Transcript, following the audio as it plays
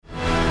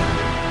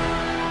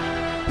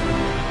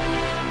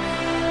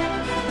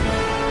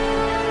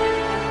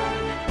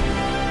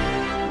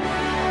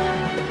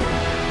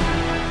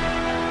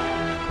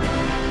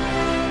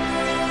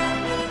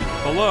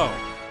Hello.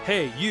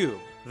 Hey, you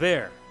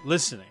there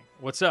listening.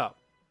 What's up?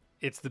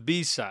 It's the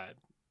B-Side.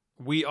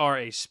 We are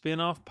a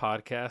spin-off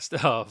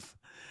podcast of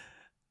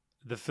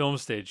the Film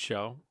Stage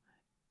Show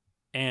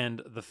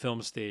and the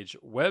Film Stage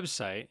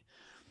website.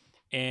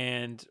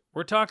 And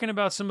we're talking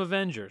about some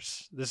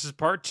Avengers. This is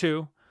part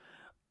 2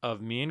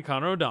 of me and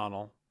Connor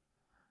O'Donnell,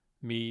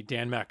 me,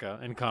 Dan Mecca,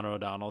 and Connor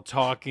O'Donnell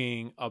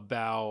talking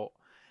about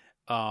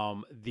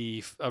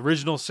the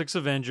original 6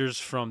 Avengers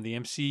from the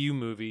MCU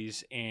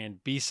movies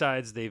and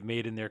B-sides they've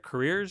made in their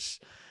careers.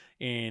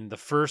 In the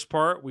first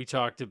part, we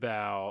talked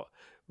about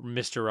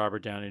Mr.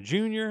 Robert Downey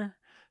Jr.,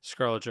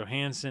 Scarlett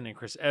Johansson, and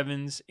Chris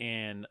Evans,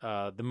 and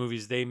the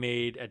movies they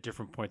made at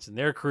different points in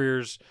their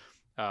careers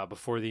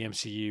before the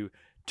MCU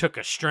took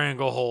a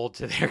stranglehold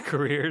to their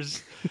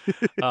careers.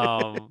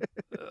 I'm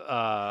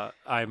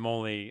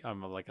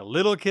like a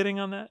little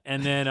kidding on that.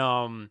 And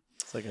then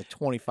it's like a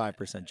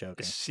 25%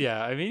 joking.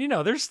 Yeah, I mean,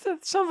 there's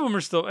some of them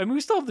are still. I mean,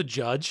 we still have the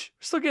Judge.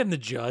 We're still getting the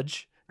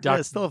Judge.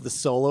 Still have the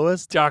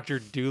Soloist, Dr.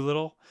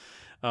 Doolittle,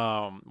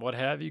 what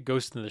have you,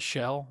 Ghost in the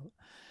Shell.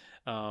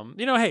 Hey,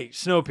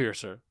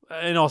 Snowpiercer.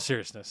 In all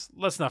seriousness,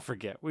 let's not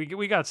forget we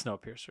got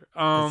Snowpiercer.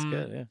 That's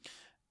good. Yeah.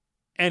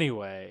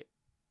 Anyway,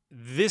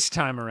 this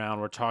time around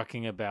we're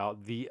talking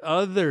about the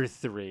other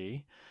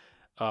 3,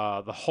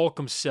 the Hulk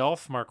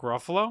himself, Mark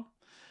Ruffalo,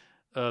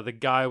 the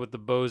guy with the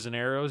bows and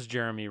arrows,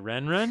 Jeremy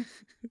Renner,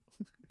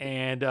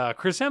 and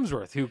Chris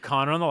Hemsworth, who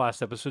Connor on the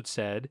last episode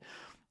said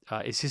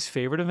is his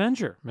favorite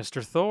Avenger,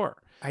 Mr. Thor.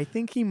 I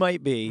think he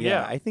might be.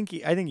 Yeah. I think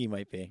he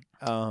might be.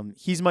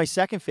 He's my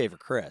second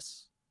favorite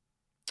Chris.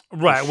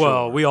 Right. Sure.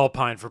 Well, we all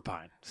pine for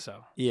Pine.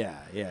 So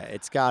yeah,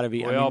 it's got to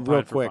be.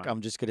 Real quick,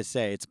 I'm just gonna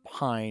say it's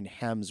Pine,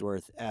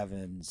 Hemsworth,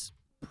 Evans,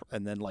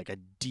 and then like a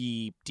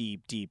deep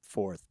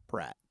fourth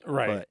Pratt.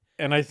 Right. But,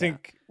 and I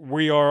think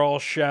we are all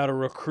shadow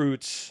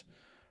recruits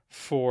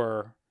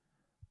for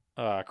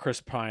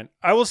Chris Pine.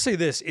 I will say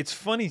this: it's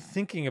funny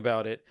thinking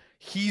about it.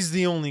 He's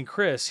the only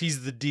Chris.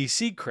 He's the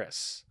DC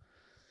Chris.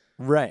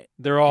 Right.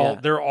 They're all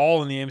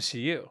in the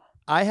MCU.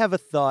 I have a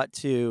thought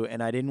too,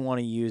 and I didn't want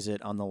to use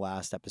it on the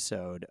last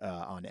episode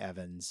on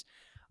Evans.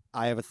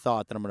 I have a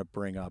thought that I'm going to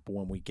bring up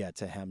when we get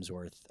to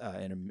Hemsworth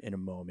in a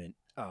moment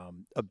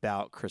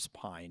about Chris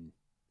Pine,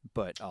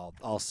 but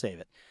I'll save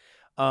it.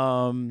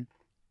 So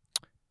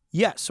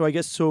I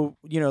guess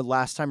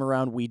last time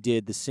around we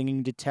did The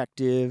Singing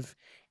Detective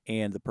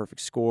and The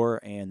Perfect Score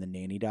and The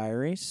Nanny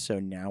Diaries. So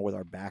now with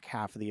our back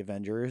half of the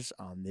Avengers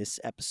on this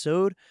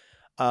episode,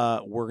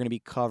 we're going to be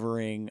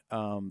covering,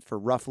 for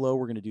Ruffalo,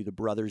 we're going to do The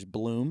Brothers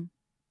Bloom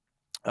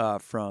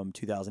from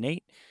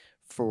 2008.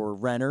 For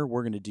Renner,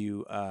 we're going to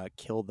do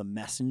Kill the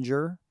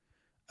Messenger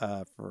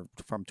from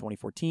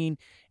 2014.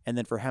 And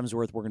then for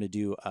Hemsworth, we're going to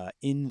do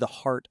In the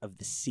Heart of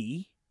the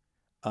Sea,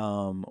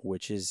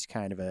 which is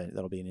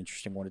that'll be an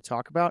interesting one to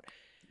talk about.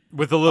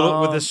 With a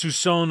with a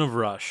soupçon of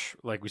Rush,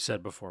 like we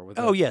said before. With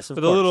a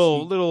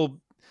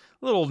little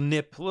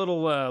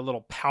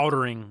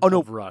powdering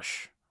of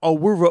Rush.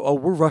 We're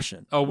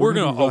rushing. We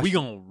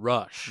gonna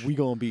rush. We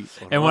gonna be.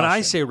 And when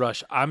I say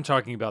rush, I'm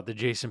talking about the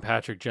Jason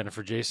Patric,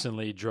 Jennifer Jason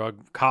Leigh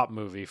drug cop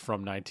movie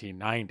from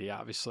 1990.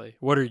 Obviously,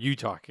 what are you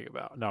talking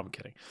about? No, I'm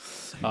kidding.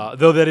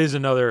 Though that is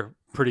another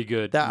pretty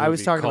good. I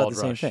was talking about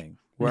the Rush. Same thing.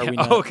 Are we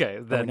not? Okay,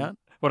 then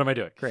what am I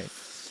doing? Great.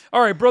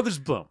 All right, Brothers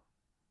Bloom.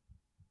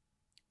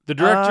 The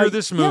director of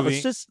this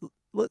movie.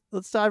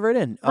 Let's dive right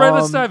in. Right,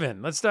 let's dive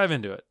in. Let's dive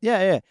into it.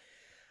 Yeah.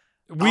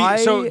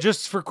 So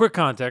just for quick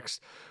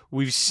context,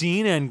 we've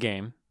seen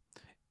Endgame,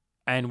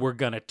 and we're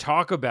going to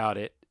talk about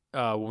it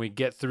when we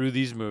get through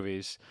these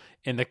movies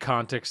in the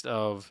context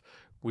of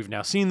we've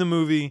now seen the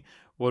movie.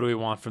 What do we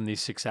want from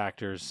these 6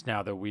 actors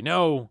now that we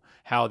know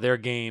how their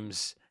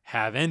games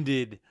have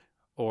ended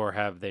or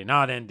have they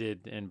not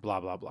ended, and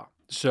blah, blah, blah.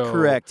 So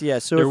correct, yeah.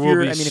 So there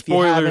will be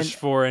spoilers if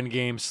for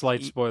Endgame,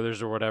 slight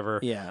spoilers or whatever.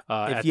 Yeah,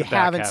 if you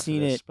haven't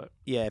seen it,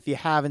 if you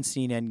haven't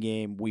seen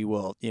Endgame, we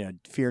will.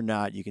 Fear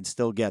not. You can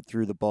still get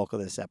through the bulk of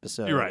this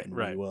episode. You're right, and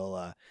right.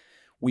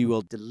 We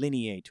will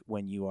delineate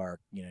when you are,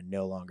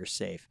 no longer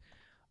safe.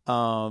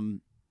 But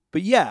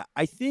yeah,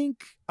 I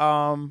think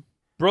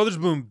Brothers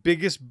Bloom,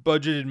 biggest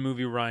budgeted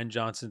movie Rian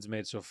Johnson's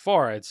made so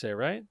far, I'd say,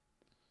 right?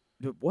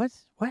 What?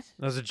 That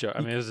was a joke.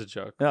 I mean, it was a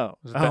joke. No,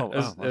 it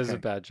was a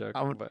bad joke.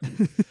 But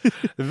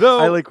though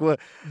I like what.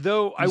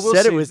 Though I you will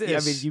said say it was.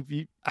 this, I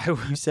mean,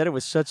 you said it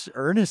with such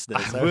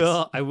earnestness.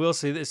 I will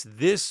say this.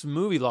 This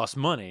movie lost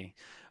money.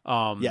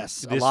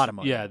 Yes, a lot of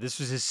money. Yeah, this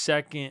was his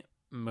second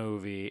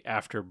movie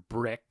after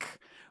Brick,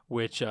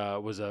 which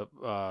was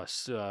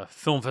a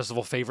film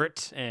festival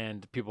favorite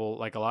and people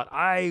like a lot.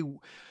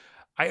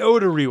 I owe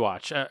it a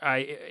rewatch.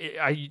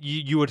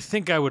 You would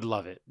think I would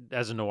love it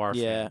as a noir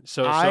fan.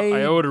 So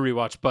I owe it a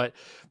rewatch. But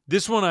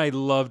this one I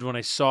loved when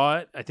I saw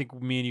it. I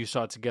think me and you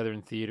saw it together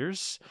in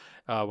theaters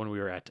when we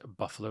were at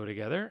Buffalo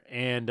together.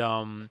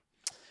 And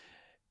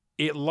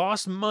it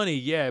lost money.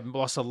 Yeah, it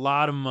lost a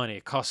lot of money.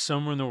 It cost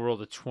somewhere in the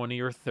world of 20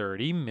 or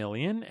 30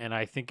 million. And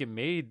I think it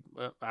made,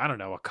 I don't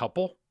know, a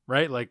couple.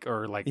 Right, like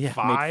 $5.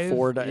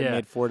 It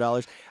made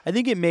 $4. I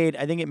think it made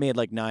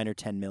like $9 or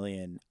 $10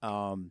 million.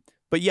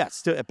 But yeah,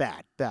 still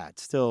bad,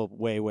 still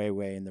way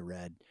in the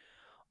red.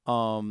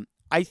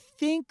 I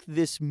think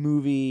this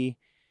movie.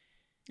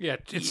 Yeah,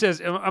 it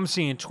says I'm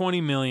seeing 20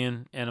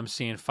 million and I'm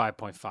seeing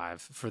 5.5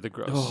 for the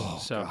gross. Oh,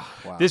 so God.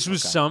 Wow. this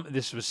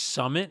was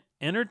Summit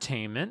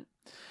Entertainment.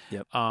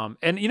 Yep.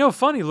 And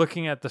funny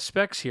looking at the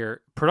specs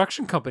here,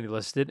 production company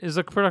listed is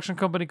a production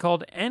company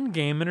called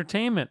Endgame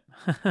Entertainment.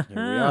 Here we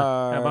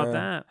are. How about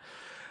that?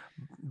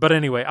 But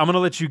anyway, I'm going to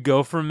let you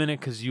go for a minute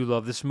because you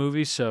love this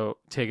movie, so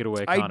take it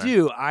away, Connor. I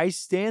do. I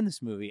stand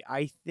this movie.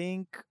 I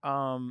think,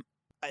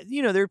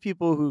 there are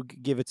people who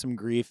give it some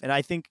grief, and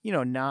I think,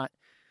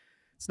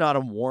 it's not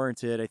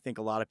unwarranted. I think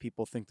a lot of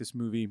people think this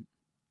movie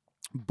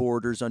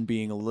borders on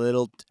being a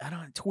little,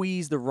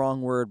 twee's the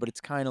wrong word, but it's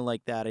kind of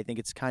like that. I think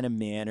it's kind of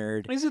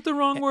mannered. Is it the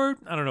wrong word?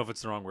 I don't know if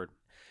it's the wrong word.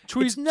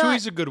 Twee's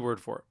a good word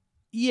for it.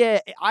 Yeah,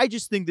 I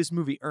just think this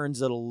movie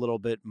earns it a little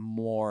bit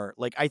more.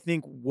 Like, I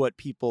think what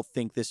people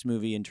think this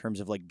movie in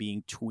terms of like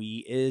being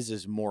twee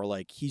is more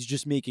like he's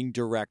just making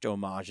direct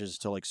homages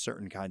to like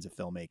certain kinds of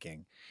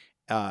filmmaking.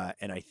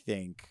 And I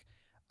think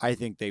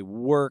they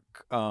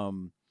work.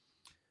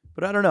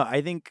 But I don't know.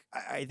 I think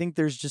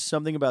there's just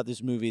something about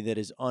this movie that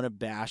is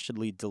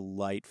unabashedly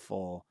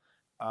delightful.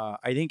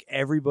 I think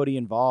everybody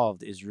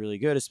involved is really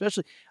good.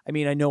 Especially, I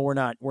mean, I know we're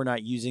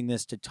not using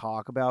this to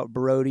talk about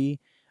Brody.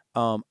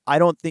 I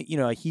don't think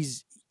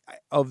he's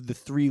of the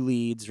three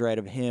leads, right?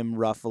 Of him,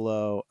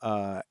 Ruffalo,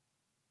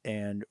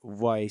 and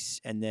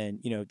Weiss, and then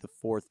the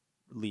fourth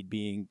lead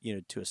being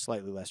to a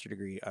slightly lesser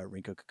degree,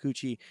 Rinko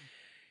Kikuchi.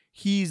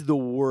 He's the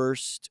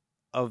worst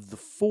of the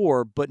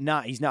four, but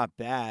he's not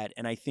bad.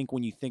 And I think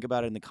when you think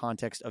about it in the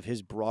context of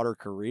his broader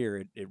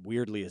career, it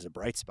weirdly is a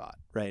bright spot,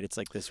 right? It's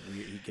like this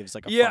weird, he gives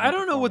like a I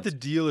don't know what the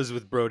deal is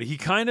with Brody.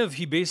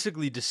 He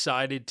basically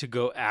decided to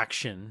go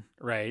action,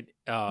 right?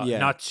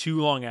 Not too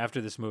long after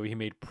this movie, he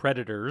made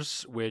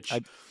Predators, which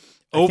I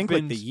think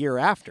like the year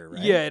after,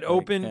 right? Yeah, it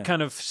opened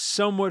kind of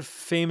somewhat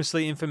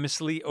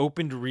infamously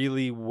opened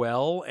really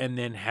well, and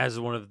then has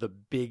one of the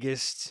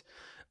biggest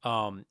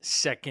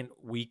second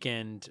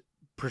weekend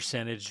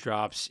percentage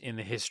drops in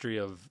the history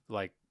of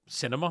like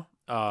cinema,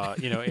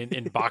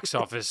 in box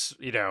office,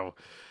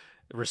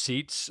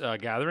 receipts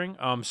gathering.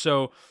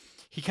 So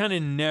he kind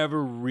of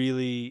never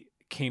really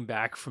came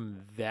back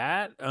from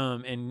that.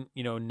 And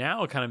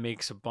now it kind of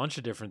makes a bunch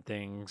of different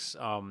things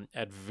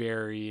at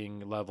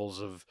varying levels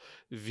of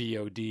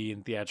VOD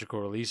and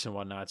theatrical release and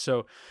whatnot.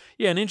 So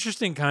yeah, an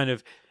interesting kind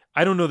of,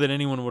 I don't know that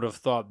anyone would have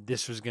thought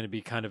this was going to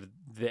be kind of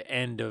the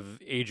end of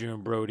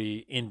Adrian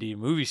Brody indie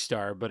movie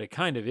star, but it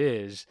kind of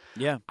is.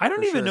 Yeah. I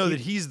don't even know that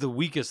he's the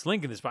weakest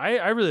link in this, but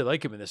I really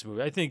like him in this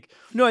movie. I think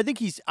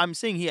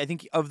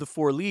of the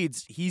four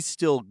leads, he's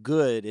still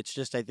good. It's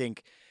just, I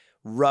think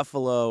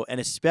Ruffalo,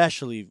 and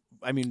especially,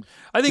 I think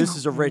this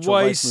is a Rachel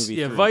Weisz movie.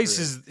 Yeah,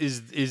 Weisz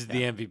is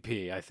the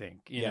MVP, I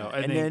think.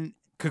 And then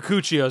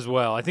Kikuchi as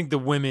well. I think the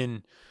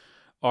women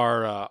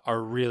are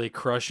really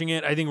crushing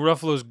it. I think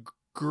Ruffalo's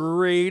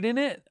great in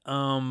it.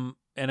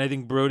 And I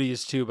think Brody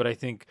is too, but I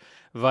think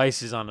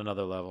Weisz is on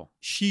another level.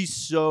 She's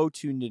so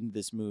tuned into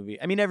this movie.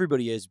 I mean,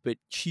 everybody is, but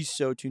she's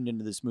so tuned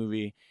into this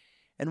movie.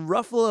 And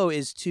Ruffalo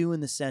is too,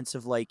 in the sense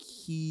of like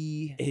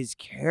his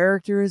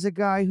character is a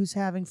guy who's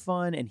having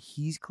fun, and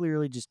he's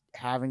clearly just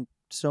having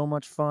so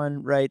much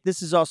fun, right?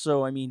 This is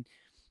also,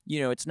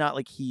 it's not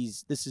like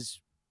this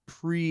is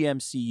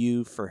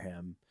pre-MCU for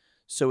him.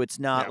 So it's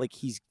not like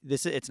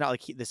it's not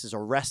like this is a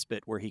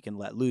respite where he can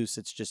let loose.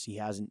 It's just he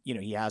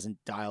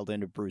hasn't dialed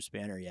into Bruce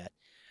Banner yet.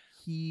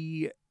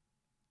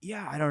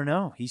 I don't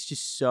know. He's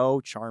just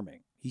so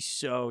charming. He's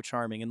so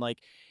charming. And like,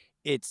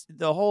 it's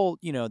the whole,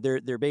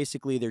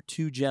 they're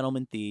two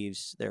gentlemen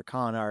thieves. They're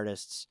con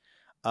artists.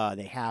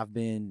 They have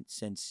been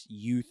since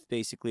youth.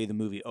 Basically, the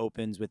movie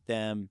opens with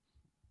them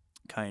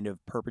kind of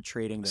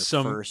perpetrating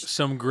their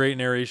some great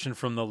narration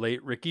from the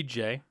late Ricky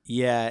Jay.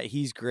 Yeah,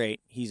 he's great.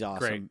 He's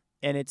awesome. Great.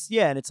 And it's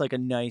like a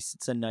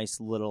nice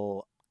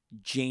little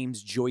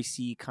James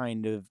Joycey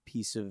kind of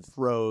piece of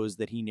prose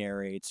that he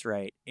narrates,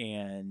 right?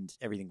 And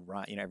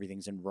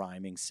everything's in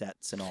rhyming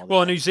sets and all that.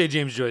 Well, and you say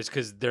James Joyce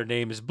because their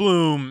name is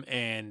Bloom,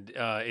 and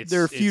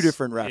there are a few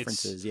different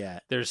references. Yeah,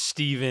 there's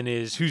Steven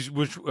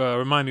which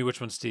remind me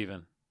which one's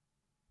Steven.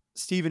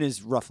 Steven is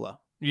Ruffalo.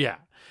 Yeah.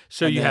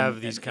 So you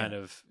have these kind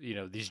of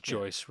these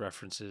Joyce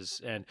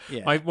references, and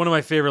one of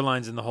my favorite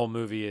lines in the whole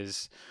movie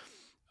is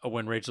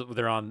when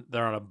they're on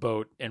a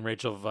boat and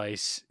Rachel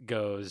Weisz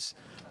goes,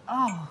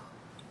 "Oh,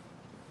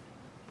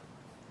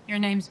 your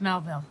name's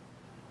Melville."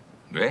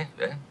 Right.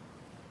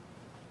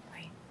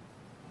 Wait.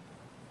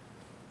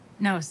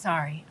 No,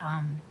 sorry.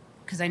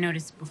 Because I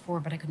noticed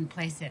before, but I couldn't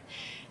place it.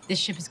 This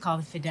ship is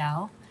called the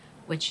Fidel,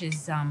 which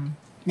is the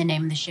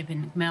name of the ship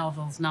in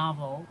Melville's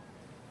novel,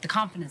 The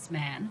Confidence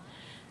Man.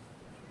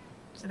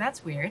 So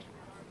that's weird.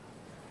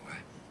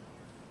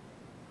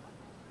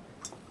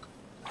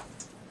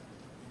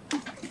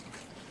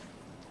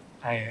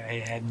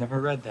 I had never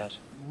read that.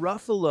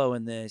 Ruffalo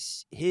in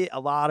this,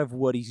 a lot of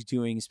what he's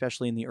doing,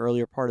 especially in the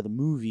earlier part of the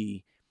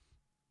movie,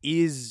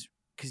 is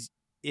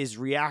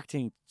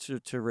reacting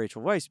to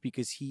Rachel Weisz,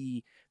 because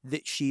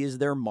that she is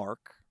their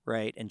mark,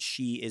 right? And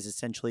she is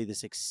essentially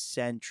this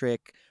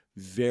eccentric,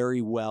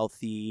 very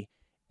wealthy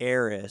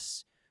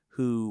heiress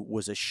who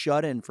was a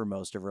shut-in for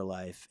most of her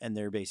life, and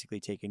they're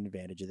basically taking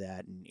advantage of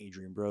that. And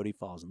Adrian Brody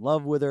falls in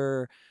love with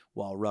her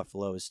while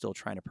Ruffalo is still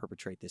trying to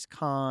perpetrate this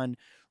con.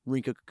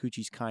 Rinko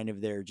Kikuchi's kind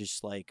of there,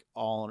 just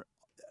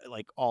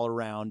all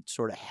around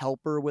sort of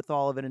helper with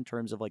all of it in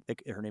terms of like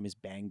her name is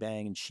Bang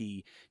Bang, and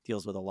she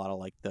deals with a lot of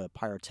like the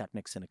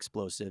pyrotechnics and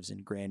explosives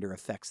and grander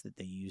effects that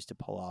they use to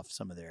pull off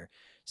some of their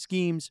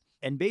schemes.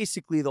 And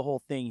basically the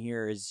whole thing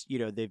here is,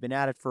 they've been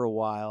at it for a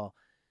while.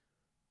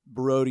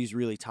 Brody's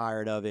really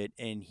tired of it,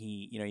 and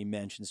he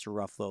mentions to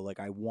Ruffalo, like,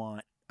 I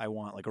want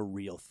like a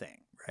real thing,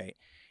 right?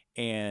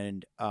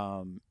 And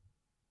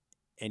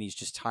he's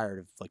just tired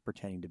of like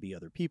pretending to be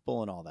other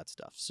people and all that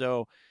stuff.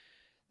 So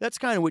that's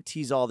kind of what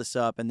tees all this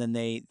up. And then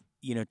they,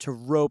 to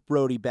rope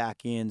Brody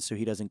back in so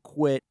he doesn't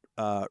quit,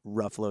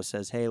 Ruffalo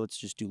says, hey, let's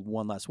just do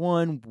one last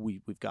one.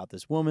 We've got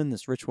this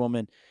rich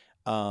woman,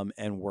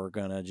 and we're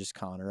going to just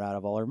con her out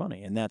of all her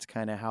money. And that's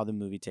kind of how the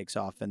movie takes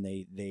off. And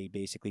they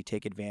basically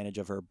take advantage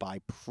of her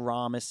by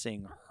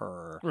promising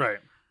her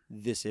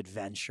this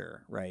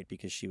adventure, right?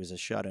 Because she was a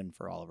shut-in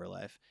for all of her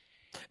life.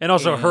 And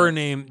also her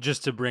name,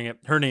 just to bring it,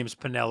 her name's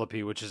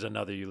Penelope, which is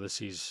another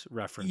Ulysses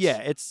reference. Yeah,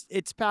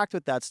 it's packed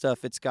with that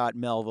stuff. It's got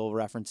Melville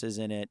references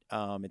in it.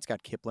 It's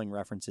got Kipling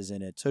references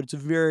in it. So it's a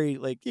very,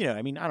 I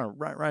don't know,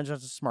 Ryan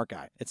Johnson's a smart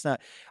guy. It's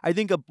not, I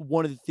think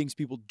one of the things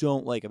people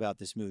don't like about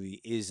this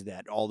movie is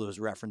that all those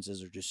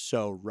references are just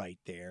so right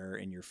there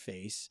in your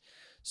face.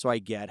 So I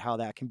get how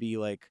that can be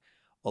like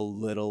a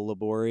little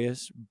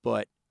laborious,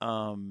 but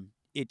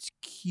it's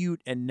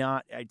cute, and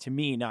not, to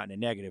me, not in a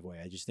negative way.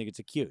 I just think it's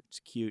a cute,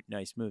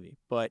 nice movie.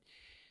 But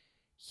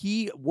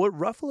what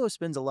Ruffalo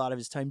spends a lot of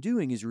his time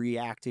doing is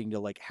reacting to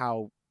like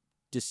how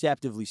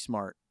deceptively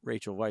smart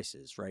Rachel Weisz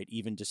is, right?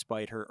 Even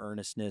despite her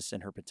earnestness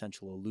and her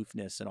potential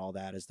aloofness and all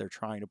that, as they're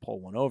trying to pull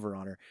one over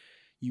on her.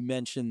 You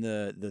mentioned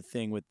the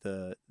thing with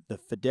the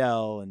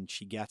Fidel, and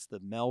she gets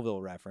the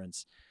Melville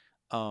reference.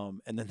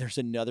 And then there's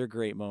another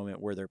great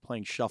moment where they're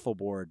playing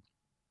shuffleboard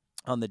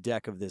on the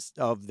deck of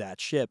that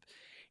ship.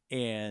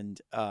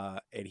 And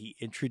he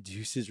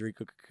introduces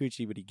Rinko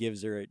Kikuchi, but he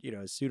gives her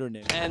a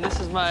pseudonym. And this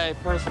is my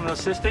personal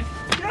assistant.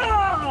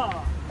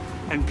 Yeah!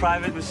 And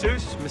private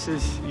masseuse,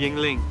 Mrs.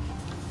 Yingling.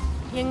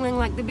 Yingling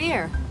like the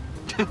beer.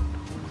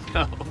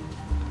 No.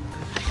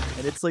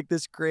 And it's like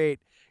this great,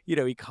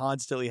 he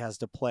constantly has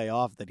to play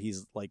off that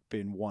he's like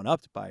been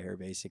one-upped by her,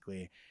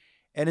 basically.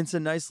 And it's a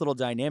nice little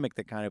dynamic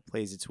that kind of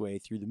plays its way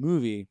through the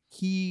movie.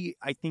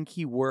 I think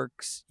he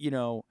works,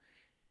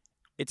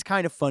 it's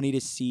kind of funny to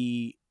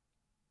see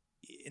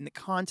in the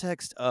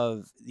context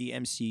of the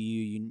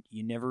MCU,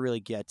 you never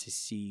really get to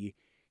see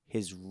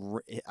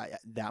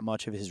that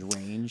much of his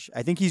range.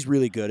 I think he's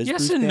really good as Yes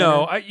Bruce and Banner.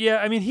 no.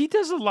 I mean, he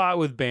does a lot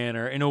with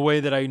Banner in a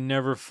way that I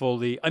never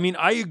fully... I mean,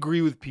 I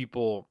agree with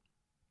people.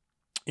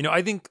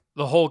 I think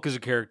the Hulk is a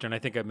character, and I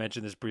think I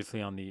mentioned this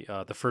briefly on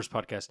the first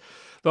podcast,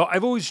 though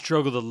I've always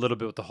struggled a little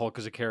bit with the Hulk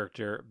as a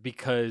character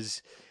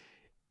because,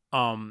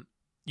 in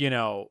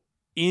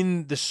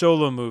the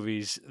solo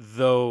movies,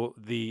 though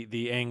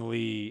the Ang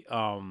Lee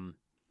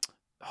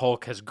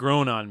Hulk has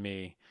grown on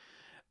me,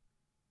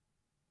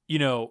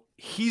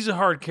 he's a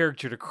hard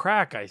character to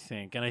crack, I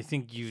think. And I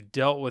think you've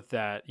dealt with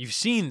that. You've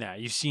seen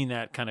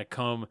that kind of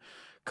come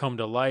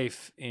to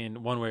life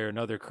in one way or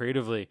another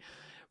creatively.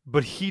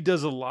 But he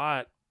does a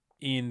lot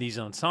in these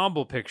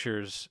ensemble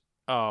pictures,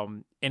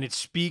 and it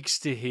speaks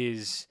to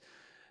his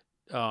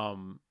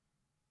ability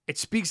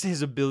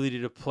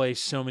to play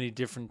so many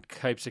different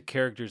types of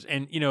characters.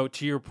 And,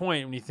 to your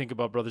point, when you think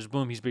about Brothers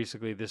Bloom, he's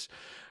basically this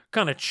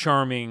kind of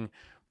charming,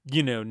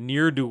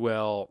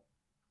 ne'er-do-well.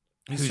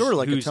 He's sort of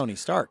like a Tony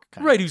Stark.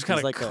 Right, who's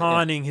kind of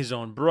conning his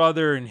own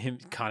brother and him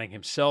conning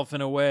himself in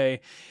a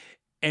way.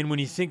 And when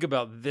you think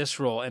about this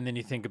role, and then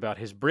you think about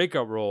his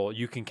breakout role,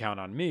 You Can Count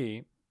on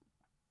Me,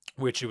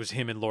 which it was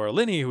him and Laura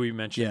Linney, who we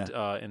mentioned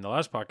in the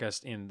last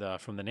podcast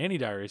from the Nanny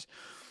Diaries.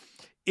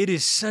 It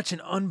is such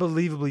an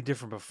unbelievably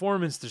different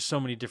performance. There's so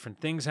many different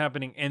things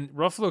happening. And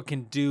Ruffalo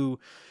can do,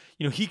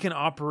 he can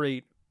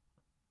operate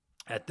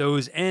at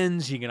those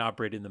ends. He can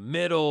operate in the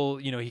middle.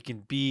 He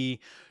can be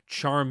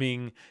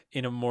charming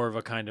in a more of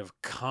a kind of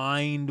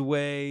kind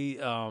way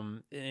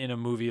in a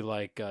movie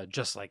like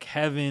Just Like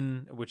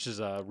Heaven, which is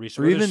a Reese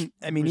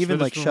even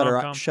like Shutter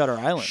Island.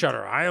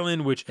 Shutter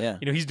Island, which,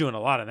 he's doing a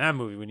lot in that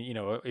movie. When,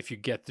 if you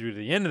get through to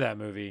the end of that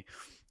movie,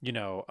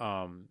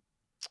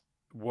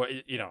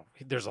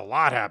 there's a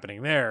lot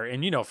happening there,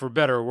 and for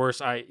better or worse,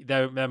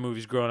 that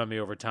movie's grown on me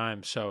over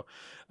time. So,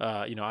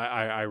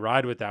 I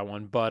ride with that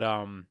one. But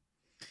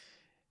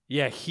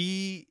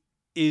he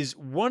is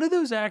one of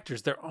those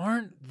actors. There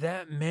aren't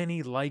that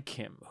many like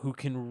him who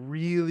can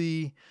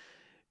really.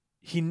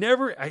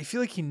 I feel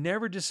like he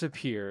never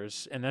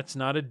disappears, and that's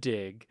not a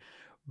dig,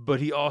 but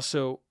he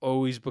also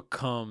always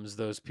becomes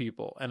those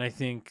people. And I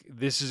think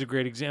this is a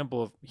great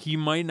example of he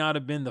might not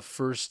have been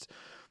the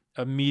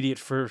immediate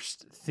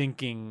first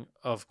thinking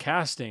of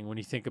casting when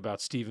you think about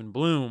Stephen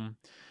Bloom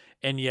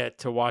and yet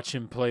to watch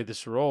him play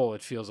this role,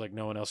 it feels like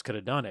no one else could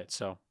have done it.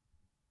 So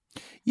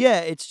Yeah,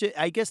 it's just,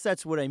 I guess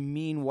that's what I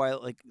mean.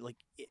 While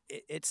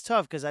it's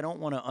tough because I don't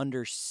want to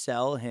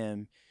undersell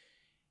him.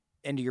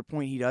 And to your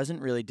point, he doesn't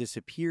really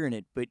disappear in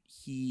it, but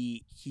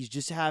he's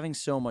just having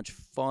so much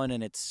fun,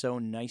 and it's so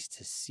nice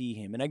to see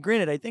him. And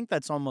granted, I think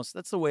that's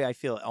the way I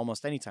feel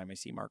almost anytime I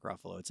see Mark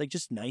Ruffalo. It's like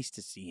just nice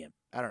to see him.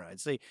 I don't know.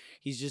 It's like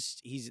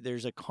he's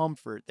there's a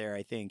comfort there.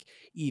 I think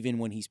even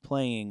when he's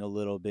playing a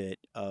little bit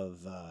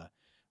of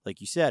like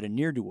you said, a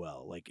ne'er do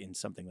well, like in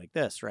something like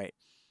this, right?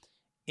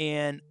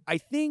 And I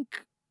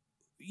think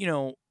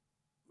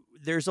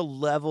there's a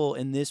level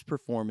in this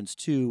performance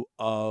too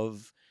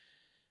of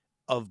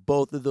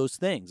both of those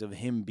things, of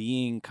him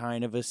being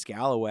kind of a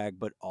scalawag,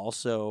 but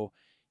also,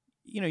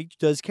 he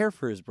does care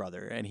for his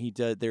brother, and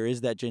there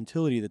is that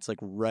gentility that's like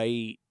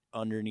right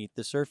underneath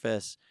the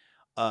surface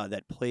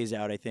that plays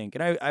out, I think.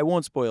 And I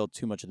won't spoil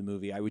too much of the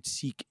movie. I would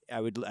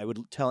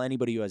tell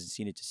anybody who hasn't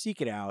seen it to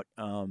seek it out.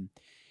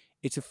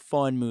 It's a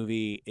fun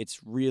movie.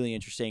 It's really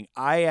interesting.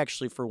 I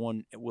actually, for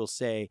one, will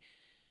say,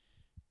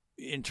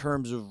 in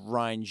terms of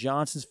Rian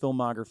Johnson's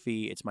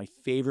filmography, it's my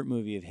favorite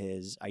movie of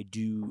his. I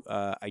do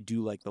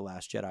like The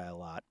Last Jedi a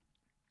lot,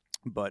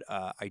 but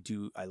I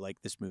like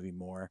this movie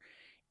more,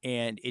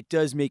 and it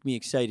does make me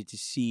excited to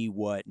see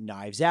what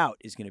Knives Out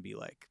is going to be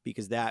like,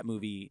 because that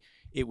movie,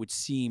 it would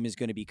seem, is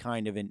going to be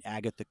kind of an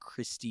Agatha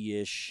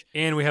Christie-ish.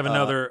 And we have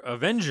another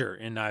Avenger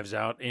in Knives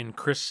Out in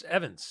Chris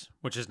Evans,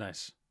 which is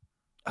nice.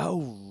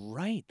 Oh,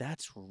 right,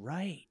 that's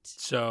right.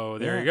 So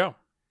there you go.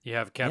 You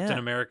have Captain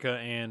America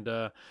and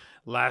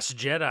Last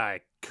Jedi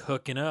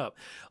cooking up.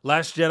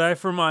 Last Jedi,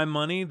 for my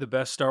money, the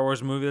best Star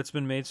Wars movie that's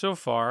been made so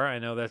far. I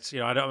know that's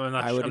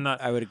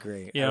I would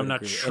agree. Yeah, I'm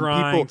not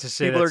trying to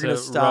say people that's are going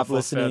to stop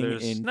listening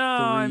feathers. in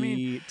No,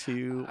 3,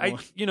 2,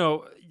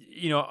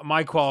 1.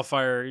 My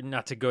qualifier,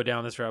 not to go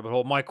down this rabbit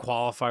hole, my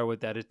qualifier with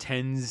that, it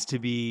tends to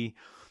be,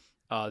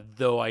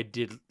 though I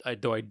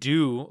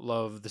do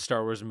love the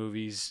Star Wars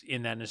movies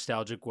in that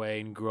nostalgic way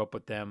and grew up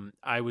with them,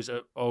 I was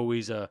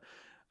always a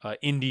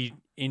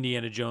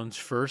Indiana Jones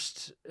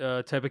first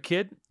type of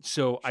kid.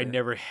 So I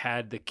never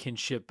had the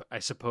kinship, I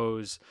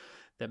suppose,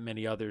 that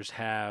many others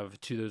have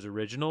to those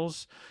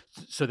originals.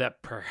 So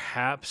that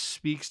perhaps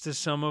speaks to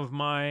some of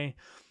my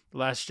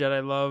Last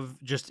Jedi love,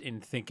 just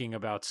in thinking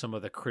about some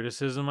of the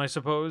criticism, I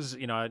suppose,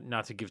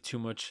 not to give too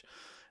much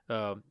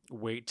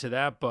weight to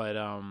that. But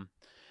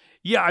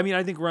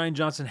I think Rian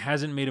Johnson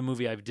hasn't made a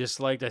movie I've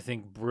disliked. I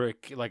think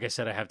Brick, like I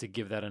said, I have to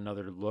give that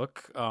another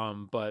look.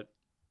 But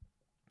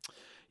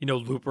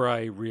Looper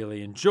I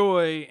really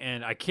enjoy,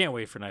 and I can't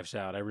wait for Knives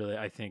Out.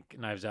 I think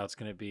Knives Out's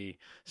going to be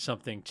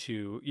something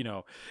to,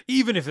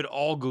 even if it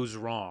all goes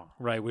wrong,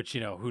 right? Which,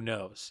 who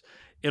knows?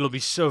 It'll be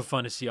so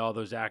fun to see all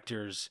those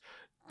actors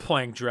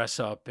playing dress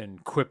up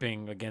and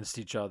quipping against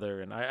each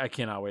other, and I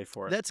cannot wait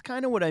for it. That's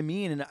kind of what I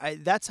mean,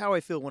 and that's how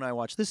I feel when I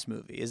watch this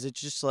movie. Is it's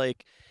just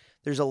like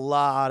there's a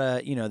lot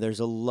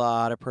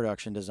of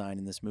production design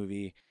in this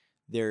movie.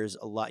 There's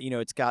a lot,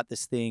 it's got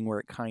this thing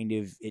where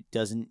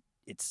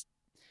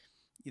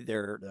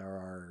there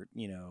are,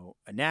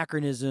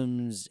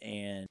 anachronisms,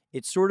 and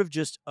it sort of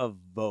just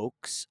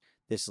evokes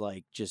this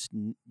like just,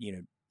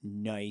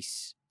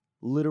 nice,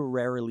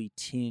 literarily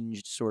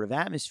tinged sort of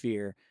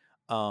atmosphere.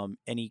 And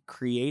he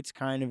creates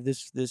kind of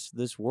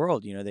this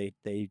world.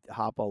 They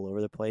hop all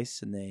over the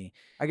place, and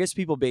I guess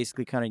people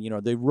basically kind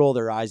of, they roll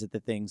their eyes at the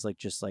things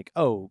like,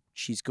 oh,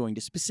 she's going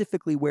to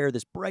specifically wear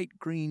this bright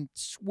green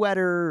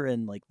sweater,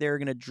 and like they're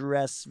going to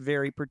dress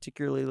very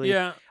particularly.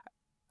 Yeah.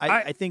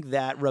 I think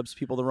that rubs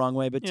people the wrong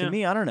way, but to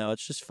me, I don't know.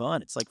 It's just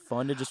fun. It's like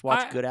fun to just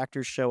watch good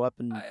actors show up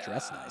and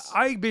dress nice.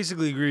 I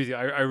basically agree with you.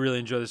 I really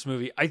enjoy this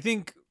movie. I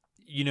think,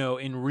 in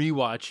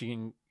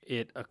rewatching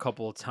it a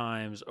couple of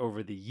times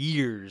over the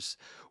years,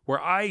 where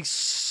I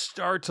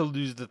start to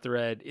lose the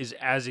thread is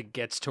as it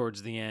gets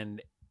towards the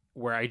end,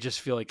 where I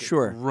just feel like it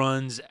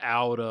runs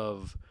out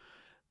of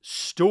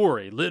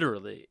story,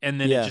 literally. And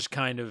then it just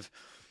kind of...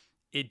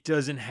 it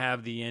doesn't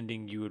have the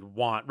ending you would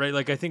want, right?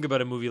 Like I think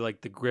about a movie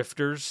like The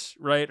Grifters,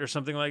 right? Or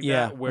something like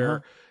that,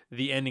 where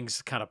the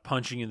ending's kind of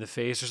punching you in the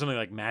face, or something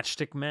like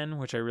Matchstick Men,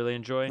 which I really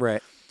enjoy.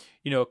 Right.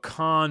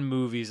 Con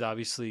movies,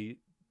 obviously,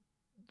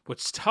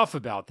 what's tough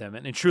about them,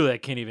 and truly I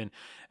can't even,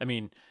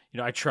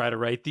 I try to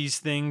write these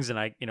things, and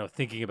I,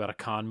 thinking about a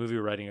con movie,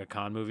 writing a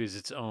con movie is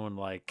its own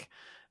like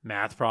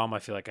math problem I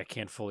feel like I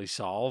can't fully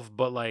solve,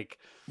 but like,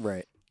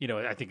 right.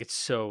 I think it's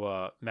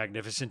so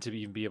magnificent to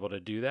even be able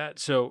to do that.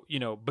 So,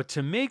 but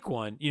to make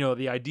one,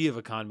 the idea of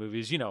a con movie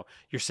is, you're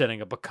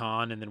setting up a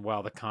con, and then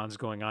while the con's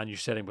going on, you're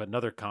setting up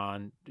another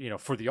con,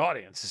 for the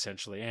audience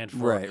essentially, and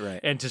for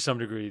and to some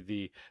degree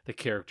the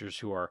characters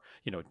who are,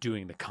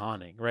 doing the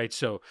conning, right?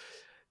 So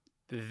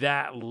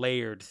that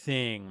layered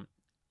thing,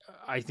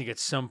 I think at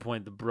some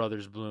point the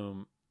Brothers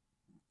Bloom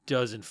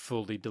doesn't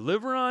fully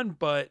deliver on,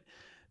 but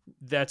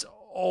that's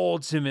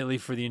ultimately,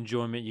 for the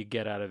enjoyment you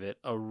get out of it,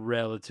 a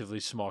relatively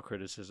small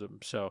criticism.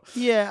 So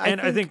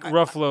I think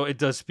Ruffalo, it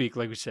does speak,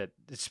 like we said,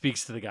 it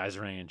speaks to the guy's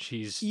range.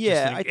 He's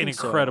just an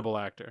incredible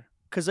actor.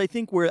 because I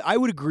think where I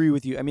would agree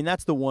with you. I mean,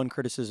 that's the one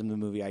criticism of the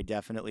movie I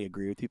definitely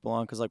agree with people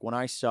on. Because like when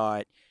I saw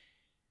it,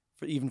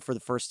 even for the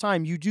first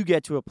time, you do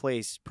get to a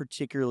place,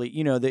 particularly,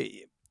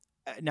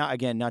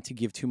 not to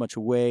give too much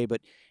away,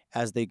 but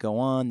as they go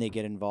on, they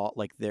get involved.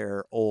 Like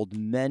their old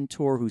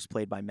mentor, who's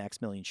played by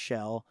Maximilian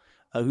Schell,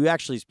 who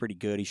actually is pretty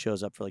good. He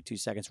shows up for like 2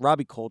 seconds.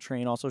 Robbie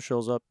Coltrane also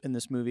shows up in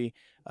this movie,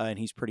 and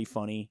he's pretty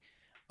funny.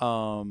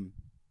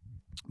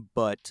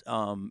 But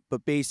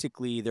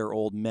basically their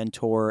old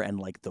mentor and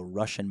like the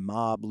Russian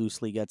mob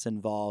loosely gets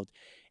involved,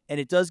 and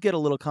it does get a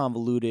little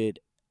convoluted,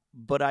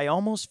 but I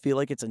almost feel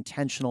like it's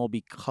intentional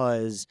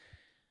because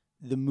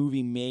the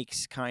movie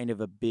makes kind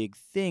of a big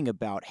thing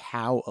about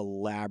how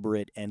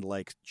elaborate and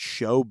like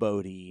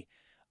showboaty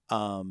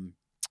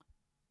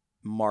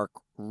Mark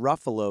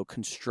Ruffalo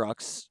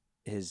constructs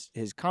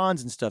his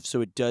cons and stuff.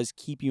 So it does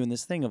keep you in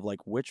this thing of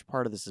like which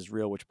part of this is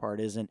real, which part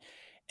isn't.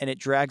 And it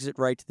drags it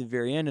right to the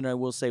very end. And I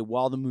will say,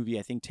 while the movie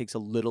I think takes a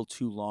little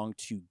too long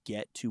to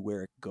get to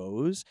where it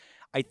goes,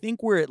 I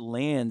think where it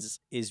lands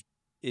is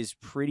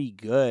pretty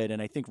good.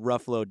 And I think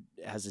Ruffalo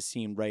has a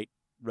scene right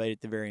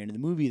at the very end of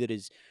the movie that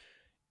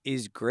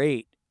is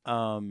great.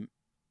 And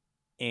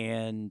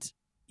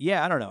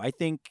yeah, I don't know. I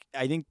think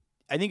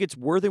it's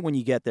worth it when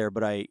you get there,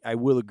 but I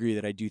will agree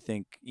that I do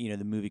think,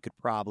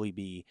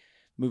 the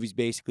movie's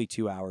basically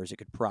 2 hours. It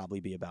could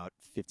probably be about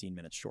 15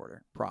 minutes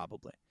shorter,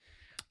 probably.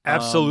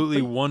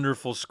 Absolutely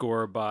wonderful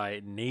score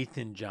by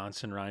Nathan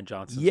Johnson, Rian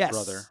Johnson's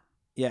brother.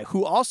 Yeah,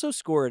 who also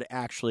scored,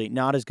 actually,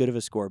 not as good of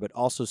a score, but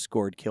also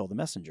scored Kill the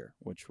Messenger,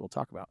 which we'll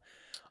talk about.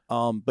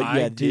 But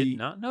yeah, I did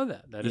not know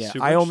that. That is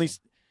super I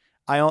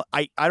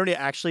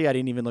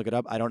didn't even look it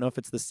up. I don't know if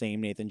it's the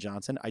same Nathan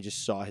Johnson. I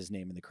just saw his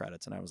name in the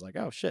credits and I was like,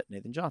 oh shit,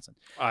 Nathan Johnson.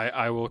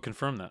 I will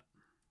confirm that.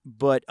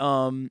 But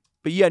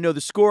yeah, no, the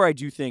score I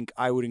do think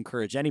I would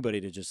encourage anybody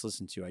to just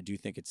listen to. I do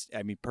think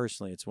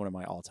personally, it's one of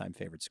my all-time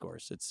favorite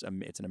scores. It's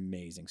an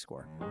amazing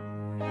score.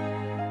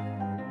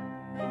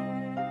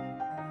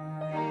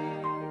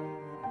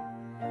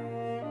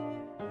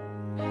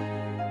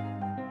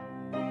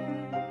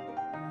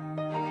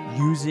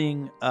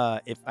 Using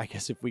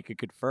if we could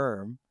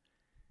confirm.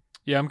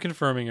 Yeah, I'm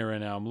confirming it right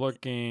now. I'm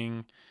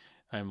looking.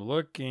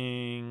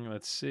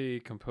 Let's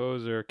see.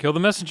 Composer. Kill the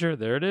Messenger.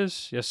 There it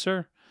is. Yes,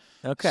 sir.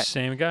 Okay.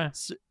 Same guy.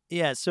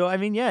 So I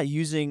mean,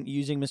 using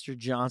Mr.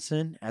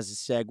 Johnson as a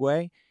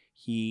segue,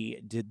 he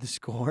did the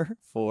score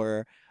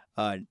for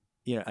a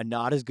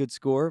not as good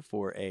score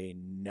for a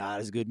not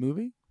as good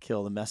movie,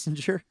 Kill the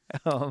Messenger.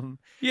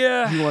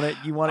 Yeah. You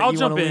want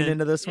to lean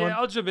into this one? Yeah,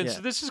 I'll jump in. Yeah.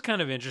 So this is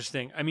kind of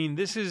interesting. I mean,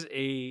 this is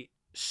a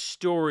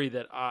story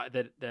that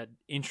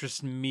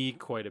interests me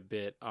quite a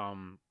bit.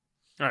 All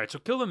right, so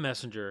Kill the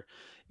Messenger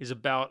is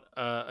about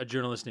a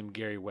journalist named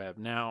Gary Webb.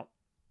 Now,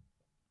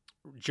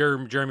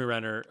 Jeremy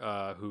Renner,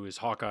 who is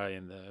Hawkeye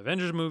in the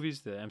Avengers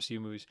movies, the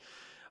MCU movies,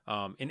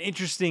 an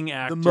interesting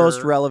actor. The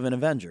most relevant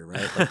Avenger,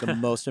 right? Like the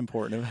most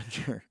important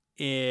Avenger.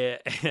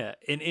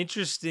 An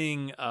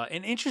interesting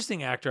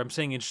actor. I'm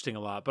saying interesting a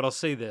lot, but I'll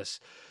say this.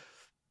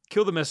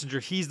 Kill the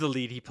Messenger, he's the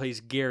lead. He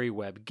plays Gary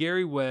Webb.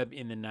 Gary Webb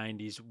in the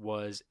 90s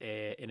was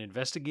an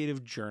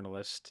investigative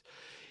journalist.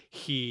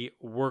 He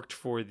worked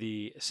for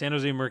the San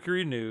Jose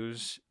Mercury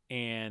News,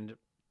 and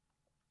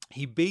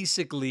he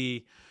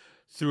basically,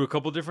 through a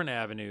couple different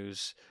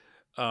avenues,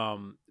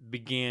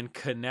 began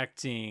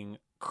connecting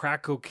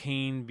crack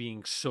cocaine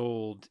being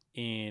sold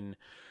in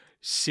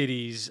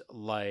cities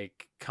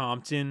like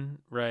Compton,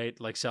 right,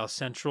 like South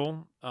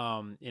Central,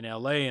 in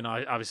LA, and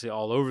obviously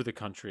all over the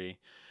country.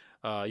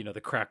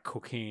 The crack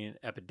cocaine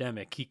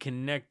epidemic. He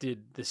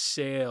connected the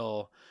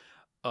sale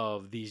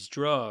of these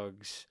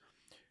drugs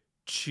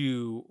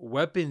to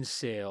weapons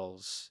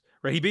sales,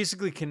 right? He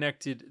basically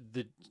connected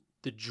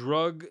the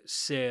drug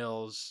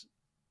sales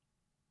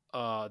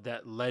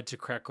that led to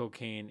crack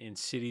cocaine in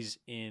cities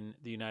in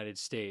the United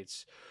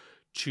States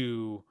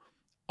to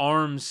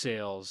arms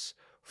sales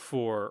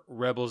for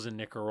rebels in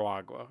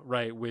Nicaragua,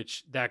 right?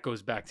 Which that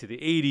goes back to the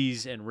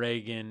 80s and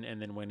Reagan,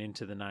 and then went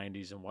into the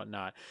 90s and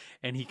whatnot.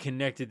 And he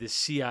connected the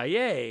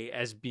CIA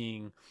as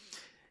being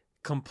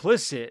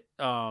complicit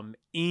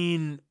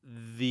in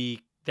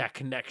that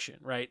connection,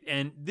 right?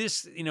 And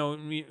this,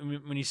 when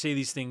you say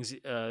these things,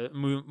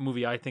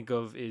 movie I think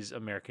of is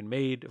American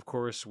Made, of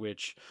course,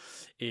 which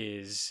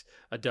is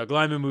a Doug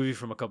Liman movie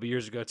from a couple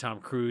years ago. Tom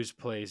Cruise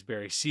plays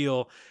Barry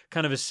Seal,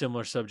 kind of a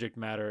similar subject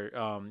matter.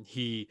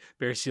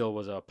 Barry Seal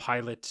was a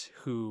pilot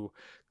who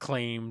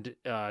claimed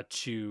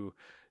to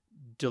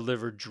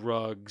deliver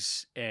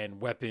drugs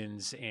and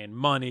weapons and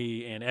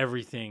money and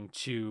everything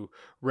to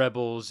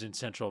rebels in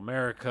Central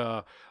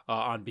America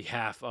on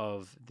behalf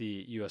of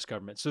the U.S.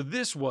 government. So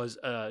this was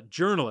a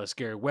journalist,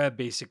 Gary Webb,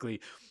 basically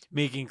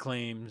making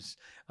claims,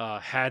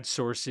 had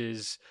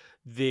sources.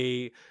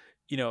 They,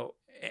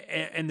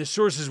 and the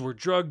sources were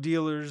drug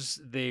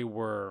dealers. They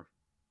were,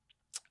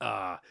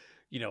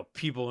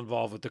 people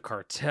involved with the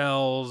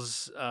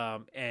cartels.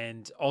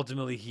 And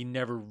ultimately, he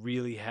never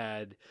really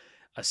had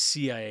a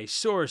CIA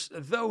source,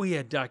 though he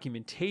had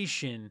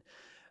documentation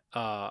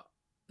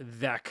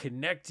that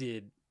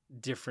connected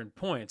different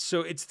points.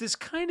 So it's this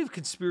kind of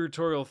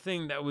conspiratorial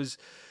thing that was,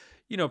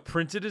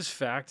 printed as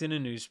fact in a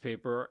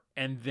newspaper,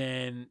 and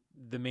then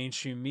the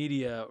mainstream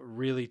media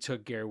really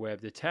took Gary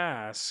Webb to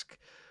task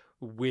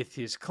with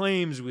his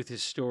claims, with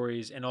his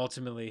stories, and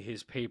ultimately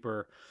his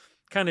paper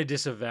kind of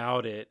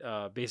disavowed it,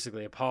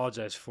 basically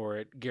apologized for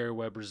it. Gary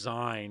Webb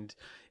resigned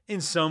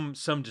in some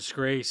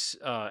disgrace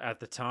at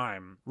the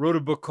time. Wrote a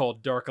book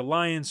called Dark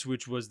Alliance,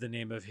 which was the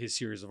name of his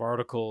series of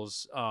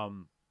articles.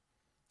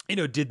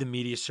 Did the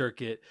media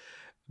circuit.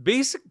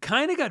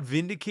 Kind of got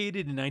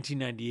vindicated in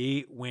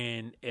 1998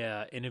 when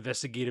an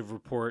investigative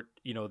report,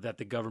 that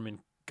the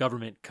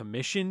government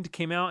commissioned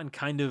came out and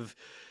kind of,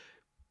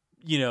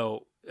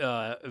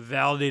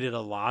 validated a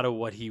lot of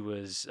what he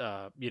was,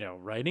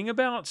 writing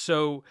about.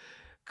 So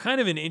kind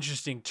of an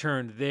interesting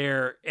turn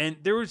there. And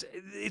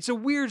it's a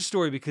weird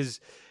story because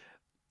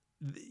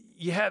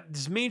you have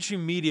this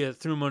mainstream media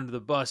threw him under the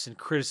bus and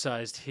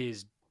criticized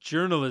his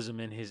journalism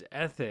and his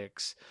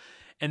ethics.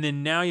 And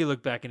then now you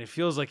look back and it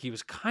feels like he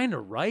was kind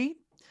of right,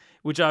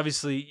 which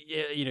obviously,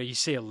 you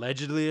say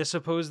allegedly, I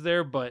suppose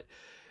there, but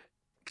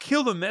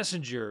Kill the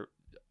Messenger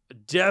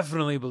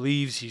definitely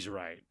believes he's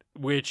right,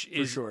 which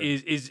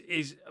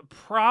is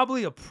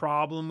probably a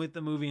problem with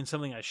the movie and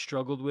something I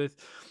struggled with,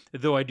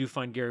 though I do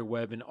find Gary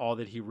Webb and all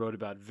that he wrote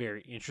about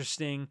very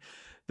interesting.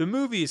 The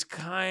movie is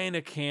kind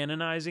of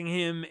canonizing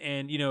him,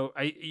 and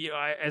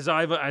as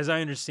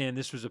I understand,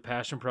 this was a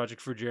passion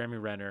project for Jeremy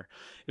Renner.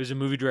 It was a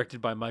movie directed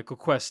by Michael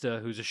Cuesta,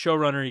 who's a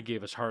showrunner. He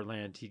gave us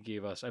Heartland. He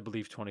gave us, I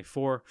believe,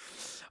 24.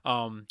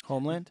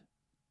 Homeland.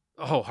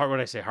 Oh, what did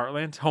I say?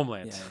 Heartland?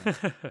 Homeland.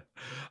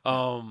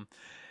 Yeah.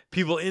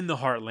 People in the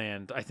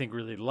Heartland, I think,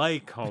 really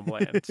like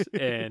Homeland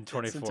and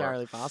 24. It's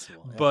entirely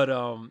possible. Yeah.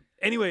 But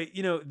anyway,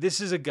 this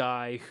is a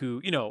guy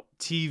who,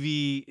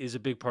 TV is a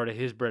big part of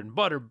his bread and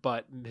butter,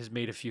 but has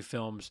made a few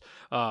films.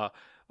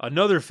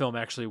 Another film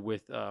actually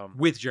with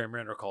Jeremy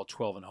Renner called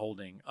 12 and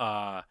Holding.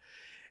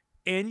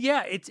 And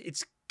yeah,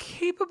 it's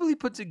capably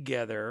put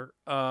together.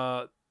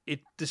 The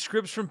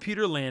script's from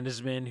Peter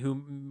Landesman,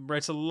 who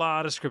writes a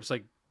lot of scripts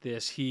like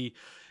this. He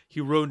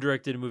wrote and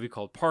directed a movie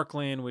called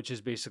Parkland, which is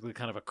basically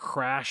kind of a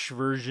crash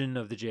version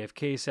of the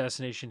JFK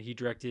assassination. He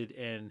directed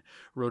and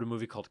wrote a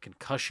movie called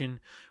Concussion,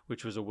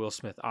 which was a Will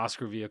Smith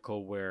Oscar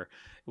vehicle where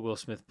Will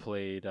Smith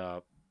played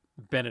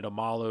Bennett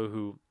Omalo,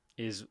 who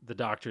is the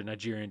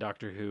Nigerian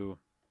doctor who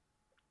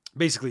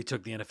basically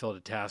took the NFL to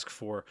task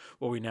for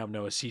what we now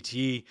know as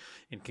CTE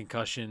and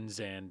concussions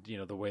and,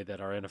 the way that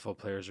our NFL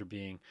players are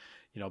being,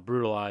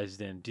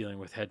 brutalized and dealing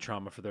with head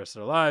trauma for the rest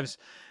of their lives.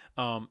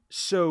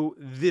 So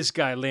this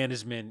guy,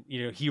 Landesman,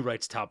 he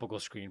writes topical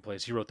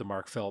screenplays. He wrote the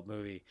Mark Felt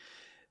movie.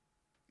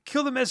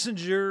 Kill the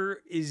Messenger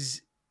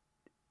is,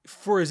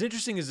 for as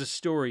interesting as the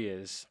story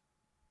is,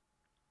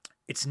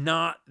 it's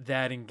not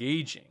that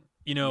engaging,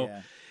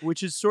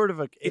 which is sort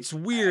of it's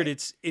weird.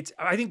 It's,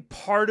 I think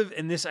part of,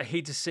 and this, I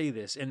hate to say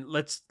this, and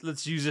let's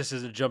use this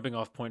as a jumping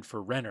off point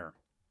for Renner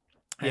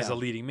as a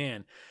leading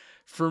man.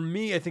 For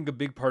me, I think a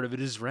big part of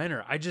it is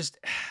Renner.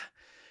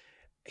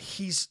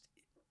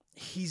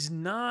 He's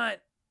not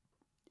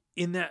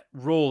in that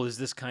role as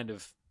this kind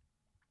of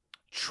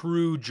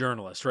true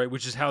journalist, right?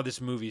 Which is how this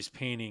movie is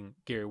painting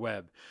Gary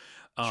Webb.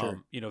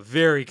 Sure.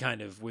 Very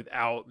kind of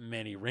without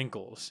many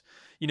wrinkles.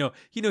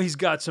 He's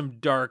got some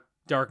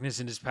darkness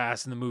in his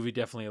past, and the movie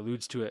definitely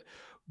alludes to it.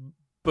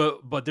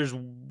 But there's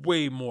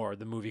way more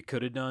the movie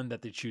could have done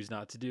that they choose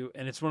not to do.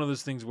 And it's one of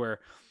those things where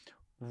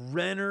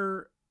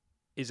Renner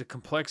is a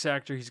complex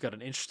actor. He's got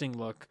an interesting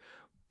look,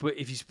 but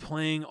if he's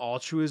playing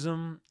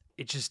altruism,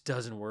 it just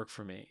doesn't work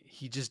for me.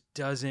 He just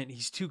doesn't.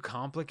 He's too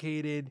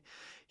complicated.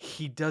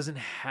 He doesn't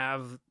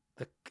have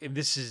and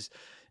this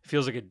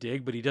feels like a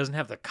dig, but he doesn't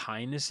have the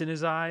kindness in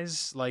his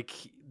eyes. Like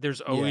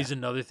there's always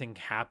another thing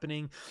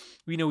happening.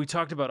 We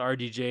talked about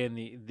RDJ in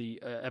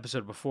the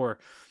episode before.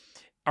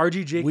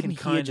 RDJ Wouldn't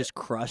can he have just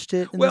crushed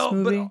it in this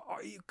movie?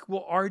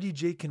 But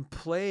RDJ can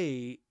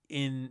play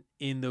in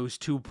those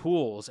two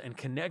pools and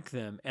connect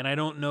them, and I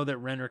don't know that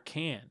Renner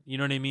can. You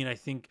know what I mean? I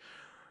think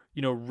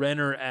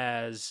Renner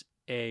as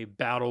a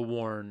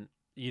battle-worn,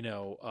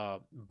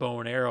 bow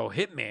and arrow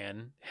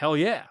hitman, hell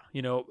yeah.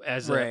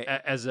 As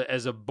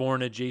a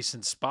born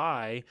adjacent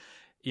spy,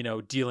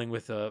 dealing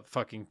with a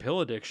fucking pill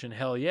addiction,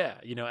 hell yeah.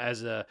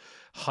 As a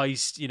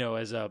heist,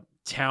 as a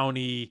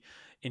towny,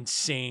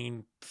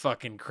 insane,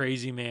 fucking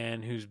crazy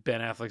man who's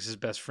Ben Affleck's his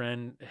best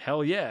friend,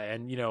 hell yeah.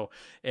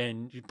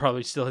 And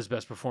probably still his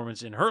best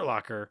performance in Hurt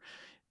Locker.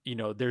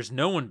 There's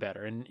no one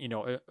better. And,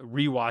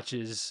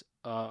 rewatches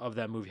of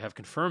that movie have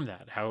confirmed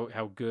that,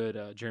 how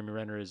good Jeremy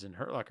Renner is in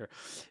Hurt Locker.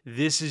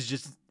 This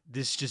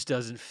just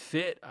doesn't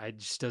fit. It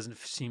just doesn't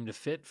seem to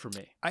fit for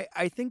me.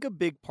 I think a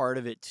big part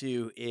of it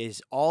too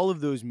is all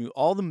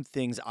them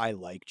things I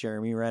like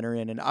Jeremy Renner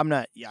in, and I'm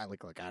not, I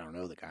don't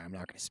know the guy. I'm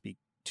not going to speak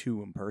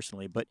to him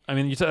personally, but I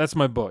mean, that's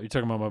my boy. You're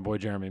talking about my boy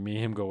Jeremy. Me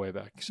and him go way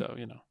back, so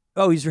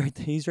Oh, he's right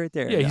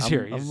there. Yeah, he's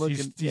here.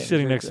 He's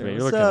sitting next to me.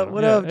 You're What's looking up? at him.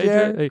 What up,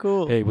 Jared? Hey,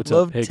 cool. Hey, what's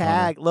love up? Hey,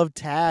 tag, Connor. love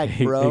tag,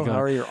 bro. Hey,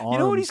 how are your arms? You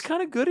know what? He's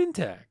kind of good in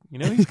tag.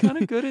 He's kind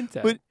of good in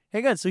tag. But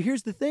hang on. So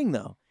here's the thing,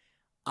 though.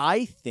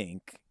 I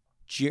think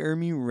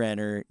Jeremy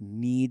Renner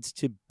needs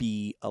to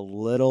be a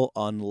little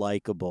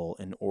unlikable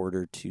in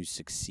order to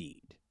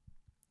succeed,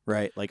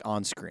 right? Like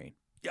on screen.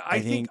 Yeah, I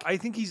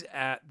think he's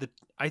at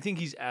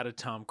a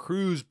Tom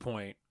Cruise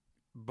point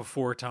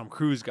before Tom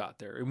Cruise got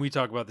there. And we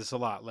talk about this a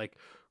lot. Like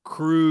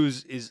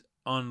Cruise is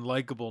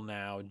unlikable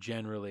now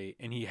generally,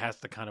 and he has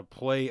to kind of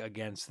play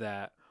against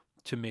that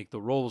to make the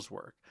roles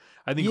work.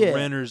 I think Yeah.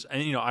 Renner's,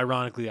 and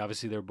ironically,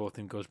 obviously they're both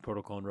in Ghost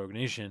Protocol and Rogue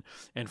Nation,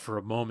 and for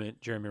a moment,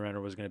 Jeremy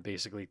Renner was going to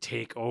basically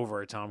take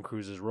over Tom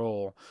Cruise's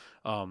role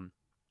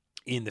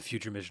in the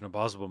future Mission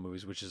Impossible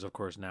movies, which is of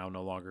course now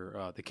no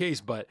longer the case.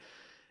 But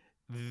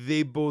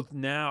they both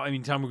now, I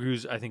mean, Tom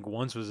Cruise, I think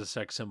once was a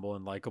sex symbol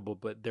and likable,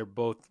 but they're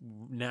both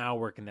now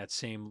working that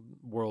same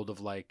world of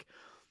like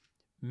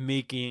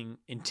making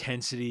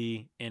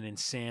intensity and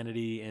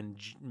insanity and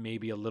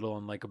maybe a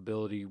little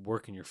unlikability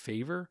work in your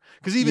favor.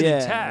 Because even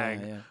in Tag,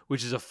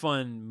 which is a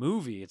fun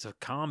movie, it's a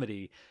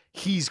comedy,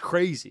 he's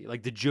crazy.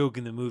 Like the joke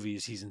in the movie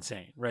is he's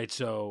insane, right?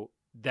 So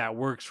that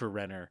works for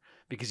Renner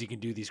because he can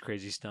do these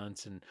crazy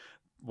stunts and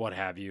what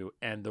have you.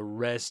 And the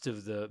rest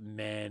of the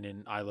men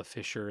and Isla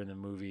Fisher in the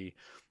movie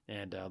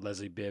and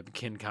Leslie Bibb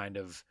can kind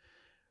of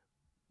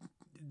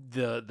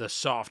the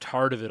soft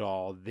heart of it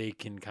all. They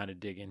can kind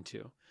of dig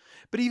into.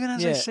 But even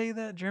as I say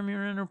that, Jeremy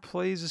Renner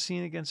plays a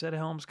scene against Ed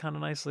Helms kind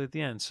of nicely at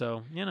the end.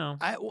 So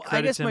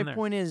I guess my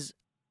point is,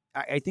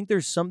 I think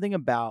there's something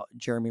about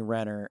Jeremy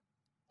Renner,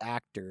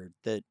 actor,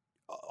 that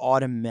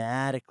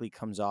automatically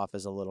comes off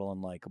as a little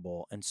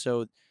unlikable, and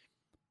so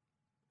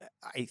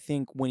I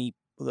think when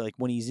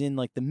he's in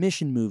like the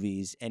mission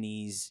movies and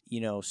he's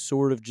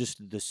sort of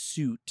just the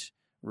suit,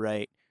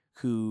 right,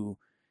 who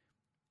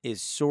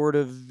is sort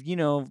of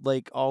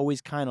like always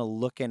kind of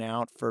looking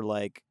out for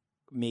like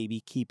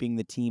maybe keeping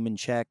the team in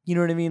check, you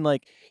know what I mean?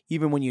 Like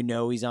even when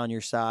he's on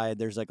your side,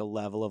 there's like a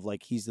level of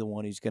like he's the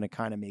one who's going to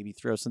kind of maybe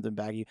throw something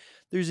back at you.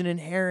 There's an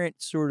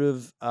inherent sort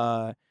of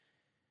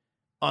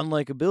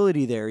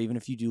unlikability there, even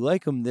if you do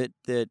like him, that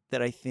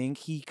I think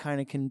he kind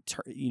of can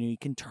he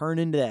can turn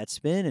into that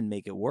spin and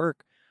make it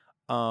work.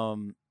 A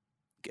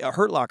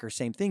Hurt Locker,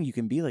 same thing. You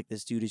can be like,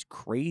 this dude is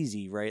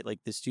crazy, right? Like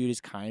this dude is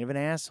kind of an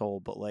asshole,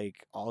 but like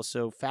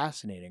also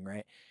fascinating,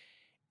 right?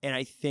 And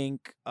I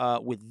think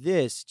with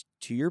this,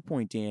 to your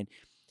point, Dan,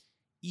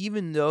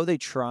 even though they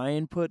try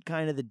and put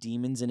kind of the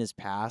demons in his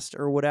past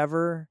or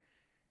whatever,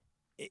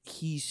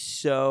 he's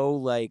so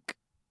like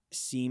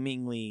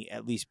seemingly,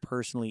 at least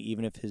personally,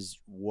 even if his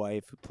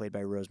wife, played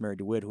by Rosemary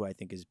DeWitt, who I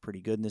think is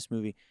pretty good in this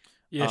movie.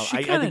 Yeah,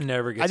 she kind of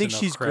never gets. I think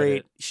enough she's credit.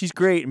 Great. She's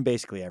great in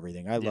basically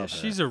everything. I love her.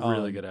 She's a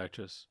really good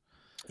actress.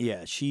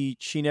 Yeah, she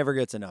never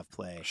gets enough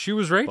play. She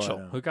was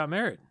Rachel, who got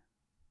married.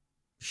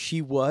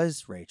 She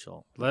was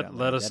Rachel.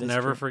 Let us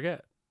never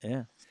forget.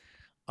 Yeah.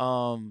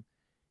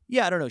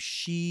 Yeah, I don't know.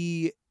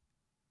 She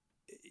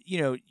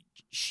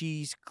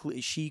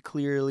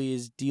clearly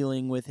is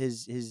dealing with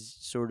his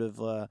sort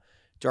of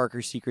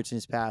darker secrets in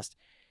his past.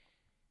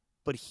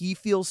 But he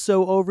feels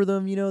so over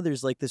them,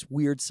 there's like this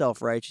weird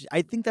self-righteous.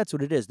 I think that's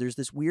what it is. There's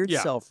this weird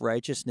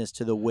self-righteousness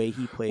to the way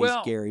he plays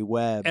Gary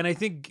Webb. And I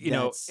think,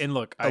 and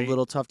look, a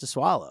little tough to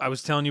swallow. I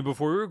was telling you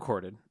before we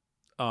recorded,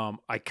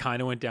 I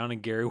kind of went down a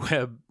Gary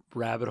Webb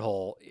rabbit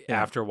hole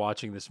after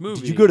watching this movie.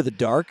 Did you go to the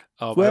dark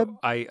web?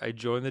 I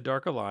joined the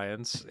Dark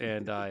Alliance,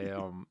 and I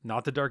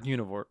not the Dark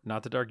Universe,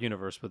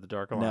 but the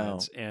Dark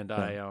Alliance, and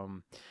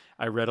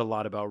I read a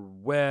lot about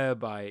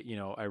Webb. I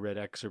read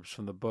excerpts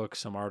from the book,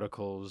 some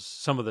articles,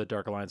 some of the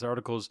Dark Alliance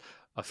articles,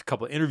 a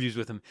couple of interviews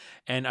with him,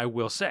 and I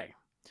will say,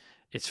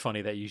 it's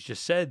funny that you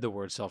just said the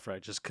word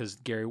self-righteous because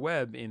Gary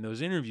Webb in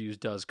those interviews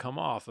does come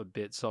off a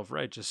bit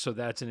self-righteous. So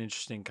that's an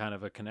interesting kind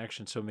of a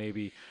connection. So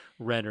maybe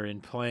Renner, in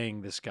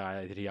playing this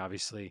guy that he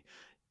obviously,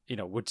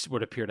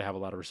 would appear to have a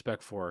lot of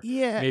respect for,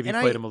 maybe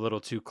played him a little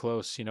too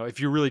close. If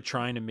you're really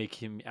trying to make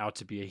him out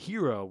to be a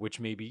hero,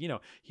 which maybe,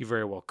 he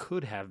very well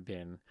could have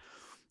been,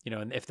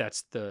 and if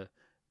that's the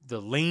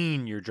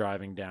lane you're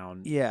driving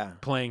down,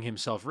 playing him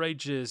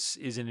self-righteous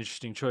is an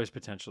interesting choice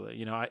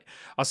potentially.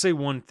 I'll say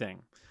one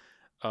thing.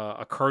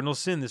 A cardinal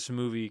sin this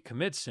movie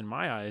commits, in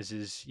my eyes,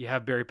 is you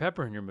have Barry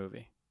Pepper in your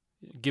movie.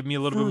 Give me a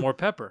little bit more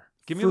pepper.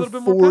 Give me a little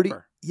bit more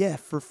pepper. Yeah,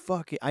 for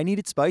fuck it. I need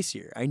it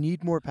spicier. I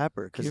need more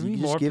pepper. Give me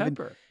more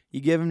pepper.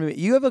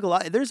 You have a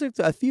lot. There's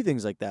a few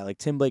things like that. Like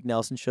Tim Blake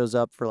Nelson shows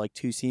up for like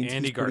 2 scenes.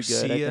 Andy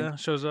Garcia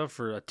shows up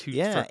for a cup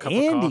of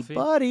coffee. Andy,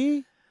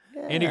 buddy.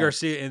 Yeah. Andy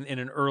Garcia in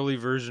an early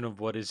version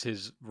of what is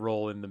his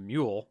role in The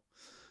Mule,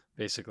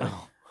 basically.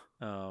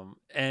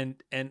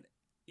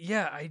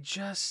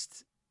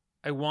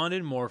 I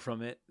wanted more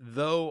from it,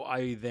 though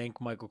I thank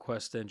Michael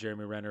Cuesta and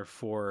Jeremy Renner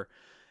for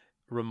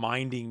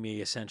reminding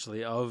me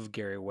essentially of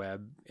Gary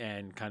Webb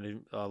and kind of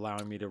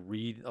allowing me to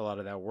read a lot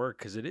of that work,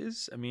 because it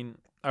is,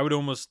 I would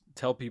almost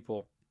tell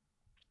people,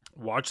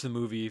 watch the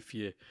movie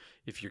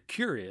if you're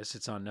curious.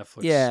 It's on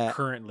Netflix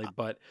currently,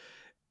 but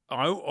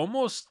I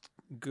almost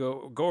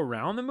go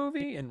around the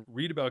movie and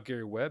read about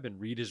Gary Webb and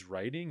read his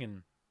writing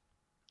and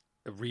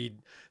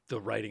read the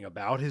writing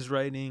about his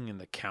writing and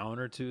the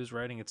counter to his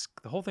writing.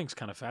 The whole thing's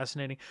kind of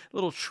fascinating, a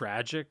little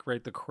tragic,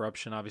 right? The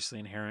corruption obviously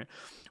inherent.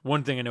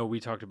 One thing I know we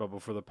talked about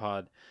before the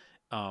pod,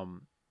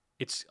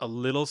 it's a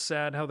little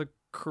sad how the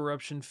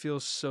corruption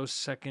feels so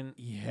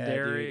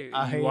secondary.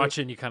 You watch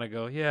it and you kind of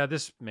go, yeah,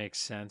 this makes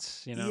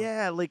sense, you know?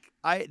 Yeah, like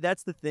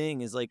that's the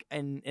thing is like,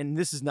 and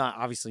this is not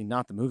obviously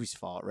not the movie's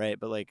fault, right?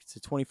 But like it's a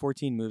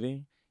 2014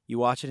 movie. You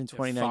watch it in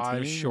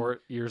 2019. 5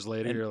 short years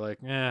later, you're like,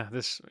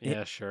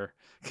 sure.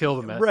 Kill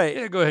the right.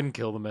 Yeah, go ahead and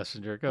kill the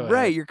messenger. Go ahead.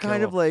 Right. You're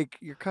kind of like,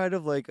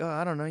 oh,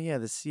 I don't know. Yeah,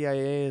 the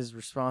CIA is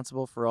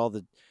responsible for all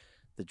the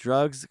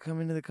drugs that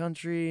come into the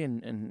country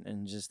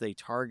and just they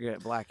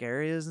target black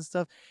areas and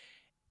stuff.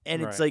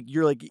 And it's like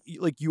you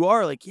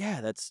are like,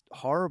 yeah, that's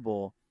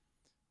horrible.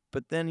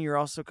 But then you're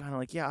also kind of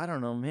like, yeah, I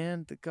don't know,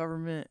 man. The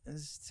government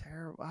is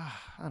terrible.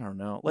 I don't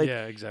know. Like,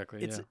 yeah,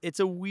 exactly. It's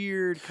a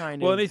weird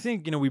kind of. Well, and I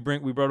think we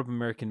brought up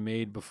American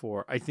Made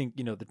before. I think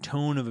the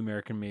tone of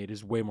American Made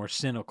is way more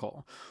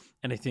cynical,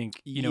 and I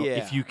think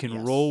if you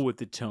can roll with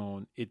the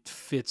tone, it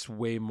fits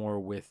way more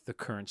with the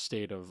current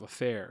state of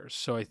affairs.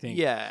 So I think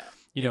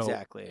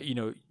exactly.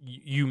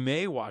 You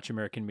may watch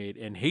American Made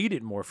and hate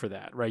it more for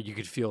that, right? You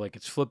could feel like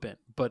it's flippant,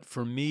 but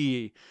for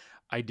me,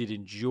 I did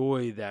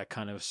enjoy that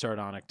kind of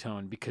sardonic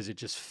tone because it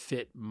just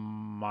fit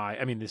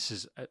this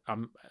is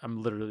I'm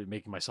literally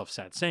making myself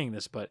sad saying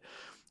this, but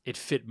it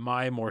fit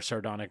my more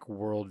sardonic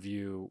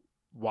worldview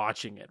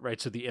watching it,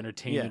 right? So the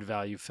entertainment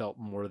value felt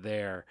more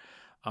there,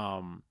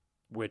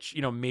 which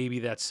maybe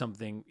that's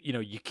something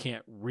you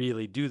can't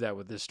really do that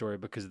with this story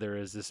because there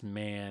is this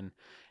man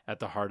at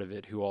the heart of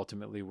it who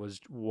ultimately was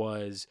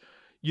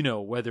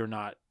whether or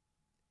not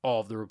all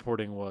of the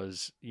reporting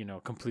was,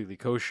 completely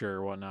kosher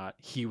or whatnot.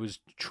 He was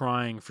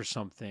trying for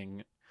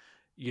something,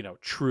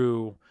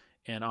 true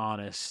and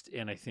honest.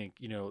 And I think,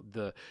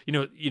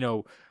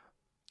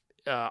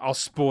 I'll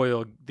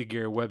spoil the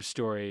Gary Webb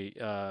story.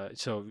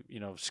 So,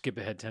 skip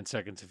ahead 10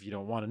 seconds if you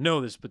don't want to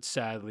know this, but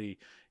sadly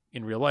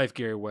in real life,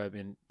 Gary Webb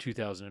in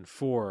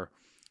 2004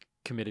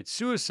 committed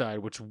suicide,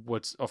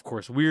 what's of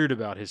course weird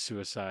about his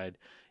suicide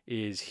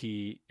is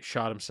he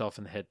shot himself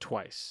in the head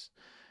twice,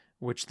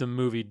 which the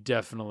movie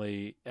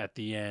definitely at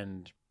the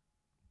end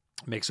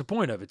makes a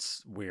point of.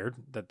 It's weird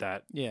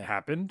that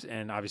happened.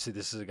 And obviously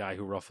this is a guy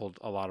who ruffled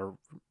a lot of,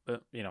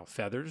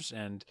 feathers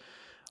and,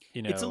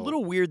 It's a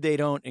little weird they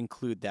don't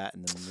include that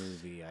in the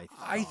movie,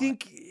 I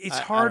think it's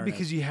hard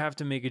because you have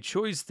to make a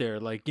choice there.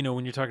 Like,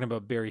 when you're talking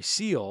about Barry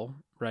Seal,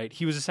 right?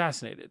 He was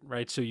assassinated,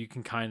 right? So you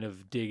can kind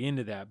of dig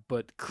into that.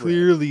 But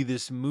clearly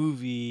this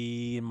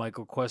movie and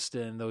Michael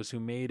Cuesta and those who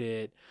made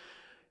it,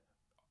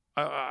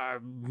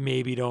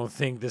 maybe don't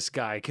think this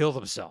guy killed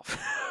himself.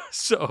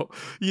 So,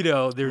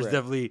 they're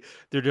definitely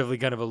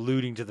kind of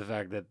alluding to the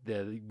fact that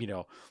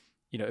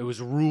it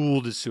was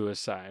ruled as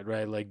suicide,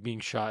 right? Like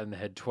being shot in the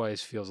head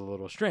twice feels a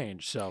little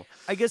strange. So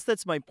I guess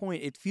that's my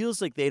point. It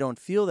feels like they don't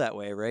feel that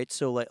way, right?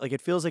 So like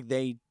it feels like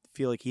they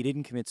feel like he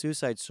didn't commit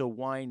suicide. So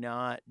why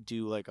not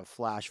do like a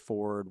flash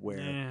forward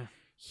where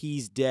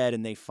he's dead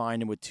and they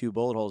find him with 2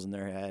 bullet holes in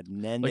their head,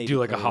 and then they do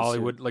like a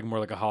Hollywood, like more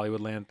like a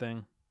Hollywood land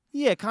thing.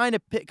 Yeah, kind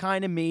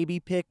of maybe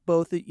pick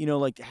both,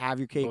 like have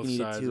your cake and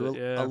eat it too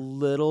a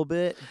little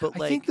bit.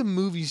 But I think the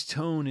movie's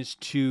tone is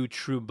too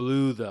True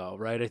Blue, though,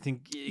 right? I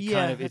think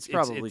it's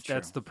probably true.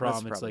 That's the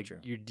problem. It's like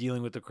you're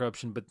dealing with the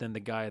corruption, but then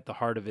the guy at the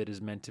heart of it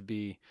is meant to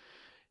be,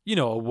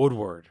 a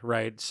Woodward,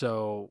 right?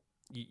 So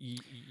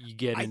you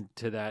get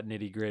into that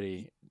nitty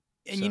gritty.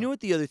 And you know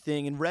what the other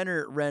thing, and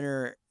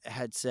Renner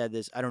had said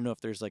this. I don't know if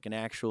there's like an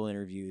actual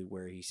interview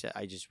where he said.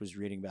 I just was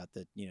reading about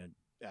that,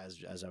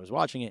 as I was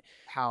watching it,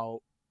 how.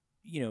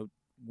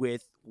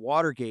 With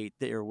Watergate,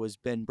 there was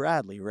Ben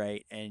Bradley,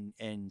 right? And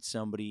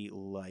somebody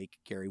like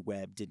Gary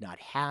Webb did not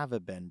have a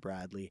Ben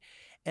Bradley.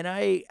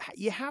 And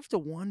you have to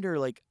wonder,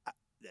 like,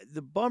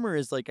 the bummer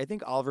is, like, I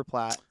think Oliver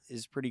Platt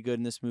is pretty good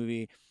in this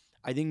movie.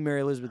 I think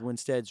Mary Elizabeth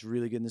Winstead's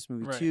really good in this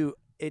movie, too.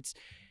 It's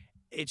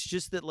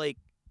just that, like,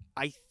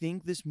 I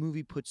think this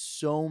movie puts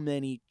so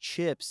many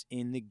chips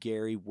in the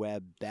Gary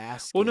Webb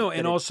basket. Well, no,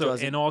 and also,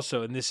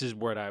 and this is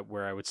where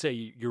I would say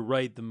you're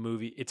right. The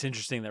movie, it's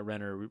interesting that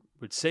Renner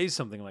would say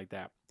something like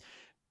that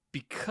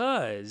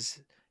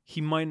because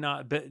he might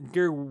not.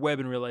 Gary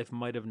Webb in real life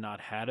might have not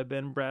had a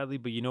Ben Bradley,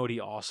 but you know what he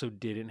also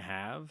didn't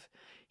have?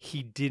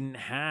 He didn't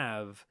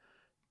have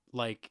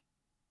like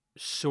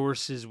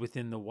sources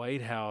within the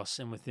White House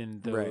and within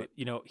the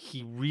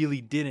he really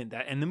didn't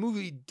that, and the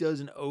movie does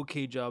an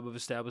okay job of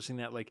establishing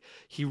that. Like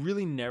he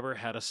really never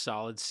had a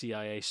solid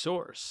CIA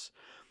source,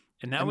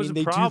 and that was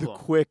a problem.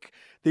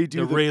 They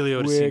do the Ray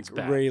Liotta scene's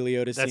bad. Ray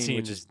Liotta scene,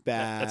 which is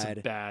bad. That's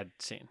a bad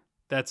scene.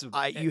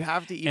 You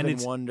have to even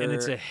wonder, and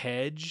it's a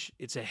hedge.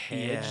 It's a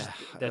hedge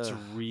that's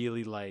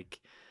really like.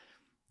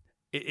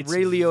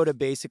 Ray Liotta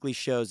basically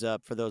shows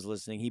up, for those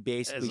listening. He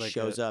basically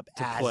shows up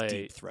as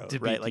Deep Throat,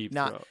 right? Like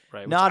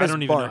not as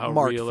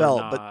Mark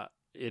Felt, but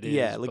it is.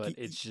 Yeah, like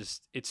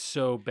it's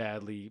so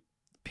badly.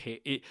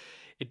 It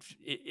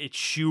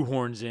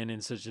shoehorns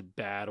in such a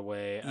bad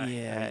way.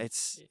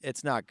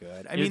 It's not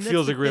good. It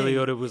feels like Ray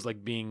Liotta was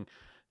like being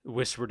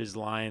whispered his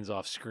lines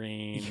off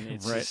screen.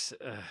 It's Right. just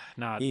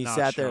not He not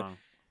sat there. strong.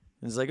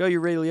 And it's like, oh, you're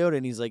Ray Liotta,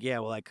 and he's like, yeah,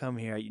 well, I come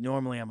here.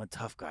 Normally, I'm a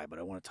tough guy, but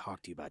I want to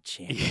talk to you about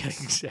Yeah,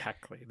 Chantix.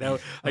 exactly.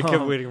 I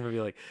kept waiting for him to be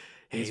like,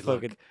 "Hey, He's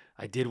look, fucking-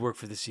 I did work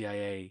for the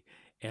CIA,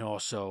 and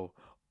also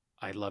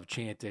I love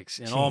Chantix,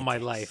 and all my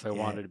Chantix, life I yeah.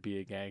 wanted to be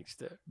a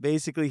gangster."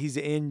 Basically, he's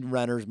in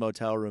Renner's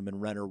motel room, and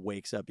Renner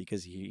wakes up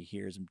because he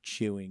hears him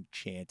chewing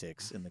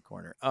Chantix in the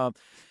corner.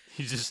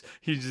 He's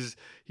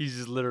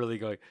just literally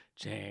going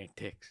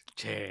Chantix,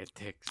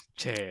 Chantix,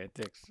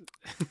 Chantix.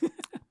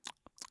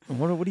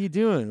 What are you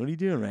doing? What are you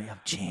doing, right? I'm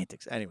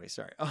Chantix. Anyway,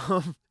 sorry.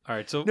 All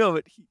right, so No,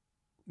 but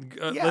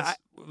let's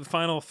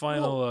final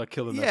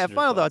kill the messenger. yeah,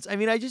 final thoughts. I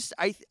mean, I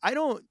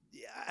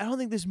don't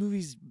think this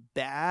movie's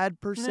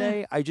bad per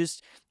se.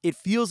 It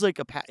feels like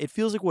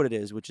what it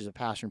is, which is a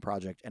passion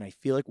project, and I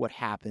feel like what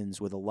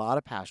happens with a lot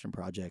of passion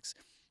projects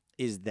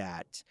is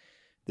that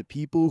the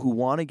people who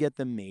want to get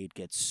them made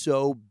get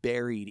so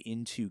buried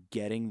into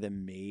getting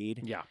them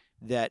made Yeah.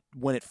 that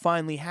when it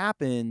finally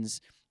happens,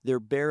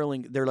 they're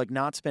like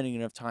not spending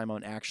enough time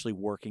on actually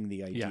working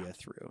the idea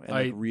through and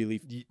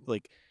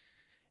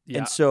Yeah,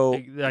 and so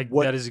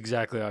that is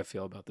exactly how I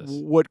feel about this.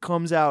 What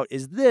comes out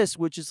is this,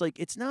 which is like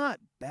it's not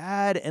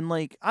bad, and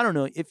like I don't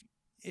know if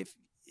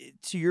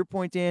to your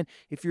point, Dan,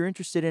 if you're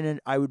interested in it,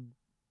 I would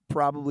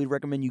probably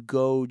recommend you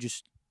go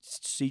just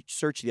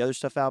search the other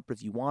stuff out. But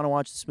if you want to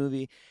watch this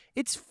movie,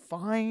 it's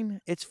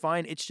fine. It's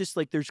fine. It's just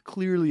like there's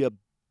clearly a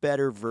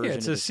better version.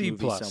 It's of a this C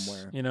movie plus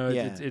somewhere. You know,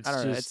 yeah, it's I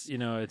don't know,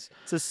 just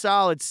it's a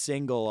solid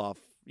single off.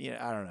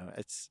 I don't know.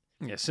 It's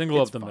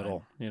single it's up the fine.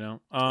 middle. You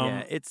know,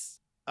 it's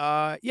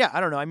I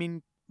don't know. I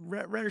mean,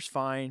 Renner's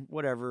fine.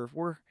 Whatever.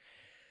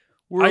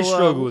 I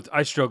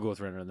struggle with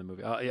Renner in the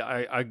movie.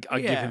 I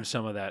give Yeah. him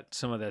some of that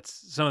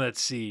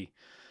C,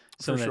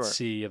 For sure.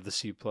 C of the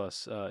C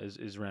plus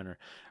is Renner.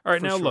 All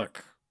right, For now sure.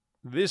 look,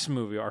 this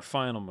movie, our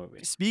final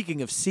movie.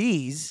 Speaking of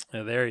C's,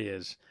 There he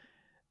is.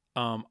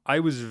 I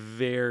was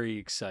very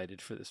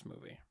excited for this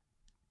movie.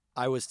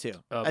 I was too.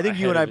 I think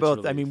you ahead and I of its both.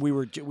 I release. mean,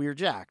 we were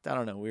jacked. I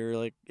don't know. We were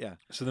like, yeah.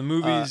 So the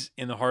movie's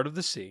In the Heart of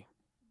the Sea.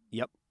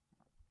 Yep.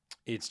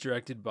 It's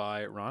directed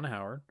by Ron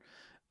Howard.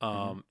 It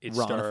Ronathan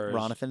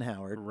stars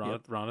Howard.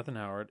 Yep. Ronathan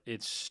Howard.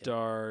 It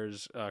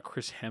stars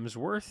Chris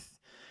Hemsworth.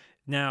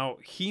 Now,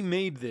 he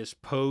made this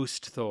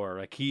post Thor.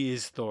 Like, he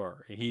is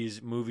Thor.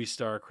 He's movie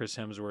star Chris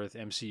Hemsworth,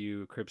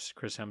 MCU Chris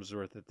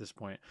Hemsworth at this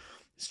point.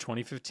 It's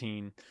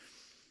 2015.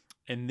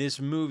 And this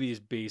movie is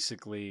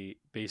basically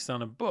based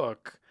on a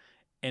book,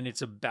 and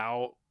it's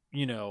about,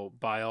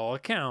 by all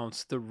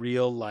accounts, the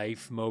real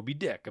life Moby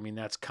Dick. I mean,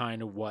 that's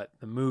kind of what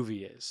the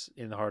movie is,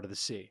 In the Heart of the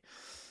Sea.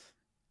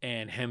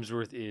 And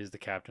Hemsworth is the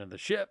captain of the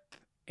ship,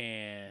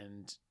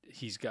 and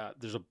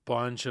there's a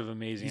bunch of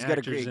amazing He's got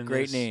actors a in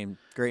great this. name.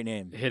 Great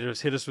name. Hit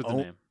us with the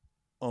name.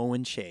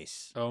 Owen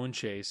Chase. Owen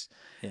Chase.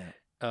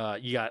 Yeah.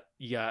 You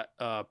got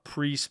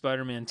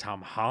pre-Spider-Man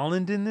Tom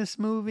Holland in this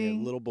movie.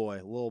 Yeah, little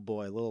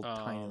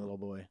tiny little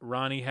boy.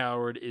 Ronnie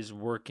Howard is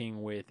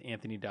working with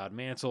Anthony Dodd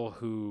Mansell,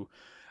 who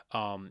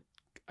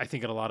I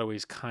think in a lot of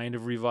ways kind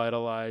of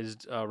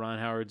revitalized Ron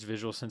Howard's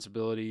visual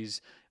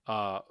sensibilities.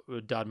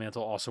 Dodd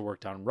Mansell also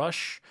worked on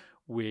Rush,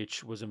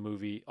 which was a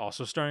movie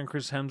also starring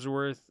Chris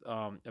Hemsworth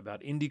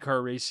about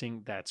IndyCar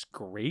racing. That's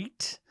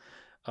great.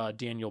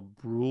 Daniel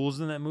Bruhl's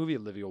in that movie.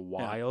 Olivia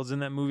Wilde's in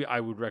that movie. I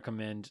would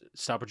recommend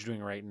stop what you're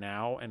doing right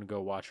now and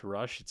go watch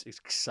Rush. It's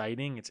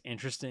exciting. It's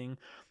interesting.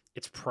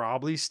 It's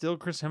probably still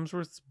Chris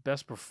Hemsworth's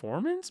best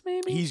performance,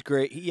 maybe? He's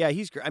great. Yeah,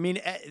 he's great. I mean,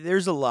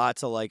 there's a lot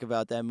to like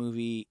about that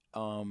movie.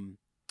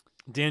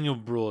 Daniel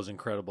Bruhl is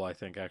incredible, I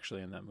think,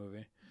 actually, in that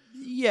movie.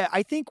 Yeah,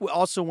 I think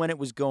also when it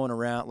was going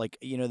around, like,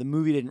 the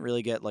movie didn't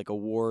really get, like,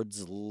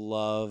 awards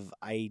love.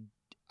 I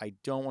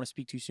don't want to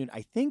speak too soon.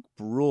 I think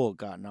Bruhl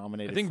got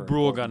nominated. I think for a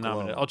Bruhl got Golden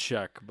nominated. Globe. I'll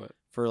check, but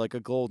For, like, a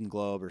Golden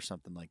Globe or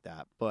something like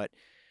that. But,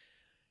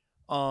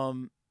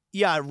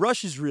 yeah,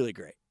 Rush is really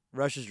great.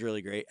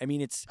 I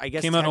mean, I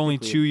guess came out only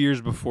 2 technically-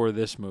 years before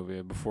this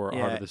movie, before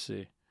Heart of the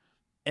Sea.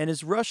 And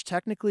is Rush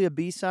technically a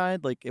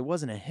B-side? Like, it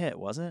wasn't a hit,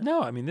 was it?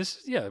 No, I mean,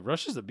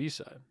 Rush is the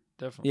B-side.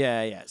 Definitely.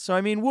 Yeah. So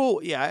I mean,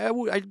 we'll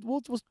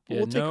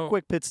take a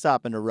quick pit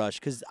stop into Rush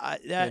because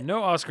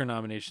no Oscar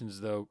nominations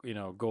though.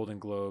 Golden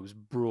Globes.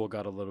 Bruhl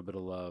got a little bit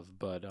of love,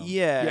 but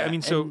yeah. I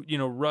mean, so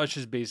Rush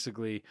is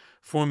basically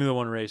Formula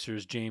One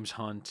racers James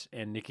Hunt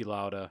and Niki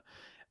Lauda,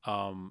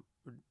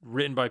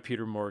 written by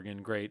Peter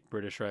Morgan, great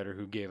British writer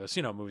who gave us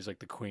movies like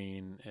The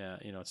Queen,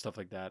 stuff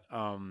like that.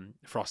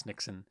 Frost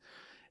Nixon,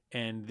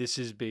 and this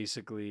is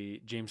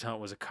basically James Hunt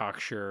was a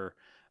cocksure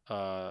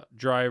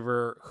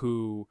driver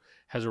who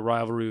has a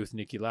rivalry with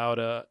Niki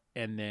Lauda,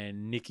 and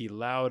then Niki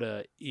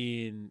Lauda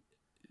in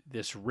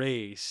this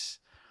race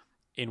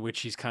in which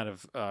he's kind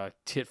of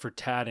tit for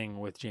tatting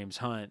with James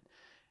Hunt,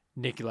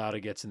 Niki Lauda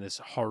gets in this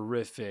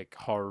horrific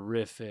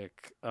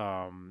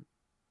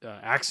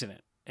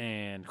accident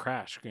and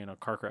crash,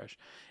 car crash,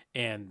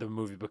 and the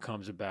movie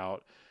becomes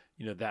about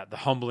that the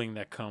humbling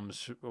that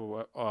comes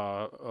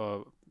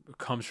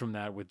from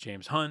that with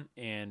James Hunt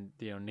and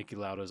Niki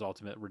Lauda's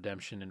ultimate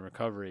redemption and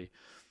recovery,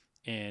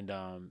 and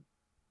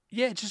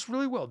Yeah, it's just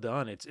really well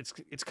done. It's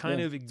kind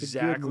Yeah, of it's a good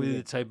exactly movie.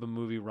 the type of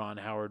movie Ron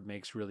Howard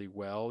makes really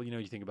well.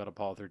 You think about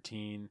Apollo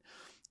 13.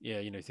 Yeah,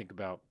 you think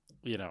about,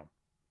 you know,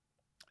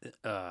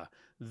 uh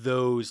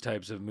those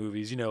types of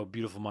movies.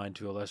 Beautiful Mind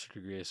to a lesser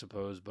degree, I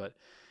suppose, but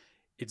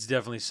it's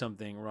definitely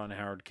something Ron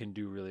Howard can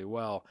do really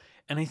well.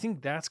 And I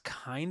think that's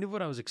kind of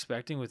what I was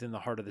expecting within the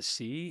Heart of the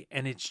Sea,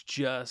 and it's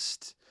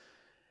just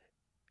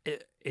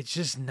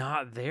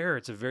not there.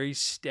 It's a very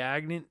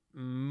stagnant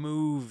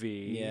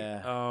movie.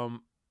 Yeah.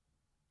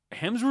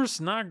 Hemsworth's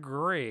not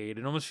great.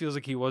 It almost feels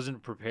like he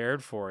wasn't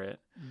prepared for it.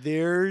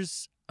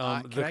 There's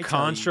can The I tell you-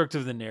 construct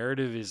of the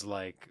narrative is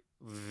like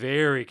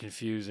very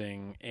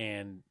confusing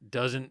and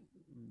doesn't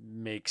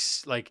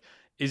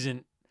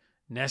isn't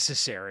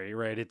necessary,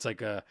 right? It's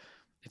a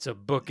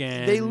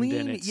bookend. they and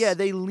lean it's,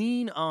 they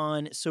lean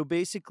on, so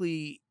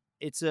basically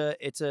it's a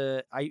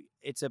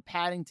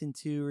Paddington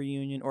 2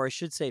 reunion, or I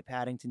should say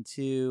Paddington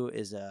 2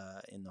 is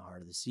a In the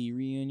Heart of the Sea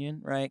reunion,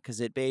 right?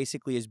 Because it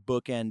basically is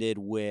bookended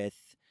with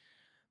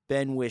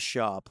Ben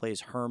Whishaw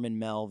plays Herman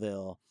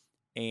Melville,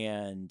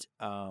 and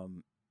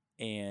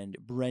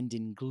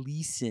Brendan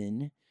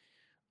Gleeson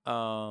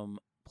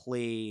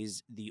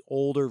plays the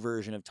older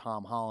version of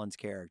Tom Holland's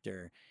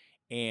character.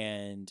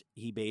 And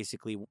he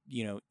basically,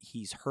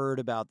 he's heard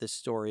about this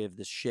story of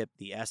this ship,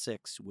 the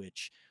Essex,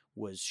 which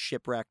was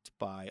shipwrecked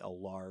by a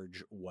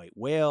large white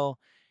whale,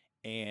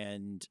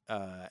 and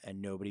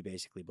nobody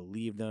basically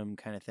believed them,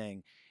 kind of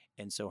thing.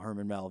 And so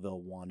Herman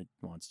Melville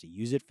wants to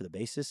use it for the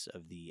basis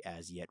of the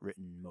as yet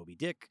written Moby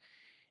Dick,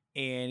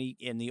 and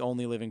the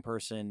only living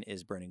person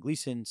is Brendan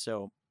Gleeson.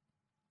 So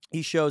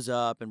he shows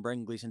up, and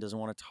Brendan Gleeson doesn't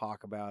want to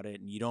talk about it,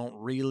 and you don't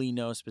really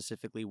know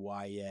specifically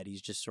why yet.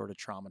 He's just sort of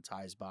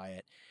traumatized by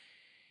it.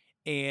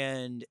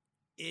 And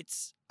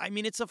it's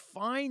a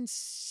fine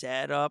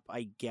setup,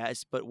 I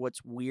guess, but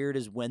what's weird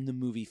is when the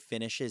movie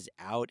finishes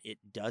out, it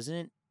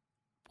doesn't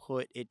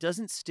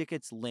stick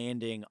its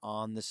landing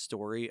on the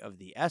story of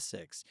the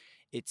Essex.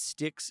 It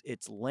sticks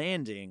its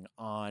landing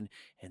on,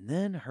 and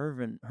then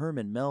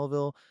Herman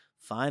Melville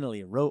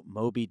finally wrote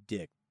Moby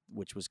Dick,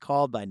 which was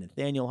called by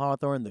Nathaniel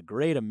Hawthorne the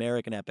Great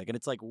American Epic. And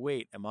it's like,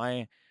 wait, am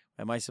I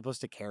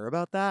supposed to care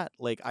about that?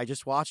 Like, I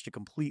just watched a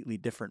completely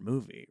different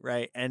movie,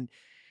 right? And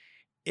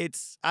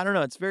I don't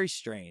know, it's very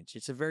strange.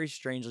 It's a very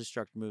strangely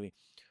structured movie.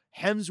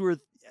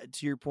 Hemsworth,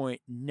 to your point,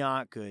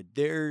 not good.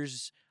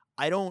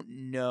 I don't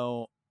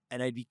know,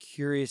 and I'd be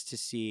curious to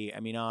see,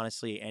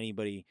 honestly,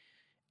 anybody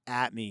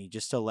at me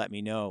just to let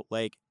me know,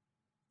 like,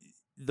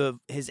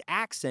 his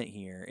accent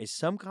here is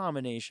some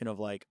combination of,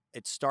 like,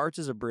 it starts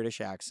as a British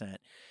accent,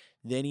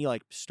 then he,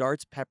 like,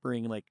 starts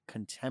peppering, like,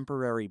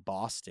 contemporary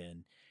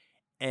Boston,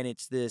 and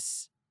it's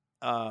this,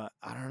 I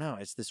don't know,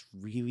 it's this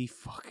really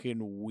fucking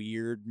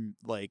weird,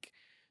 like,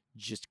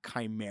 just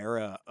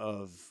chimera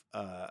of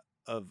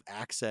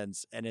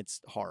accents, and it's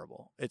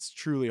horrible. It's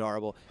truly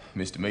horrible.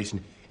 Mr.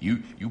 Mason,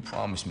 you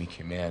promised me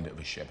command of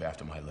a ship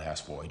after my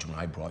last voyage when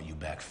I brought you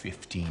back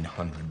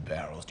 1,500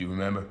 barrels. Do you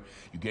remember?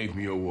 You gave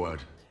me your word.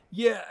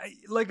 Yeah,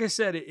 like I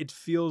said, it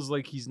feels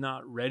like he's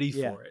not ready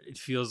Yeah. for it. It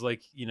feels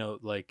like,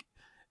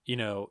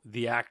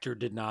 the actor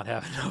did not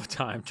have enough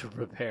time to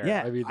prepare.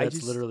 Yeah,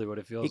 that's literally what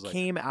it feels like. It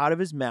came out of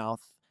his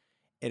mouth,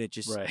 and it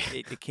just Right.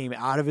 it came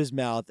out of his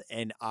mouth,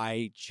 and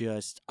I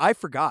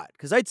forgot,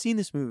 because I'd seen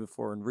this movie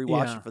before and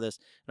rewatched it for this,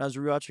 and I was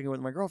rewatching it with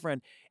my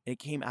girlfriend, and it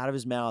came out of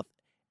his mouth,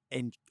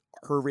 and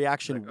her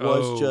reaction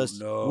was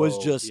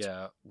just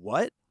yeah.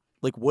 what?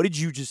 Like, what did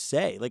you just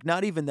say? Like,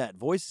 not even that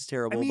voice is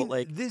terrible, but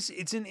like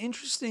it's an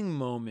interesting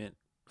moment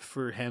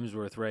for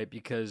Hemsworth, right?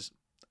 Because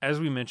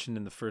as we mentioned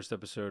in the first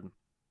episode,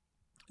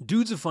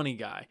 dude's a funny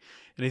guy,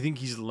 and I think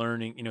he's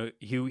learning.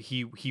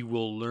 He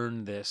will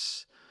learn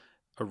this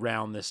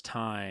around this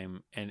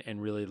time and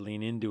really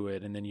lean into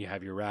it. And then you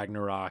have your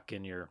Ragnarok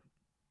and your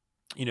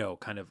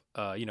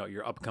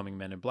your upcoming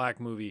Men in Black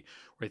movie,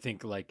 where I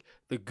think like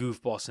the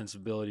goofball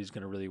sensibility is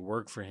going to really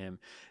work for him.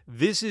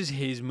 This is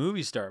his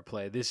movie star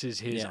play. This is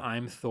his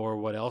I'm Thor,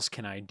 what else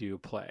can I do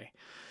play.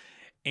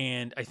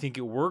 And I think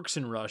it works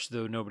in Rush,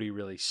 though nobody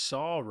really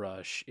saw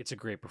Rush. It's a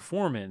great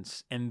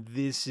performance. And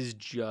this is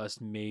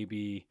just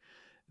maybe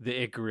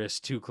the Icarus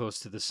too close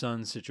to the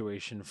sun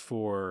situation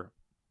for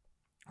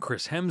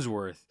Chris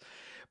Hemsworth.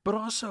 But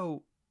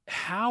also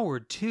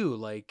Howard, too.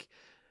 Like,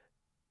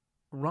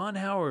 Ron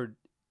Howard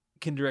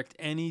can direct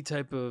any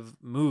type of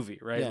movie,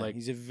 right? Yeah, like,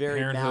 he's a very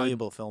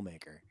malleable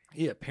filmmaker.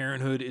 Yeah,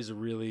 Parenthood is a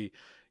really,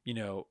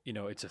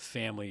 it's a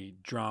family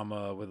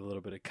drama with a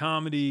little bit of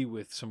comedy,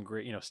 with some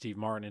great, Steve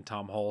Martin and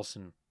Tom Hulse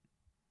and,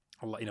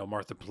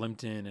 Martha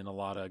Plimpton and a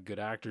lot of good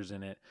actors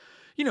in it.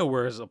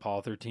 Whereas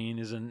Apollo 13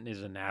 is a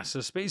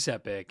NASA space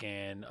epic,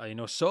 and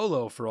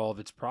Solo, for all of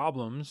its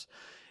problems,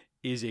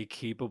 is a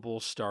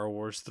capable Star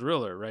Wars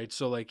thriller, right?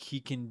 So like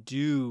he can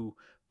do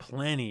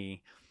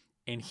plenty.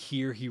 And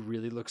here he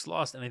really looks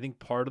lost. And I think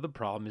part of the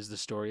problem is the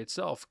story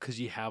itself, because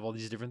you have all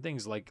these different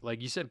things. Like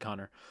you said,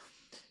 Connor,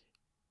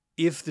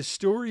 if the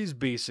story is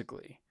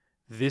basically,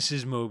 this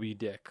is Moby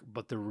Dick,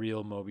 but the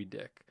real Moby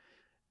Dick,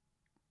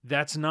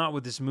 that's not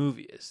what this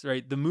movie is,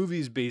 right? The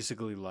movie is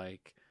basically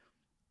like,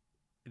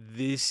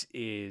 this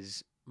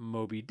is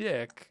Moby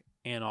Dick,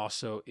 and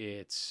also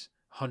it's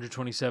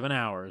 127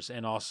 hours,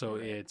 and also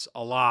it's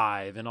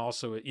Alive, and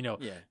also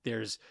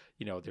there's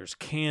there's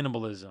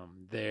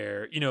cannibalism,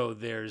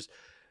 there's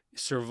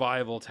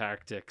survival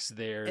tactics, And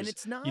there's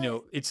it's not.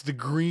 it's the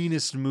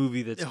greenest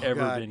movie that's ever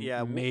God, been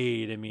yeah.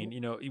 made. I mean,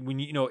 when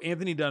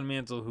Anthony Don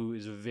Mantle, who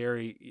is a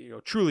very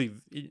truly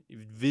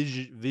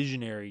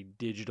visionary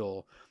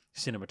digital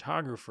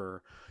cinematographer,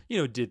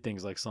 did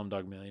things like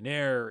Slumdog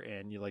Millionaire,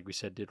 and like we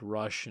said, did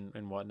Rush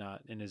and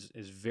whatnot, and is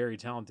very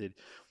talented.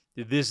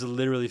 This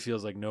literally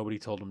feels like nobody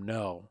told him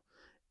no,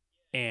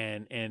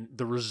 and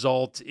the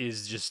result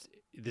is just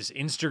this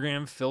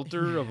Instagram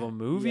filter of a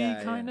movie,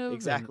 kind of.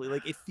 Exactly.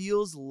 Like it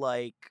feels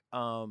like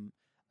I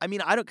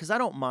mean, I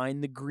don't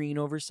mind the green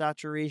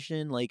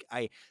oversaturation. Like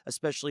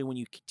especially when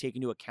you take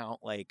into account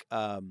like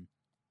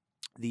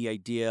the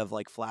idea of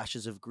like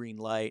flashes of green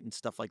light and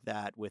stuff like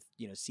that with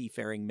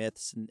seafaring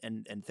myths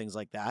and things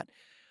like that.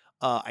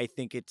 I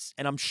think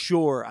and I'm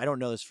sure, I don't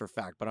know this for a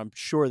fact, but I'm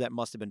sure that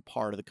must have been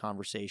part of the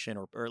conversation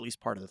or at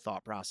least part of the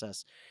thought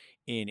process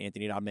in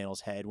Anthony Don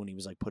Mantle's head when he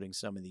was like putting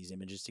some of these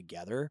images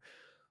together.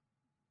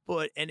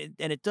 But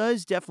it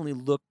does definitely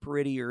look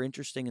pretty or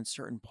interesting in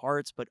certain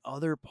parts, but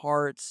other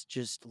parts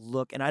just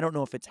look, and I don't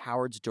know if it's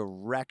Howard's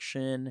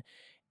direction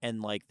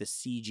and like the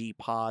CG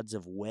pods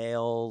of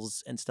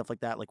whales and stuff like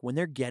that. Like when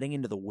they're getting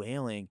into the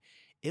whaling,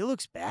 it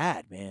looks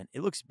bad, man.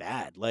 It looks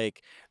bad.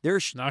 Like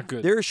there's not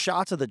good. There are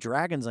shots of the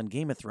dragons on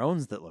Game of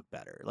Thrones that look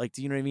better. Like,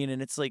 do you know what I mean?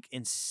 And it's like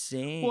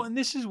insane. Well, and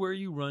this is where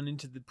you run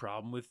into the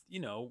problem with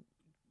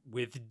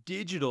with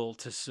digital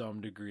to some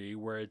degree,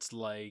 where it's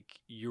like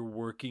you're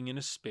working in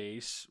a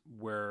space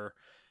where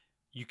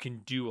you can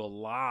do a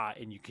lot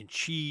and you can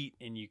cheat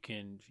and you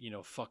can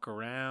fuck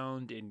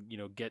around and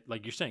get,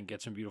 like you're saying, get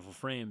some beautiful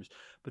frames.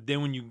 But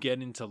then when you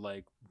get into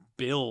like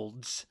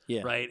builds,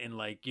 right, and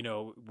like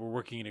we're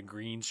working in a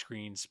green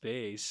screen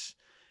space,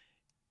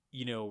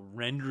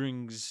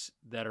 renderings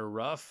that are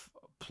rough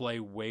play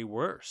way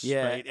worse,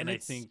 right? And I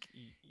think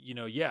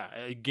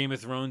Game of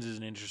Thrones is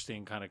an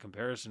interesting kind of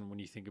comparison when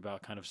you think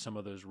about kind of some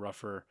of those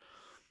rougher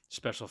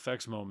special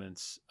effects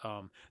moments.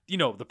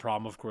 The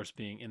problem, of course,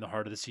 being In the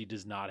Heart of the Sea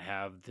does not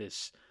have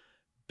this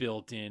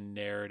built-in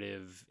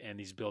narrative and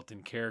these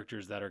built-in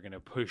characters that are going to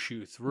push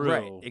you through.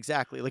 Right,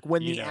 exactly. Like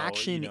when the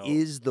action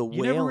is the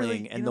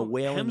whaling, and the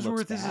whaling Hemsworth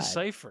looks is bad. a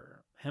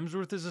cipher.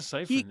 Hemsworth is a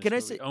cipher. He- in this can I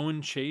movie. say-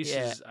 Owen Chase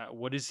is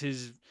what is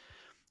his?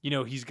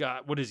 He's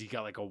got, what is he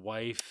got, like a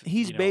wife?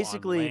 He's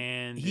basically on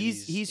land, and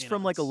he's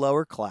from like a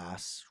lower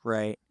class,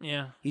 right?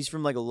 Yeah. He's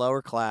from like a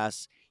lower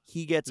class.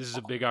 He gets This is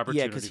a big opportunity.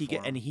 Yeah, because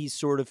him.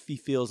 he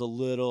feels a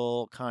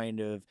little kind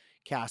of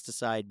cast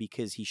aside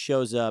because he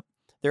shows up.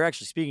 They're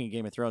actually, speaking of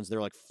Game of Thrones, there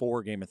are like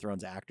 4 Game of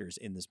Thrones actors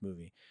in this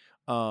movie.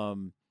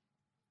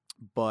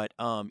 But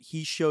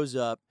he shows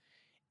up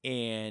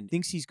and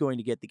thinks he's going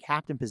to get the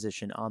captain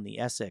position on the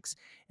Essex,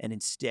 and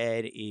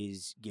instead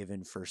is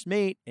given first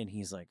mate, and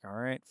he's like, all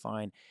right,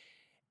 fine.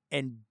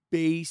 And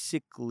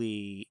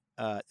basically,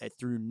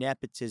 through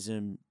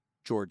nepotism,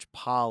 George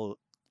Pollard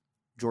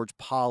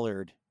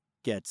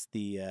gets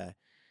the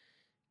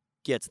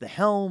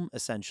helm,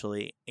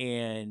 essentially,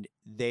 and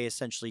they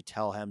essentially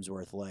tell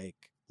Hemsworth, like,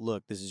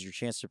 look, this is your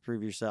chance to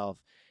prove yourself.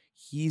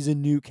 He's a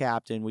new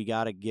captain. We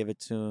got to give it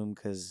to him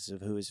because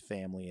of who his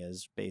family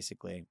is,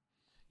 basically.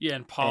 Yeah,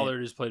 and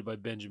Pollard is played by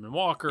Benjamin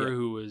Walker,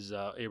 who was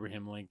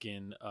Abraham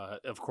Lincoln.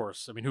 Of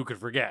course, I mean, who could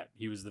forget?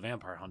 He was the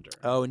vampire hunter.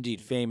 Oh,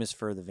 indeed, famous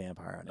for the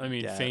vampire hunter. I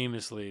mean,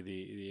 famously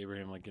the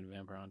Abraham Lincoln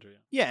vampire hunter.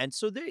 Yeah, and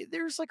so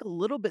there's like a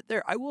little bit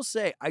there. I will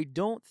say, I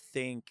don't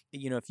think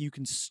if you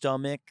can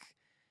stomach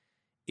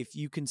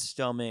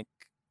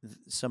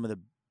some of the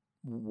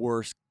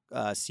worst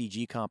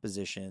CG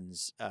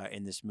compositions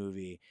in this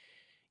movie,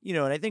 and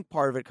I think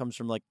part of it comes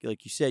from like you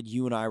said,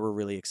 you and I were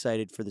really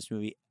excited for this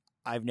movie.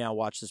 I've now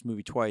watched this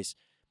movie twice,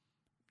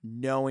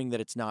 knowing that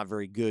it's not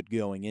very good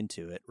going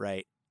into it,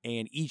 right?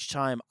 And each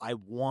time I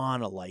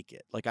want to like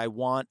it. Like I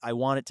want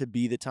it to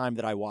be the time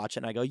that I watch it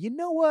and I go, you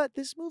know what?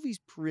 This movie's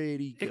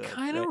pretty good. It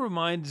kind of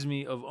reminds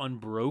me of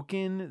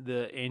Unbroken,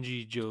 the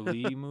Angie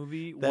Jolie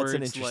movie. That's where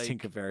an it's interesting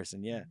like,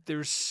 comparison, yeah.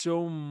 There's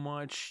so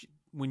much,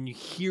 when you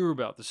hear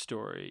about the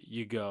story,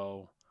 you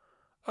go,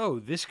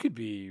 oh, this could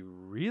be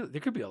real. There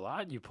could be a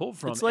lot you pull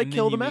from. It's like and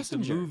Kill then the you make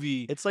Messenger.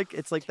 Movie, it's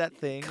like that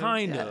thing.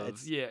 Kind of,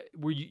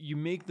 where you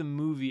make the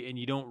movie and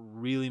you don't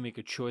really make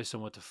a choice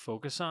on what to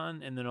focus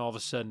on, and then all of a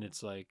sudden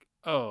it's like,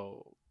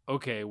 oh,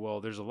 okay, well,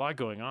 there's a lot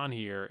going on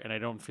here, and I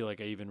don't feel like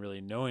I even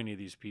really know any of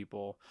these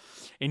people.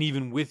 And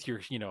even with your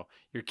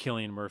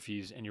Cillian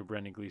Murphys and your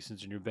Brendan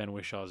Gleesons and your Ben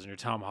Wishaws and your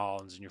Tom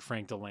Hollands and your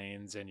Frank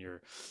Delanes and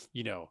your,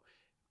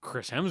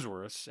 Chris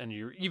Hemsworths and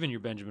even your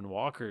Benjamin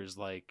Walkers,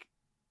 like,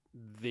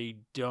 they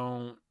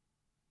don't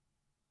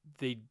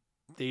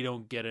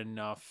get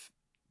enough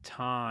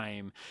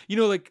time.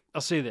 Like,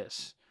 I'll say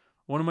this.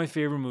 One of my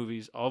favorite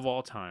movies of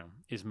all time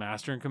is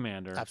Master and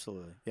Commander.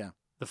 Absolutely. Yeah.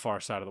 The Far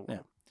Side of the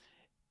World.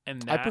 Yeah.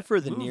 And I prefer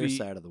the movie, Near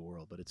Side of the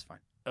World, but it's fine.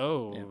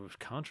 Oh,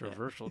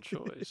 controversial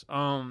choice.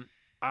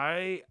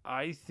 I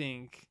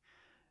think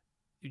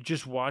you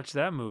just watch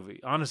that movie.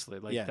 Honestly,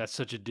 like Yeah. that's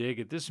such a dig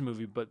at this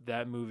movie, but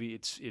that movie,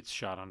 it's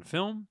shot on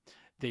film.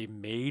 They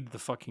made the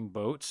fucking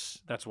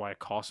boats. That's why it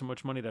costs so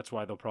much money. That's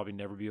why they'll probably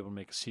never be able to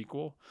make a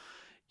sequel.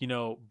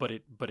 But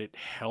it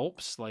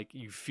helps. Like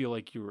you feel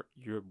like you're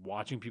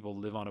watching people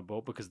live on a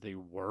boat because they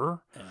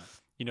were.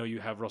 Yeah. You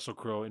have Russell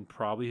Crowe in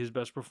probably his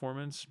best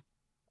performance.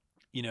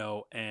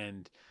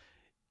 And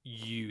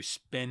you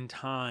spend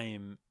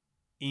time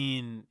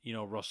in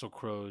Russell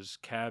Crowe's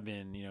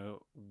cabin,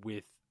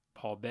 with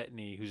Paul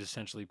Bettany, who's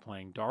essentially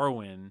playing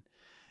Darwin,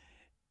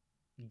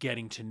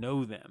 getting to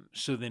know them.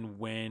 So then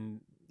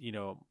when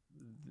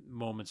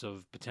moments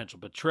of potential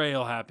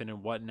betrayal happen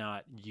and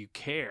whatnot, you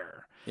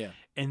care. Yeah.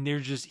 And they're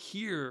just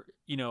here.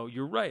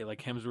 You're right.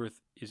 Like Hemsworth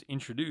is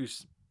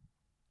introduced,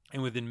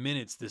 and within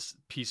minutes, this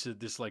piece of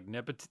this like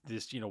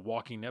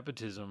walking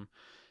nepotism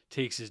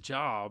takes his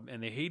job,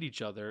 and they hate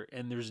each other,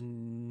 and there's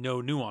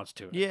no nuance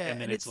to it. Yeah, and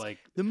then it's like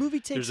the movie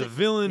takes there's a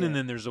villain, and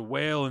then there's a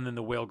whale, and then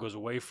the whale goes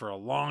away for a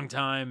long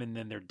time, and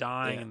then they're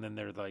dying, and then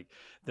they're like,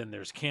 then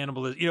there's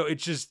cannibalism.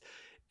 It's just,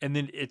 and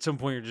then at some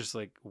point you're just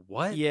like,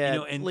 what?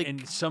 Yeah,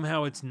 and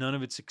somehow none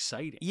of it's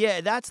exciting.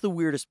 Yeah, that's the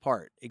weirdest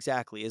part.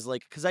 Exactly, is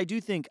like because I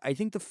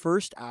think the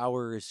first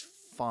hour is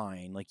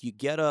fine. Like you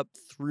get up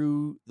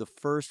through the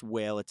first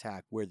whale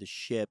attack where the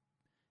ship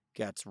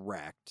gets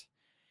wrecked.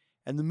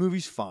 And the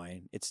movie's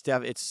fine.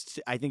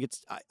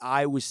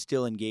 I was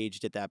still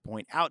engaged at that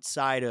point.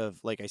 Outside of,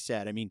 like I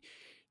said, I mean,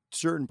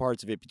 certain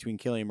parts of it between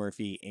Cillian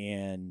Murphy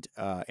and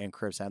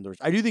Chris Hemsworth.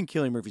 I do think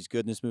Cillian Murphy's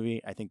good in this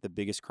movie. I think the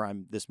biggest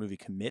crime this movie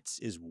commits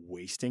is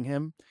wasting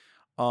him.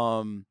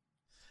 Yeah,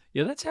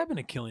 that's happened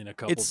to Cillian a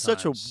couple times. It's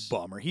such a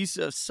bummer. He's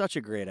such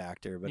a great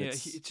actor, but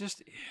it's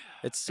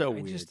so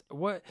weird.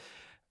 What?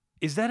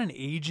 Is that an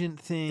agent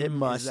thing? It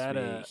must be.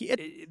 Is that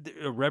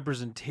a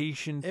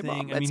representation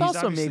thing? It's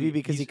also maybe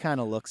because he kind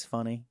of looks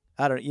funny.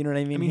 I don't, you know what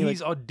I mean? I mean,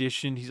 he's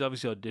auditioned. He's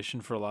obviously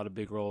auditioned for a lot of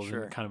big roles,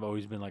 Sure. and kind of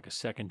always been like a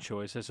second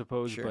choice, I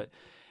suppose. Sure. But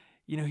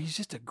he's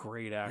just a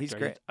great actor. He's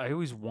great. I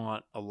always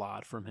want a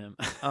lot from him.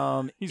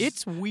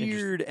 It's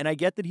weird, and I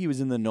get that he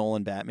was in the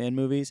Nolan Batman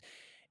movies.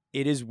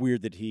 It is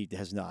weird that he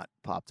has not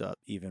popped up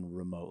even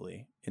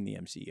remotely in the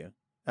MCU.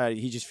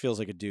 He just feels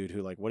like a dude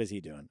who, like, what is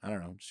he doing? I don't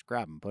know. Just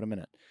grab him, put him in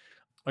it.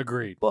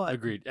 Agreed.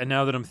 And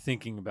now that I'm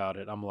thinking about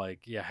it, I'm like,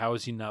 yeah, how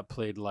is he not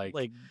played like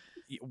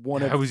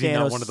one of how is he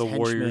not one of the Thanos'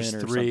 Warriors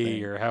henchmen or 3,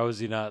 something? or how is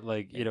he not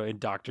like in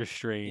Doctor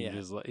Strange? Yeah.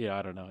 Is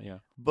I don't know. Yeah.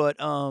 But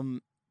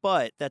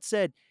that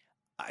said,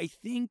 I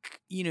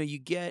think you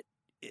get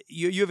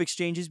you have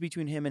exchanges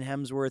between him and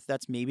Hemsworth.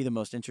 That's maybe the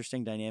most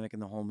interesting dynamic in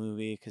the whole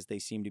movie because they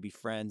seem to be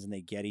friends and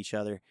they get each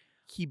other.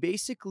 He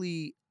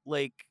basically,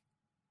 like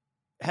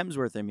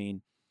Hemsworth, I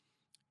mean,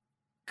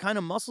 kind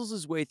of muscles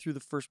his way through the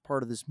first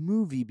part of this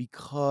movie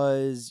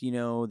because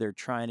they're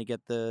trying to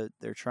get the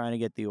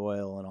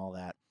oil and all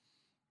that.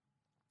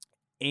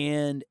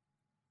 And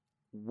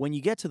when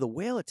you get to the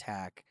whale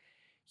attack,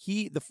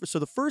 so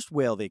the first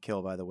whale they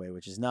kill, by the way,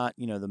 which is not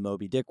the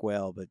Moby Dick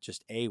whale, but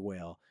just a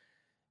whale,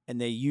 and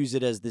they use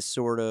it as this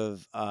sort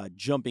of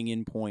jumping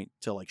in point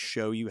to like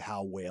show you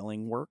how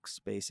whaling works,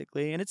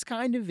 basically, and it's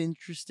kind of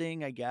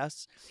interesting, I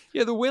guess.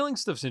 Yeah, the whaling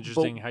stuff's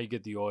interesting. How you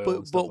get the oil,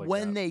 and stuff like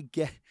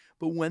that.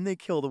 But when they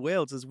kill the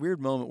whale, it's this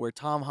weird moment where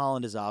Tom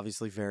Holland is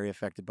obviously very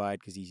affected by it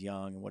because he's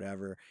young and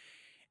whatever.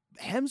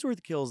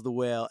 Hemsworth kills the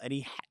whale,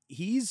 and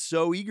he's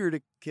so eager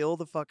to kill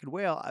the fucking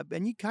whale,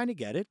 and you kind of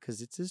get it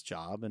because it's his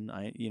job, and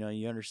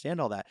you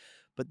understand all that.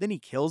 But then he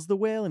kills the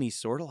whale, and he's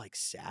sort of like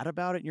sad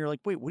about it, and you're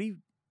like, wait, what are you,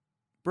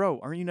 bro?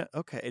 Aren't you not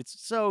okay?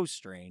 It's so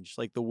strange,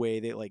 like the way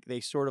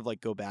they sort of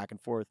like go back and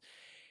forth,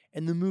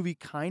 and the movie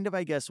kind of,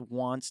 I guess,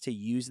 wants to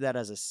use that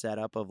as a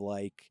setup of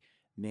like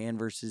man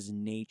versus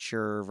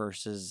nature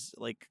versus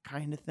like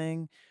kind of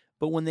thing.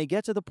 But when they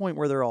get to the point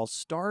where they're all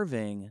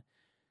starving,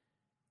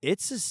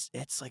 it's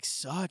like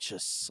such a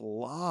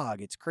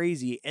slog. It's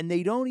crazy. And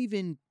they don't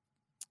even,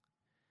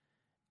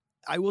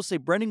 I will say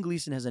Brendan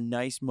Gleeson has a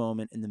nice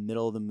moment in the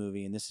middle of the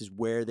movie, and this is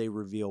where they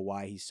reveal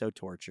why he's so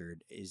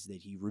tortured, is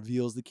that he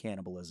reveals the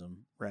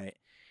cannibalism, right?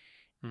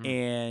 Mm-hmm.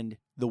 And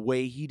the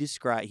way he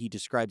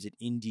describes it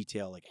in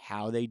detail, like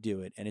how they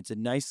do it, and it's a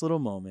nice little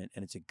moment,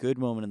 and it's a good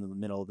moment in the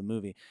middle of the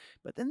movie.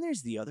 But then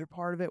there's the other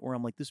part of it where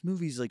I'm like, this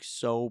movie's like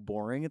so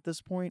boring at this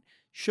point.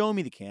 Show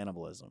me the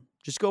cannibalism.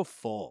 Just go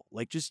full.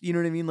 Like, just, you know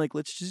what I mean? Like,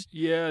 let's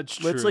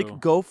like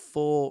go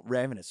full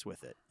ravenous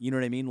with it. You know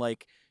what I mean?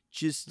 Like,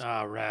 just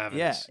ravenous.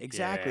 Yeah,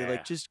 exactly. Yeah.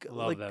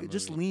 Like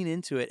just lean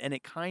into it, and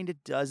it kind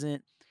of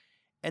doesn't.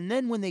 And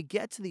then when they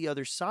get to the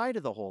other side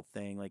of the whole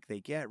thing, like they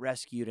get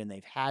rescued and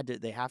they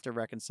have to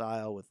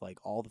reconcile with like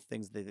all the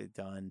things that they've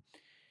done.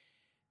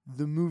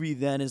 The movie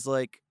then is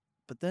like,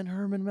 but then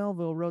Herman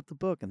Melville wrote the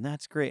book, and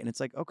that's great. And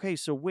it's like, okay,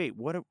 so wait,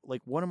 what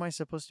am I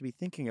supposed to be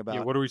thinking about?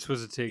 Yeah, what are we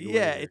supposed to take away?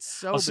 Yeah, here? it's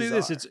so I'll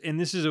bizarre. say this, and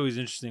this is always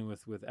interesting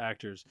with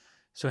actors.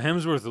 So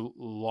Hemsworth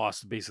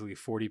lost basically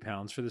 40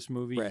 pounds for this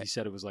movie. Right. He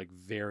said it was like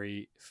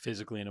very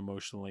physically and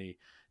emotionally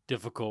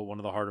difficult, one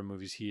of the harder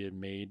movies he had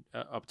made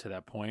up to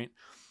that point.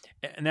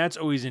 And that's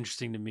always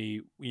interesting to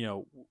me,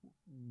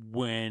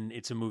 when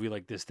it's a movie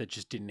like this that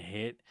just didn't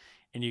hit,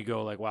 and you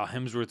go like, wow,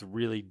 Hemsworth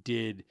really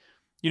did.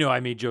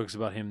 I made jokes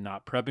about him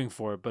not prepping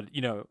for it, but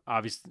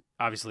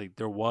obviously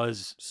there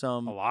was a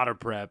lot of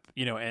prep,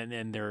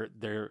 and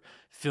they're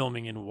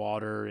filming in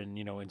water and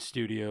in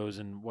studios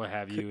and what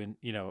have you, and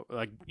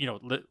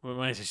when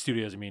I say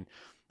studios, I mean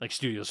like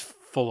studios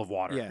full of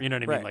water. Yeah, You know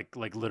what I mean? right.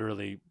 Like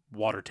literally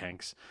water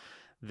tanks.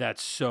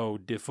 That's so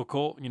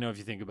difficult, if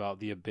you think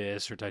about The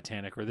Abyss or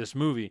Titanic or this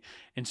movie.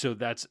 And so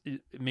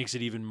it makes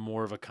it even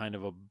more of a kind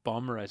of a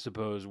bummer, I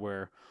suppose,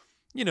 where,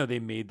 they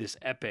made this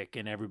epic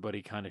and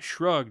everybody kind of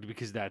shrugged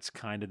because that's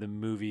kind of the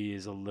movie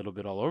is a little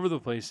bit all over the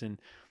place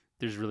and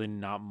there's really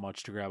not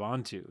much to grab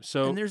onto.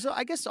 So, and there's,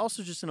 I guess,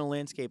 also just in a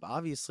landscape,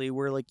 obviously,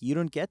 where like you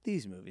don't get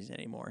these movies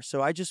anymore.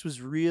 So I just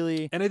was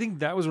really, and I think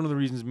that was one of the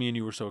reasons me and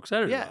you were so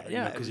excited about it.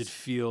 Yeah, Because it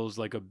feels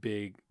like a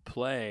big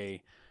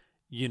play,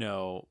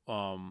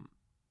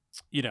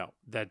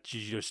 that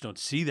you just don't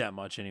see that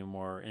much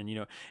anymore. And,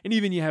 and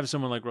even you have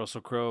someone like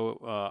Russell Crowe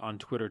on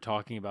Twitter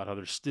talking about how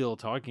they're still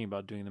talking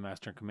about doing the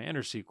Master and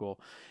Commander sequel.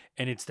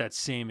 And it's that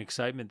same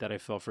excitement that I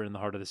felt for In the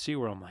Heart of the Sea,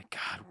 where I'm like,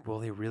 God,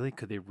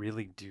 could they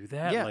really do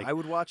that? Yeah, like, I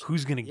would watch.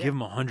 Who's going to give them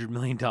 $100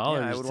 million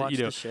I would watch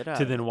the shit out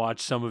to of then it.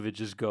 watch some of it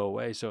just go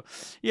away? So,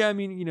 yeah, I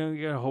mean, you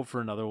got to hope for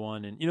another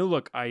one. And,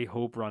 look, I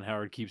hope Ron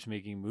Howard keeps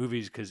making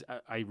movies because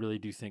I really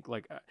do think,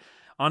 like,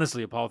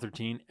 honestly, Apollo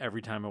 13,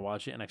 every time I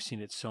watch it, and I've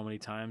seen it so many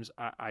times,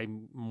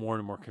 I'm more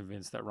and more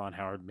convinced that Ron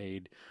Howard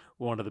made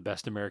one of the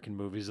best American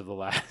movies of the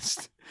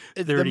last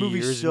 30 That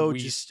movie's years. so and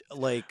just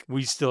like,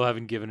 we still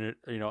haven't given it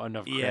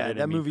enough credit. yeah,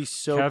 that movie's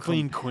so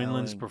Kathleen compelling.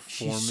 Quinlan's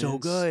performance She's so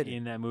good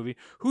in that movie,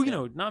 who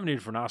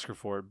nominated for an Oscar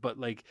for it, but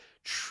like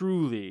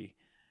truly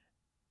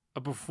a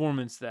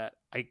performance that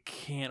I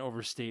can't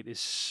overstate is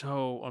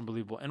so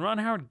unbelievable. And Ron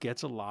Howard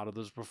gets a lot of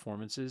those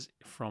performances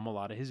from a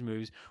lot of his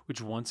movies,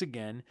 which once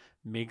again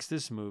makes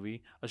this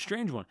movie a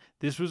strange one.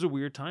 This was a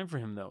weird time for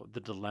him, though. The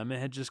Dilemma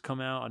had just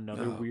come out,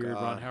 another weird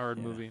God, Ron Howard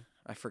yeah. movie.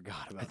 I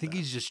forgot about I think that.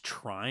 he's just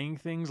trying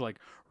things. Like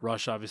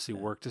Rush obviously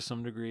worked to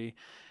some degree.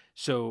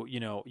 So,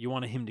 you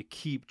wanted him to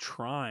keep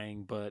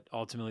trying, but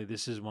ultimately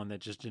this is one that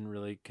just didn't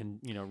really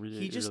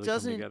He just really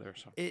doesn't. come together.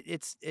 So.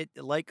 It's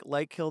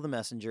like Kill the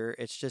Messenger.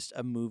 It's just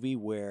a movie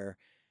where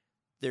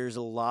there's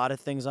a lot of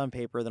things on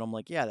paper that I'm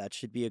like, yeah, that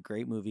should be a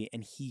great movie.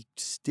 And he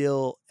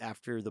still,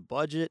 after the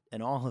budget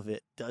and all of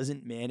it,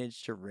 doesn't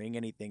manage to wring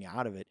anything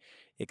out of it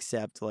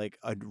except like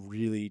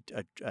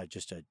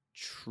just a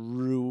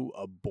true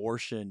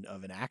abortion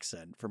of an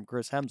accent from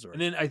Chris Hemsworth.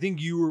 And then I think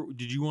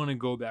did you want to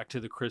go back to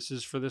the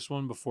Chris's for this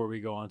one before we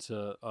go on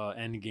to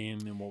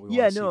Endgame and what we want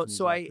to see from these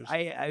So actors?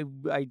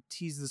 I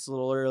teased this a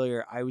little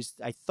earlier.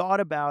 I thought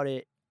about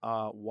it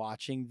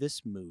watching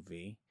this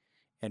movie.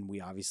 And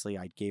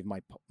I gave my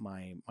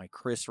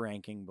Chris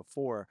ranking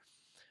before,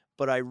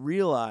 but I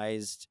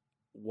realized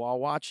while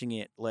watching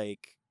it,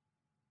 like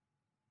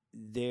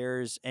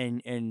there's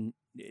and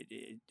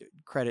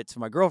credit to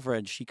my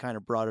girlfriend, she kind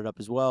of brought it up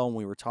as well, and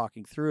we were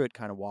talking through it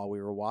kind of while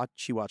we were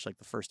she watched like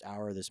the first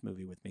hour of this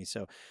movie with me.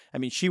 So I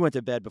mean, she went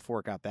to bed before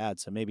it got bad,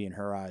 so maybe in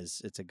her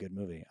eyes it's a good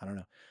movie. I don't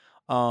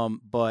know,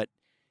 but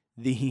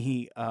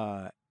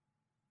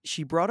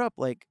she brought up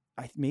like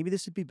maybe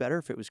this would be better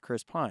if it was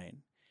Chris Pine.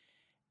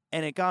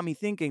 And it got me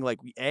thinking, like,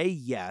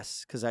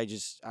 yes, because I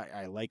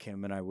like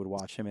him and I would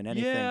watch him in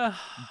anything. Yeah,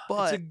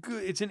 but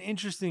it's an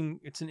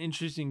interesting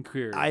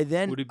career.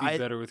 Would it be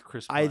better with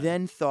Chris Pine? I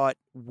then thought,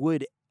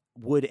 would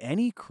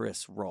any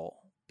Chris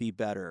role be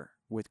better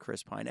with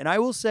Chris Pine? And I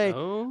will say,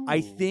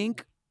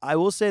 I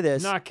will say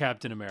this: not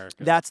Captain America.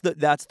 That's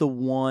the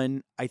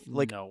one I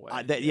like. No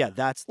way.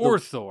 That's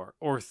Thor.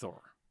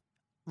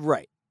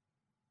 Right.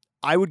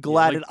 I would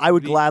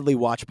gladly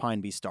watch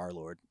Pine be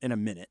Star-Lord in a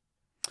minute.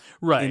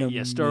 Right,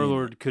 yeah,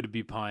 Star-Lord could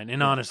be Pine.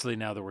 And honestly,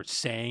 now that we're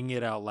saying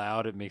it out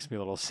loud, it makes me a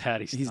little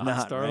sad he's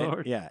not Star-Lord.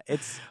 Right? Yeah,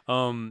 it's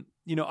I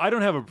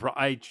don't have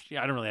I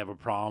don't really have a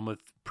problem with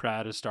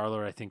Pratt as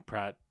Star-Lord. I think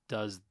Pratt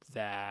does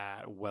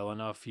that well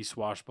enough. He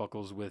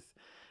swashbuckles with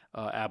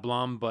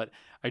Ablom, but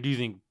I do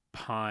think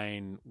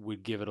Pine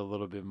would give it a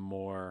little bit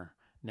more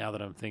now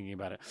that I'm thinking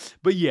about it.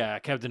 But yeah,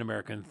 Captain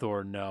America and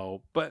Thor,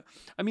 no. But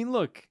I mean,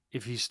 look,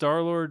 if he's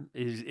Star-Lord,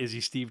 is he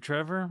Steve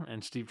Trevor?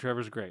 And Steve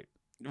Trevor's great.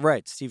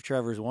 Right, Steve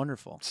Trevor's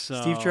wonderful. So,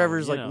 Steve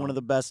Trevor's like one of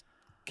the best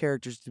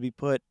characters to be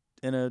put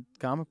in a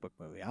comic book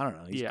movie. I don't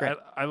know. He's great.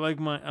 I like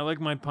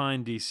my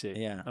Pine DC.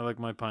 Yeah, I like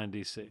my Pine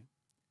DC.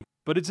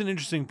 But it's an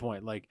interesting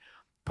point. Like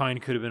Pine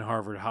could have been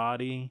Harvard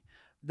Hottie.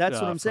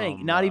 That's what I'm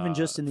saying. Not even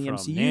just in the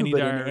MCU, Nanny but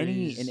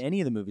Diaries. in any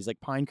of the movies.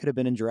 Like Pine could have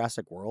been in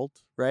Jurassic World,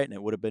 right? And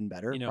it would have been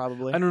better,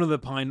 probably. I don't know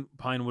that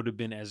Pine would have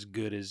been as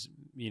good as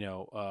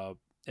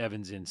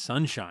Evans in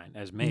Sunshine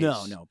as Mace.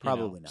 No,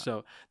 probably not.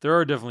 So there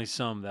are definitely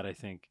some that I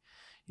think.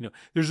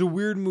 There's a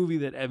weird movie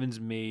that Evans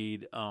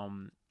made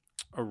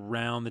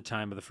around the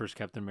time of the first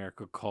Captain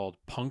America called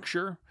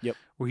Puncture. Yep.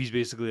 Where he's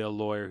basically a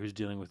lawyer who's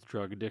dealing with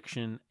drug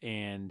addiction,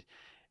 and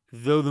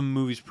though the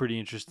movie's pretty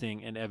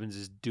interesting and Evans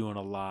is doing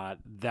a lot,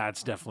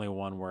 that's definitely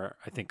one where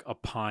I think a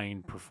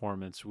Pine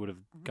performance would have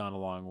gone a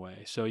long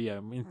way. So yeah, I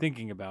mean,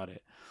 thinking about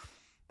it,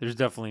 there's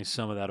definitely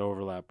some of that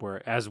overlap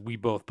where, as we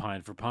both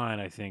pine for Pine,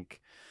 I think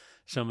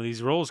some of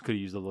these roles could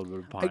have used a little bit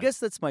of Pine. I guess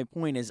that's my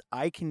point is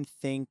I can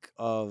think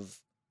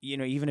of,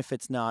 even if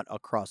it's not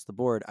across the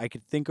board, I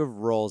could think of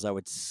roles I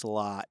would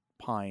slot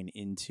Pine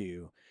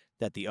into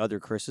that the other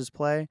Chris's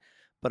play,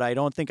 but I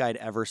don't think I'd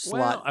ever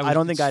slot. I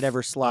don't think I'd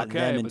ever slot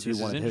them into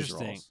one of his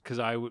roles. Because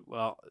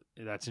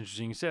that's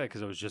interesting you say that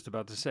because I was just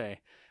about to say,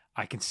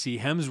 I can see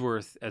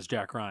Hemsworth as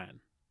Jack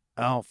Ryan.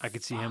 Oh, I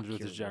could see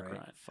Hemsworth as Jack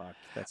Ryan. Fuck,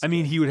 I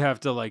mean, he would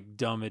have to like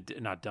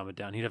not dumb it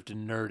down. He'd have to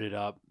nerd it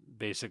up,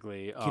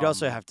 basically. He'd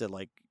also have to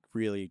like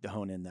really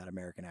hone in that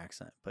American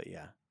accent. But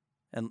yeah,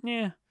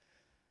 yeah.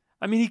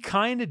 I mean, he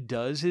kind of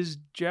does his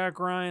Jack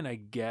Ryan, I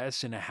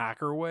guess, in a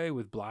hacker way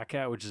with Black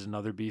Hat, which is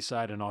another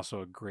B-side and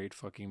also a great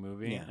fucking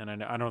movie. Yeah.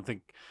 And I don't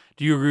think.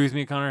 Do you agree with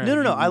me, Connor?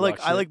 No. I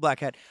like Black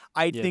Hat.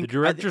 I think the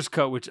director's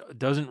cut, which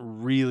doesn't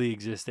really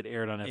exist, it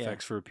aired on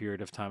FX for a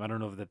period of time. I don't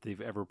know that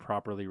they've ever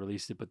properly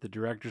released it, but the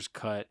director's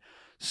cut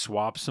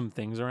swaps some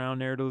things around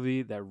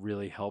narratively that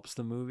really helps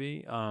the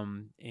movie.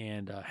 And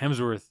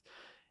Hemsworth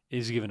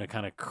is given a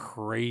kind of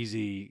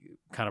crazy,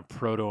 kind of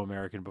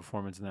proto-American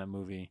performance in that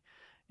movie.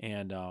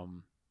 And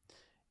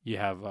you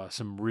have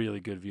some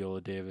really good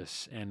Viola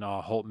Davis and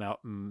Holt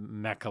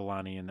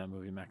McCallany in that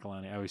movie.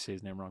 McCallany, I always say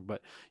his name wrong, but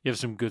you have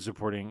some good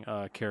supporting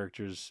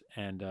characters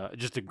and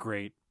just a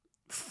great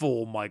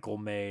full Michael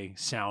May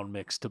sound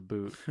mix to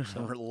boot.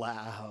 So.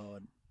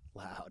 Loud.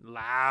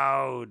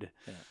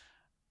 Yeah.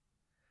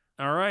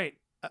 All right.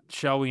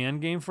 Shall we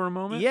end game for a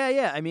moment?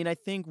 Yeah. I mean, I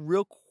think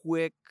real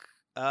quick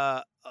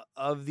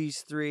of these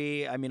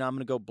three, I mean, I'm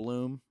going to go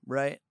Bloom,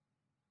 right?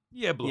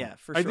 Yeah, Bloom. Yeah,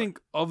 for sure. I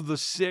think of the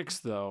six,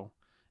 though,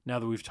 now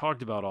that we've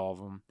talked about all of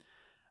them,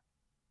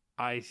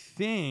 I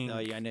think. Oh,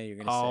 yeah, I know you're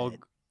going to say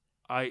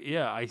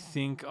it. I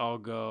think I'll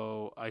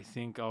go.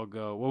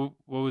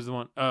 What was the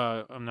one?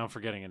 I'm now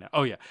forgetting it now.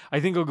 Oh yeah, I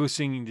think I'll go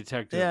Singing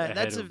Detective. Yeah,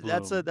 ahead of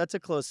Bloom. that's a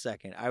close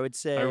second. I would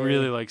say I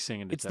really like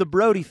Singing Detective. It's the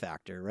Brody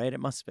factor, right? It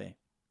must be.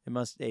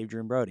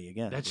 Adrian Brody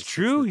again. That's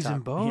true. He's in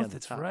both.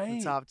 That's right.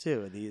 The top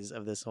two of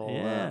this whole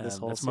that's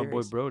series. my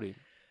boy Brody.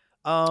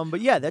 But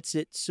yeah, that's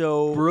it.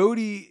 So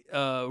Brody,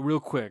 real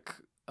quick,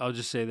 I'll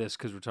just say this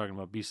because we're talking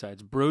about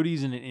B-sides.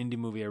 Brody's in an indie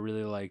movie I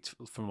really liked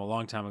from a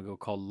long time ago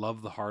called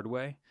Love the Hard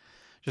Way.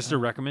 Just a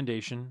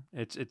recommendation.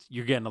 It's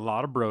you're getting a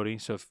lot of Brody,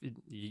 so if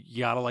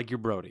you gotta like your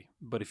Brody.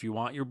 But if you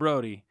want your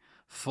Brody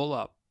full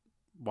up,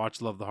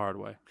 watch Love the Hard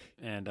Way.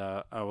 And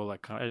I will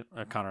let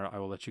Connor. I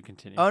will let you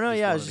continue. Oh no,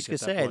 yeah, I was just gonna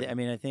say. I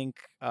mean, I think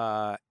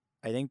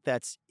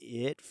that's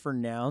it for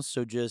now.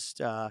 So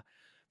just.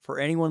 For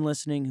anyone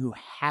listening who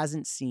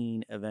hasn't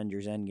seen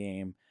Avengers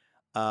Endgame,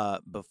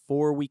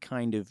 before we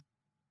kind of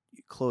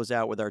close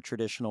out with our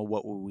traditional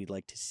what would we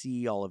like to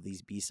see all of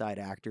these B-side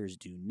actors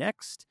do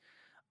next,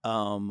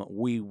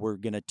 we were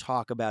going to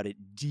talk about it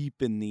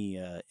deep in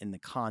the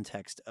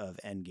context of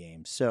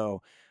Endgame.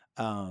 So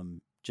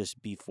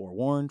just be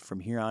forewarned, from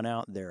here on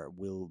out, there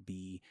will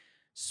be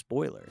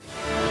spoilers.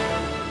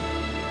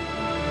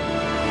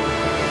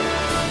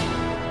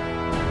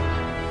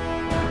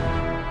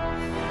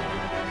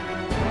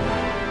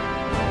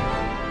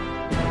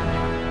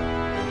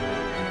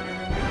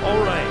 All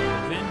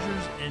right,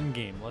 Avengers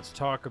Endgame. Let's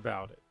talk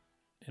about it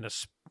in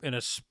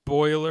a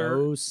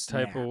spoiler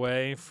type of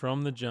way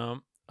from the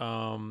jump.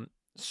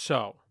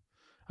 So,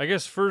 I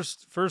guess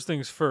first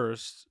things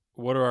first.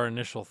 What are our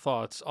initial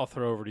thoughts? I'll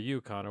throw over to you,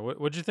 Connor.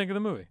 What'd you think of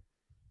the movie?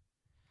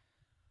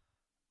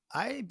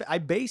 I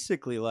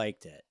basically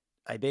liked it.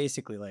 I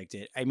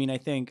mean, I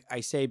think I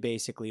say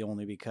basically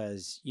only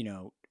because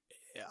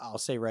I'll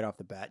say right off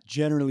the bat.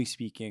 Generally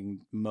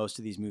speaking, most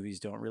of these movies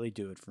don't really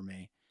do it for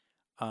me.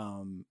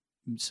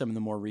 Some of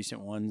the more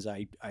recent ones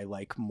I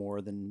like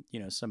more than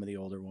some of the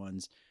older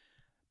ones,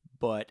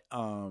 but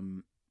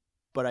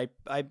I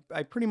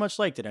pretty much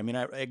liked it. I mean,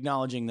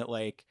 acknowledging that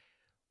like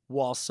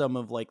while some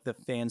of like the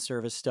fan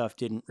service stuff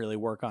didn't really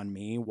work on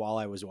me while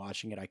I was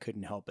watching it, I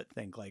couldn't help but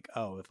think like,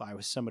 oh, if I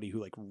was somebody who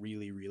like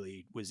really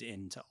really was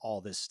into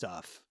all this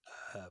stuff,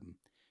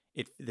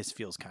 this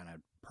feels kind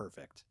of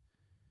perfect.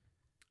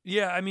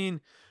 Yeah, I mean,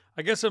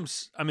 I guess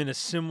I'm in a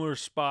similar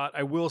spot.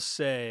 I will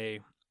say.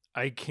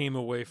 I came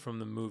away from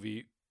the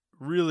movie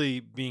really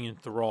being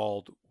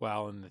enthralled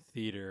while in the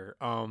theater.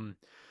 I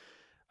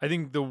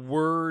think the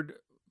word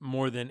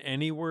more than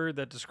any word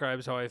that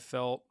describes how I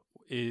felt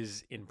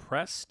is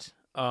impressed.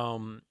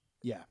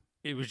 Yeah.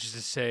 It was just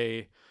to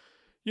say,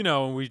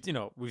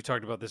 we've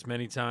talked about this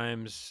many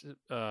times.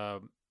 The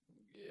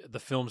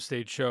Film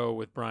Stage Show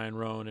with Brian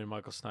Rohn and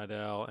Michael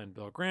Snydell and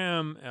Bill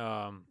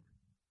Graham.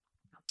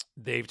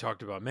 They've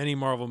talked about many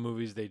Marvel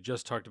movies. They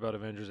just talked about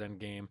Avengers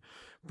Endgame.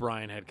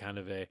 Brian had kind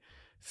of a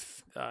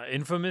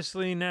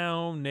infamously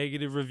now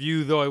negative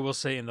review, though I will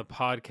say in the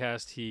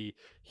podcast he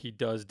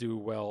does do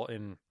well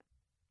in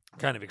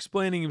kind of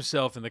explaining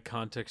himself in the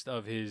context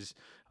of his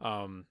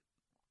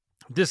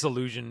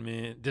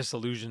disillusionment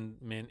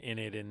in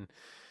it, and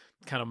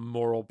kind of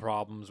moral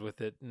problems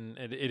with it, and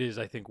it is,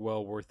 I think,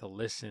 well worth a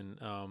listen,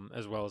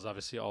 as well as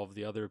obviously all of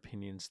the other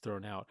opinions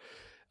thrown out.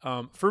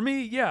 For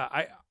me,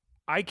 yeah,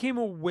 I came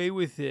away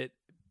with it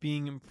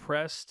being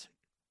impressed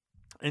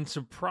and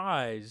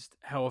surprised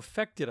how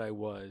affected I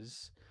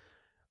was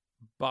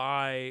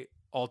by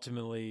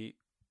ultimately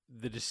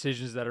the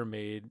decisions that are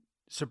made,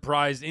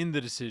 surprised in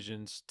the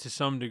decisions to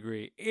some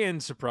degree,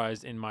 and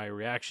surprised in my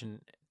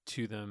reaction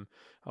to them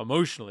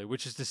emotionally,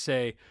 which is to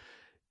say,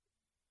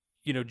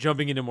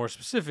 jumping into more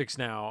specifics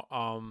now,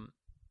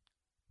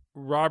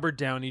 Robert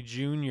Downey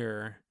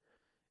Jr.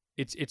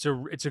 It's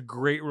a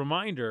great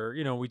reminder.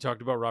 We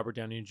talked about Robert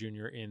Downey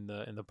Jr. in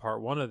the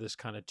part one of this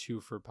kind of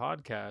two for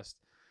podcast.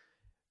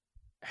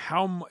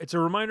 It's a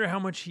reminder how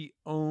much he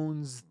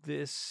owns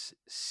this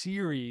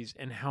series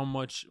and how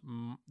much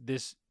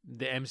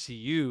the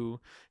MCU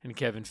and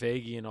Kevin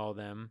Feige and all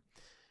them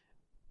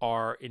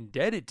are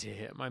indebted to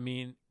him. I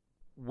mean,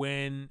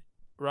 when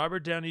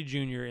Robert Downey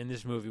Jr. in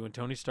this movie, when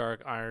Tony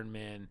Stark, Iron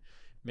Man,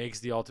 makes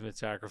the ultimate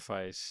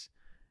sacrifice,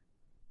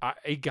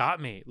 it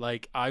got me.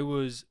 Like, I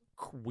was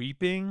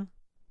weeping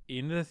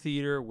in the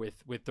theater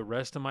with the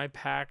rest of my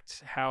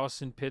packed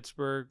house in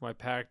Pittsburgh, my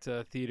packed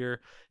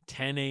theater,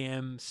 10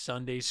 a.m.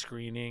 Sunday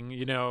screening,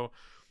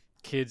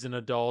 kids and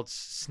adults,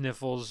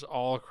 sniffles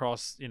all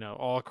across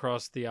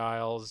the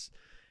aisles.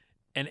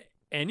 And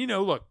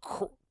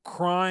look,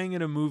 crying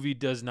in a movie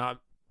does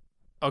not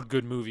a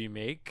good movie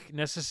make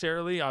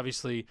necessarily.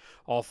 Obviously,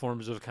 all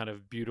forms of kind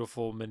of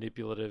beautiful,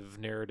 manipulative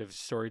narrative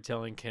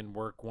storytelling can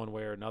work one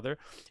way or another.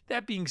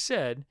 That being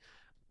said,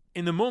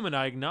 in the moment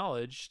I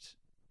acknowledged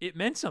it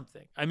meant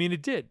something. I mean,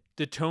 it did.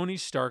 The Tony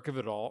Stark of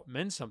it all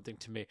meant something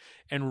to me.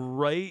 And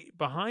right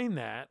behind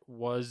that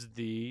was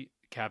the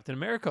Captain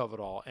America of it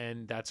all.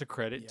 And that's a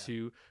credit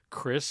to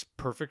Chris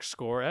Perfect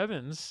Score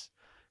Evans,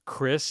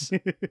 Chris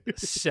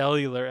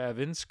Cellular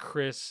Evans,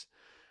 Chris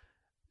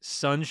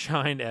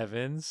Sunshine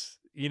Evans.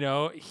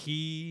 And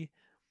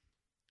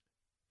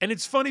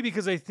it's funny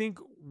because I think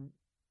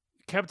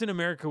Captain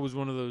America was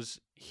one of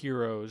those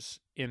heroes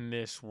in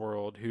this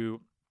world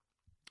who,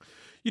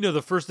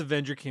 the first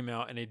Avenger came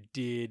out and it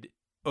did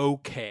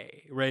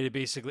okay, right?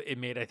 It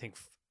made, I think,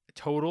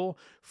 total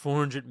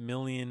 400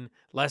 million,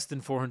 less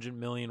than 400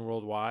 million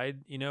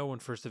worldwide, when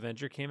first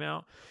Avenger came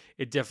out.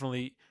 It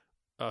definitely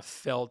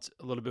felt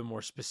a little bit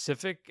more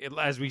specific.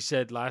 As we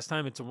said last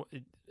time,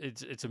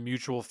 it's a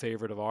mutual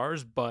favorite of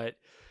ours, but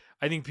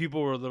I think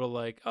people were a little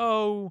like,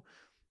 oh,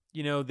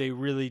 they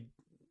really,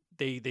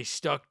 they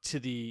stuck to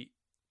the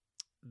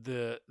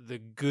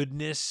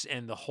goodness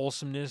and the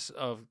wholesomeness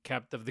of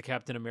the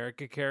Captain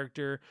America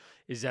character.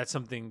 Is that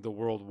something the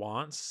world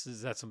wants?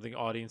 Is that something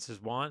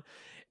audiences want?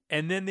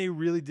 And then they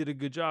really did a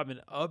good job in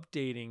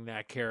updating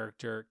that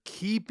character,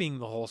 keeping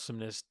the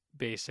wholesomeness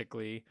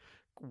basically,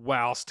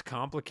 whilst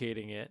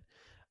complicating it.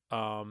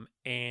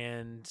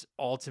 And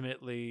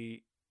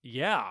ultimately,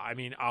 I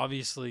mean,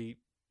 obviously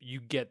you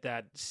get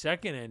that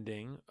second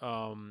ending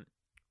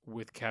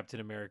with Captain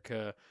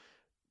America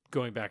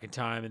going back in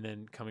time and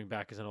then coming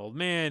back as an old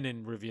man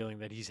and revealing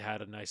that he's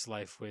had a nice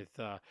life with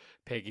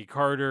Peggy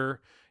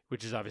Carter,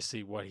 which is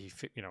obviously what he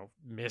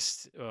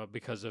missed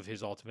because of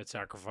his ultimate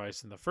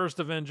sacrifice in the first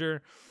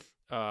Avenger,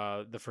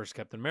 the first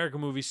Captain America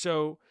movie.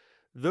 So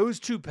those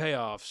two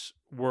payoffs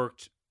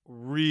worked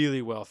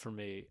really well for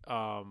me,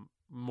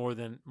 more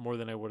than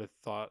I would have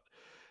thought.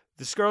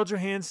 The Scarlett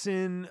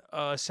Johansson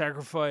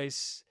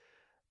sacrifice,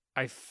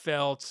 I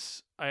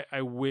felt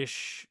I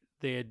wish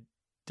they had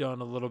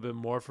done a little bit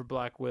more for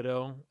Black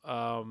Widow.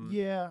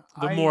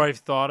 More I've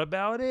thought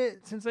about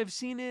it since I've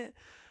seen it,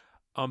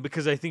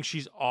 because I think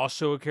she's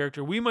also a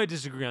character. We might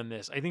disagree on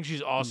this. I think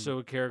she's also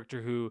a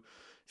character who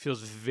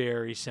feels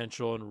very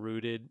central and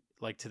rooted,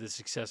 like, to the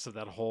success of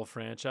that whole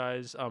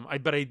franchise.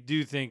 But I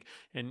do think,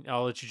 and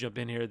I'll let you jump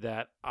in here,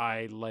 that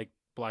I like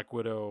Black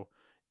Widow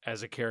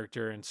as a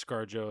character and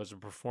ScarJo as a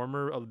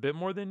performer a bit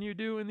more than you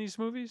do in these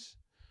movies.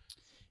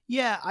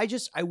 Yeah,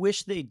 I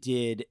wish they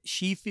did.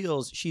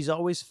 She's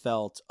always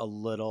felt a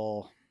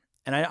little,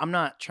 and I'm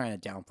not trying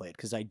to downplay it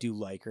because I do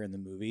like her in the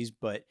movies,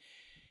 but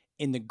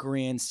in the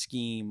grand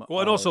scheme.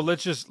 Well, and also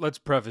let's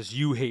preface: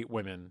 you hate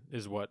women,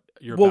 is what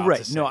you're about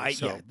to say. No,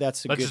 so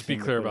that's a let's good just be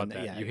thing clear to put about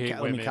in that. Yeah, you hate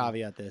let women. me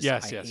caveat this.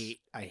 Yes,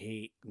 I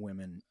hate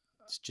women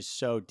just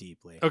so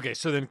deeply. Okay,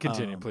 so then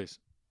continue, please.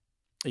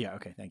 Yeah,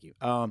 okay, thank you.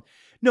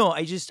 No,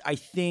 I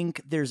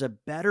think there's a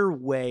better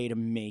way to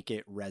make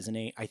it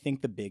resonate. I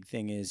think the big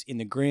thing is, in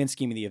the grand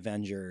scheme of the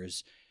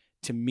Avengers,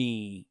 to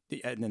me,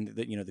 and then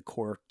the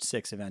core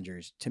 6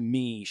 Avengers, to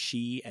me,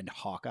 she and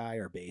Hawkeye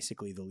are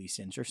basically the least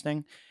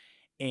interesting.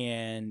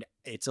 And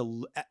it's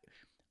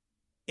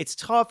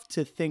tough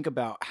to think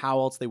about how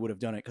else they would have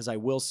done it, because I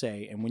will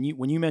say, and when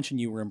you mentioned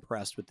you were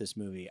impressed with this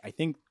movie, I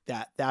think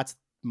that's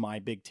my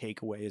big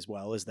takeaway as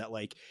well, is that,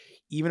 like,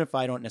 even if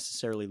I don't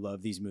necessarily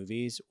love these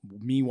movies,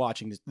 me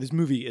watching this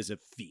movie is a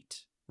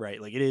feat,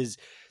 right? Like, it is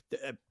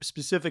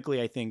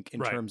specifically, I think, in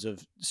terms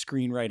of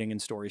screenwriting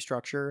and story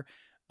structure,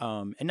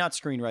 and not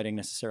screenwriting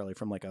necessarily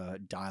from like a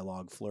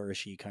dialogue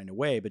flourishy kind of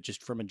way, but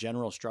just from a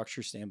general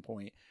structure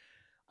standpoint.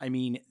 I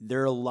mean,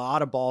 there are a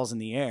lot of balls in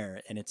the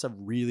air, and it's a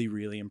really,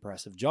 really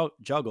impressive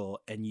juggle.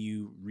 And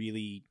you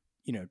really,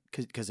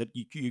 because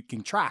you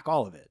can track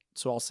all of it.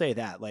 So I'll say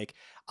that. Like,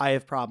 I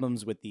have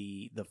problems with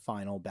the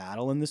final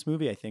battle in this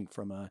movie. I think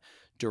from a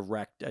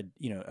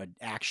an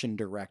action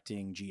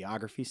directing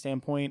geography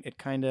standpoint,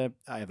 I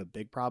have a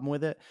big problem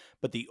with it.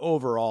 But the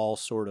overall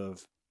sort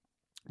of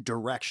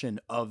direction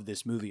of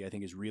this movie, I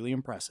think, is really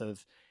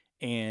impressive.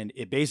 And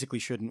it basically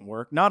shouldn't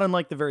work. Not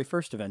unlike the very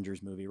first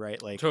Avengers movie,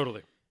 right? Like,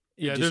 Totally.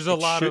 Yeah, there's a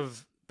lot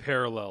of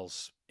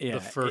parallels. The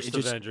first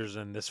Avengers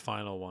and this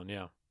final one,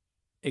 yeah.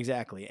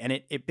 Exactly. And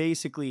it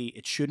basically,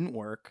 it shouldn't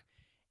work,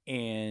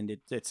 and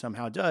it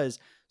somehow does.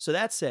 So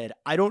that said,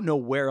 I don't know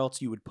where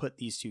else you would put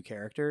these two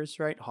characters,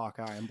 right?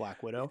 Hawkeye and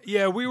Black Widow.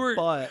 Yeah, we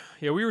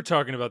were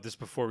talking about this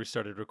before we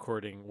started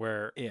recording,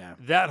 where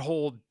that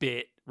whole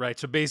bit, right?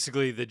 So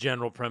basically the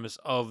general premise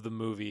of the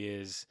movie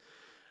is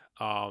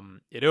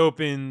it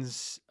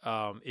opens,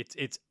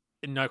 it's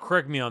now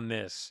correct me on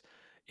this.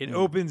 It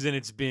opens and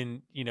it's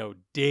been,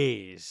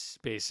 days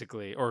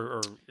basically, or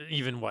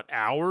even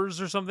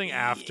hours or something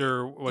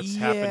after what's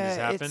happened has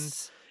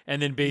happened. And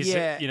then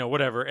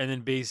whatever. And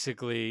then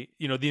basically,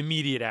 the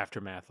immediate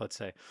aftermath, let's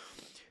say.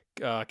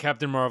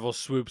 Captain Marvel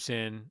swoops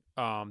in.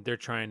 They're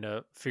trying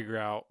to figure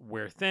out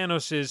where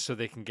Thanos is so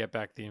they can get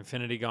back the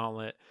Infinity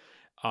Gauntlet.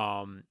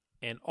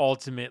 And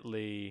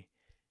ultimately,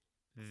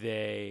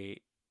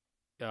 they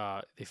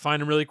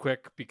find him really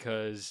quick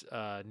because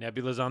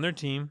Nebula's on their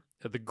team.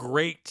 The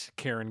great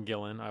Karen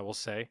Gillan, I will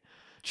say.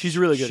 She's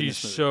really good. She's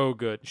so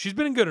good. She's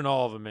been good in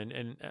all of them,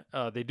 and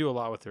they do a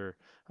lot with her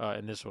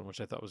in this one,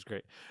 which I thought was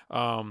great.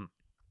 And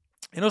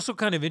also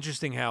kind of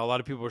interesting how a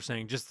lot of people were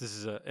saying, just this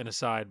is an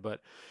aside,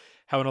 but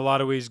how in a lot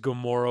of ways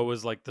Gamora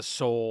was like the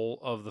soul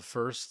of the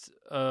first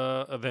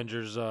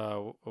Avengers,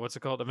 what's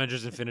it called?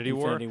 Avengers Infinity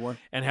War.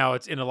 And how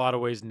it's in a lot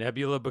of ways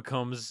Nebula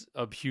becomes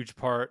a huge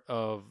part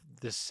of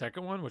this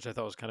second one, which I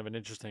thought was kind of an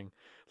interesting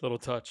little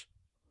touch.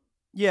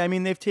 Yeah, I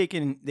mean, they've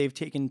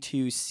taken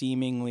two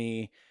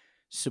seemingly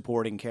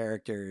supporting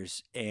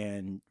characters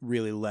and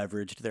really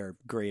leveraged their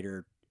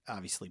greater,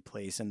 obviously,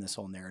 place in this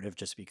whole narrative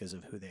just because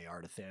of who they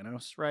are to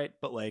Thanos, right?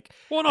 But like,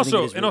 and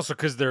also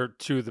because they're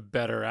two of the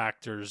better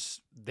actors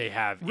they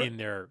have in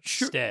their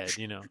stead,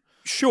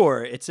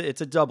 Sure, it's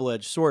a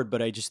double-edged sword,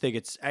 but I just think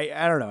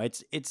I don't know,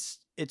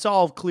 it's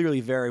all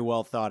clearly very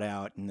well thought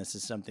out, and this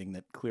is something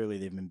that clearly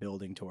they've been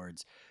building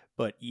towards.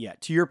 But yeah,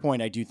 to your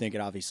point, I do think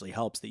it obviously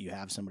helps that you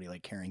have somebody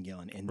like Karen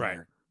Gillan in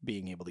there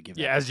being able to give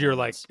that as your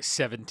like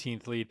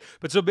 17th lead.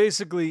 But so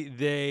basically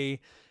they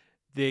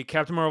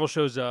Captain Marvel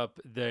shows up,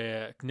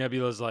 the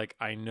Nebula's like,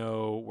 I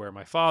know where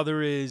my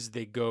father is.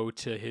 They go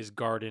to his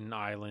garden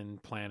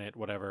island planet,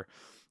 whatever,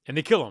 and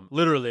they kill him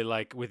literally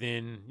like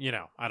within,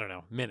 I don't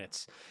know,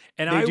 minutes.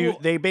 And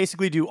they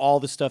basically do all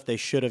the stuff they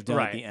should have done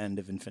at the end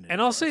of Infinity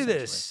War. I'll say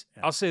this.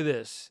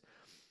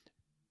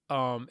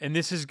 And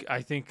this is,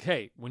 I think,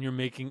 hey, when you're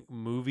making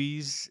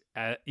movies,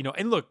 and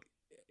look,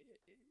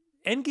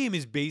 Endgame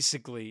is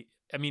basically,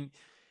 I mean,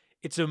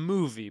 it's a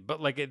movie,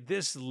 but like at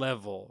this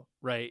level,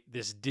 right?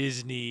 This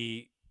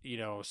Disney,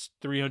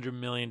 $300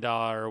 million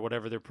or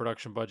whatever their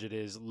production budget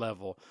is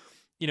level,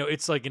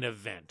 it's like an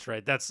event,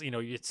 right? That's,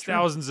 it's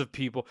thousands of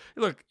people.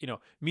 Look,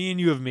 me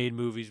and you have made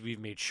movies. We've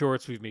made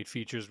shorts. We've made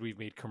features. We've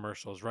made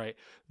commercials, right?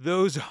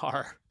 Those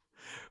are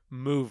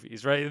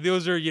movies, right?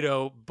 Those are,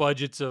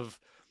 budgets of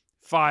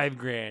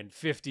 $5,000,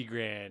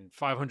 $50,000,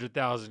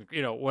 500,000,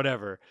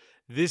 whatever.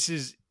 This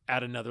is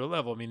at another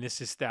level. I mean,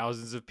 this is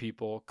thousands of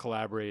people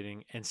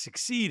collaborating and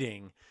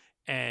succeeding,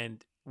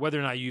 and whether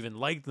or not you even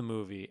like the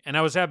movie. And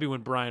I was happy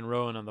when Brian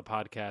Rowan on the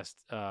podcast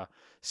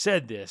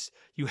said this.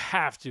 You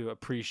have to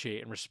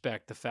appreciate and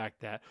respect the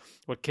fact that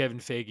what Kevin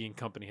Feige and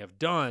company have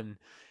done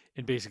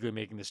in basically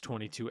making this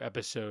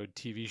 22-episode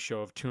TV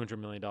show of $200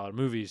 million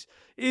movies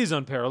is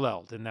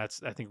unparalleled, and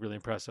that's, I think, really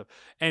impressive.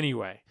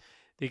 Anyway,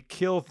 they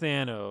kill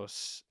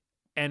Thanos,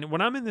 and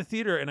when I'm in the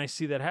theater and I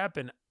see that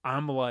happen,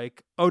 I'm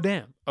like, oh,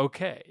 damn,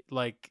 okay.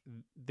 Like,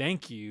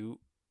 thank you.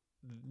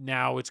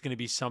 Now it's going to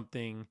be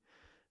something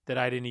that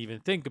I didn't even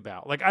think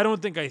about. Like, I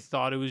don't think I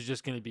thought it was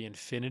just going to be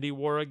Infinity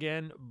War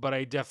again, but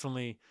I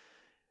definitely,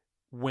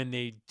 when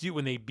they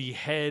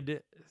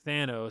behead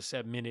Thanos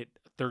at minute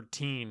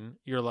 13,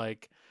 you're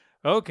like,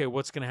 okay,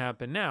 what's going to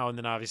happen now? And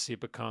then obviously it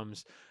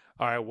becomes,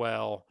 all right,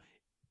 well,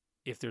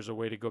 if there's a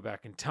way to go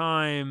back in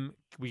time,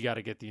 we got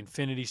to get the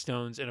Infinity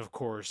Stones. And of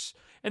course,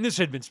 and this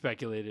had been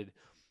speculated,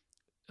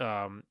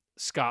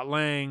 Scott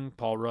Lang,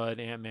 Paul Rudd,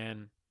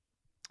 Ant-Man,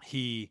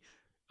 he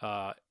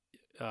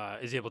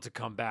is able to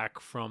come back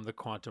from the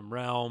quantum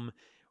realm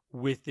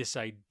with this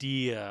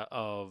idea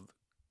of,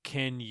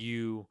 can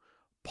you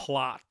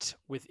plot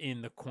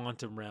within the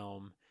quantum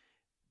realm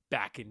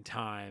back in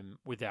time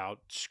without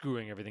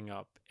screwing everything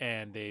up?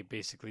 And they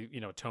basically,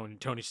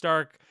 Tony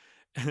Stark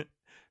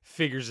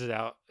figures it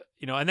out,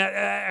 and that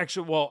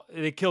actually, well,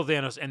 they kill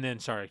Thanos, and then,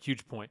 sorry, a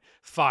huge point,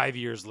 5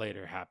 years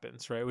later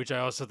happens, right? Which I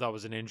also thought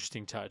was an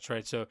interesting touch,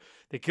 right? So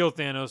they kill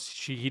Thanos.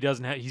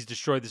 He's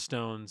destroyed the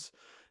stones.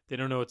 They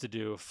don't know what to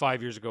do.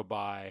 5 years go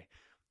by.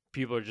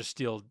 people are just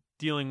still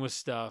dealing with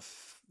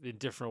stuff in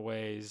different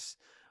ways.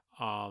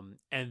 And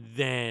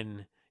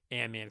then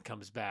Ant-Man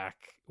comes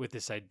back with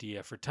this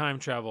idea for time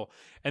travel.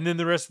 And then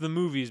the rest of the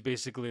movie is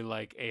basically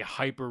like a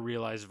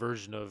hyper-realized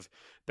version of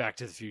Back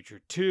to the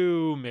Future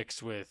 2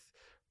 mixed with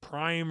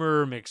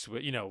Primer, mixed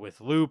with,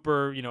 with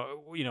Looper,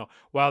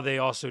 while they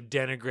also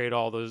denigrate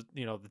all those,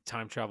 the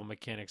time travel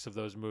mechanics of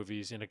those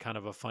movies in a kind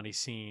of a funny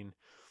scene.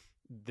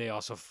 They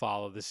also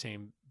follow the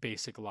same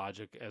basic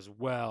logic as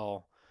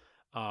well.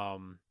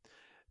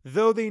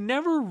 Though they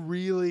never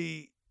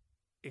really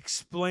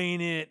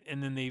explain it,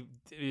 and then they,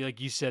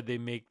 like you said, they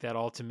make that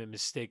ultimate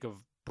mistake of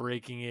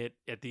breaking it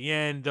at the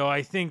end, though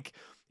I think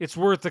it's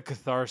worth the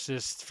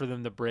catharsis for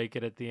them to break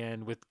it at the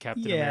end with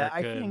Captain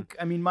America.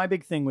 I mean, my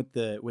big thing with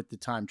the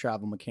time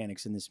travel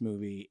mechanics in this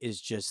movie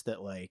is just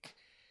that, like,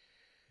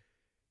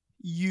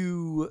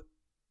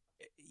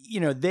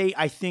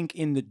 I think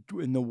in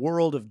the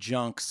world of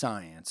junk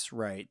science,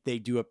 right, they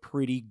do a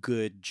pretty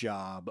good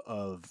job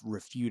of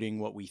refuting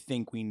what we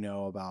think we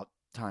know about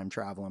time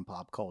travel and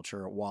pop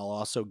culture, while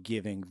also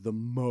giving the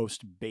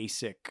most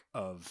basic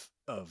of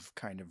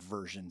kind of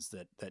versions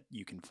that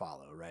you can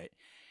follow, right?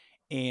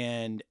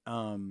 And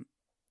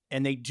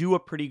they do a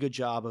pretty good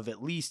job of,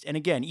 at least, and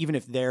again, even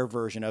if their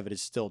version of it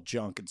is still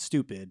junk and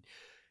stupid,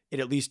 it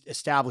at least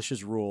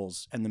establishes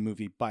rules, and the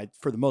movie,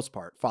 for the most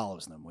part,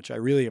 follows them, which I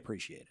really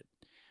appreciated.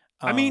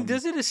 I mean,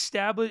 does it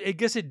establish? I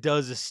guess it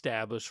does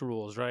establish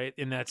rules, right?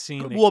 In that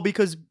scene. Well,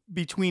 because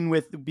between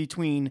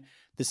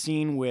the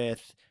scene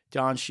with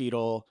Don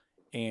Cheadle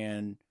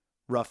and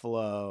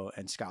Ruffalo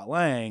and Scott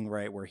Lang,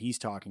 right, where he's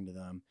talking to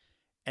them,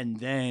 and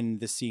then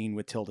the scene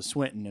with Tilda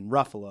Swinton and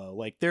Ruffalo,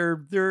 like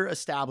they're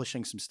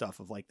establishing some stuff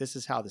of, like, this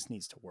is how this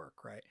needs to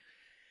work, right?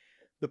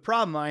 The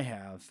problem I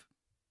have,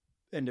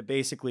 and to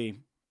basically,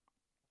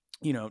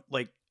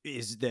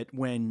 is that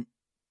when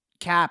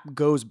Cap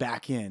goes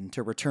back in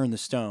to return the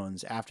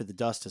stones after the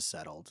dust has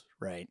settled,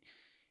 right?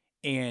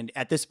 And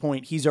at this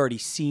point, he's already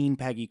seen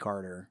Peggy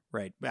Carter,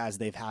 right, as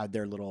they've had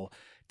their little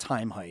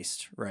time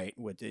heist, right,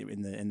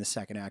 in the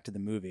second act of the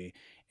movie,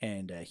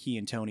 and he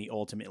and Tony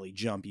ultimately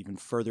jump even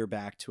further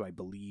back to, I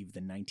believe, the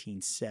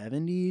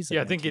 1970s.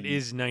 Yeah, I think it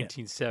is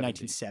 1970.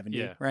 1970,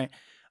 yeah. Right?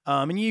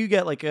 And you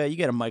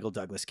get a Michael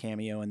Douglas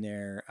cameo in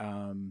there.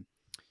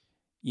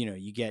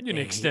 You get an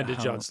extended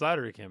John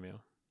Slattery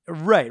cameo.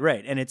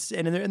 Right, and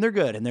they're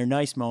good, and they're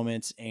nice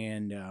moments,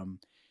 and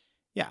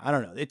I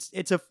don't know. It's I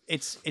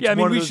mean,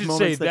 one we of those should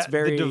moments say that's that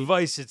very, the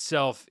device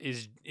itself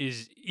is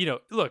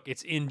look,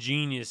 it's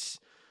ingenious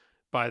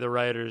by the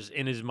writers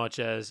in as much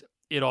as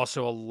it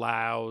also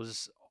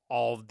allows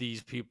all of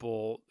these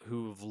people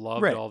who've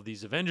loved all of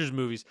these Avengers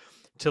movies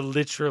to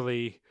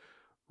literally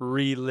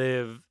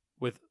relive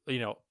with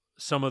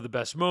some of the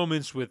best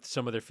moments with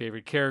some of their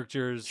favorite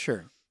characters.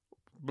 Sure.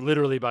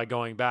 Literally by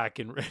going back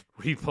and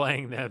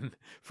replaying them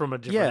from a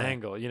different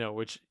angle,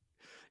 which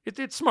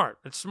it's smart.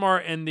 It's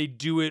smart, and they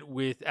do it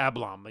with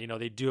aplomb.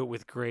 They do it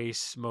with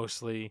grace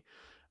mostly.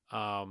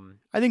 I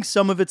think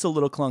some of it's a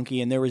little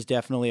clunky, and there was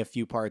definitely a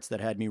few parts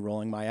that had me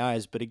rolling my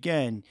eyes. But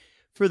again,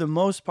 for the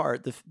most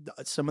part,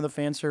 some of the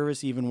fan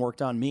service even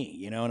worked on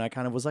me, and I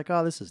kind of was like,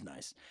 "Oh, this is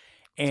nice."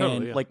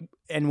 And totally,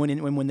 and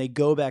when they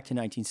go back to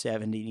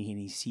 1970 and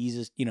he sees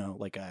us,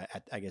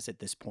 I guess at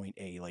this point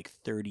a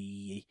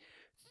 30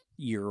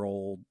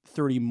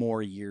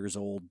 more years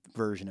old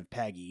version of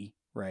Peggy,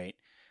 right?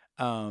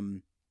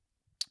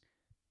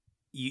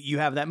 You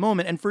have that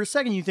moment, and for a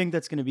second you think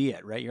that's going to be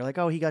it, right? You're like,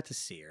 oh, he got to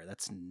see her.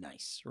 That's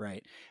nice,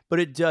 right? But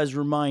it does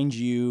remind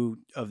you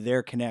of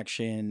their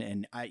connection,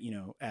 and I,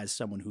 as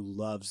someone who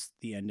loves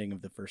the ending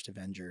of the first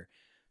Avenger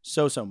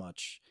so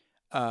much,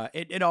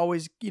 it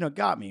always,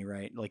 got me,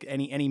 right? Like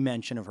any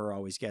mention of her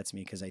always gets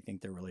me, because I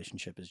think their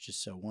relationship is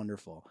just so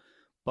wonderful.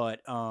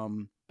 But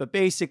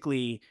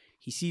basically,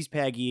 he sees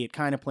Peggy. It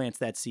kind of plants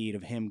that seed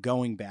of him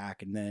going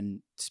back and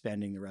then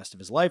spending the rest of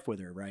his life with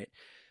her, right?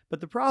 But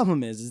the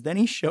problem is then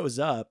he shows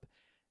up,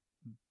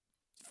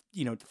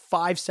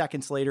 5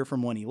 seconds later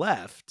from when he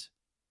left,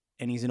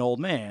 and he's an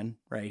old man,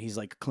 right? He's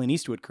like Clint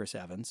Eastwood, Chris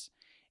Evans,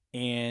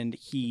 and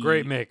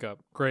great makeup.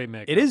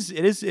 It is.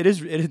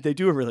 They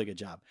do a really good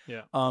job.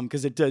 Yeah.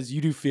 Because it does.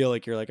 You do feel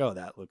like you're like, oh,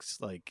 that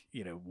looks like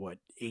what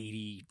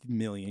 80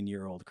 million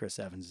year old Chris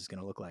Evans is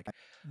going to look like.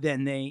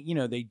 Then they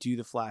do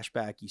the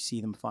flashback. You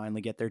see them finally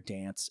get their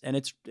dance, and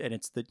it's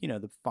the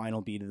the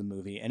final beat of the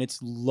movie, and it's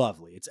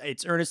lovely.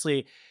 It's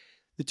earnestly.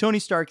 The Tony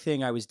Stark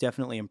thing, I was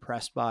definitely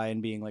impressed by,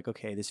 and being like,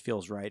 okay, this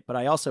feels right. But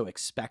I also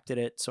expected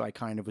it, so I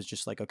kind of was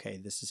just like, okay,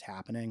 this is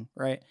happening,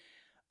 right?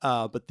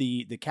 But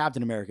the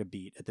Captain America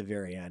beat at the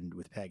very end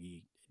with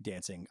Peggy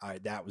dancing,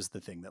 that was the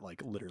thing that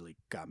literally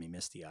got me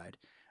misty-eyed.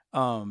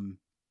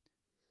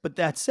 But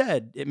that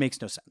said, it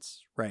makes no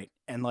sense, right?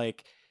 And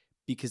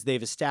because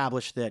they've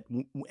established that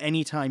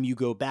anytime you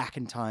go back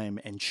in time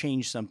and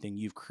change something,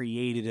 you've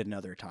created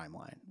another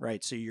timeline,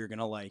 right? So you're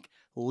gonna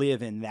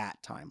live in that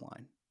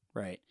timeline,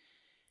 right?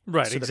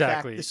 Right, So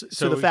exactly.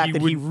 The fact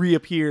that he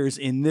reappears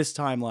in this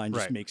timeline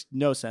just Right. makes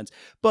no sense.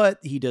 But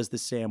he does the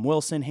Sam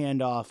Wilson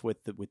handoff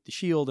with the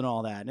shield and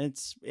all that, and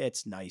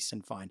it's nice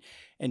and fine.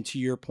 And to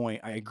your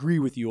point, I agree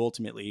with you.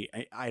 Ultimately,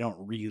 I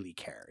don't really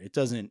care. It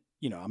doesn't.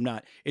 I'm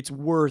not. It's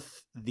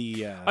worth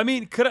the. I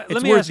mean, let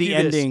me worth ask the you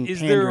ending.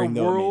 this: Is there a pandering,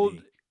 though, world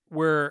maybe.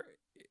 where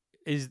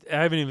I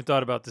haven't even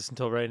thought about this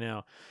until right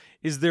now.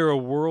 Is there a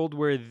world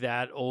where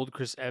that old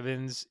Chris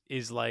Evans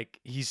is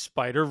like he's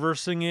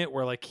Spider-Versing it,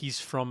 where like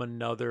he's from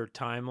another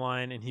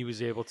timeline and he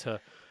was able to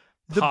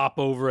pop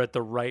over at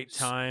the right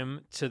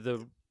time to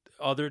the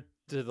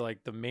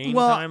main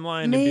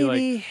timeline and be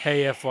like,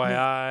 "Hey,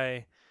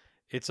 FYI,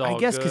 it's all." I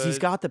guess because he's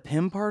got the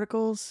Pym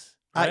particles.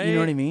 Right? You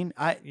know what I mean?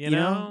 You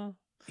know,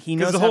 he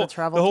knows how to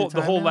travel.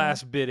 The whole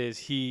last bit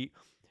is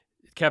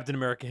Captain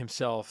America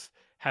himself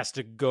has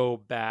to go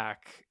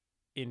back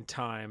in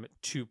time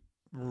to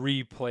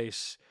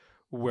replace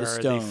where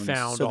they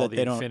found all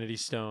the Infinity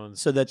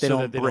Stones, so that they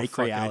don't break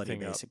fuck reality,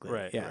 anything up. basically.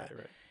 Right, yeah.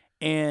 right.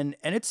 And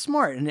it's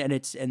smart, and they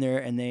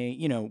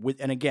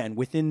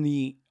within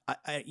the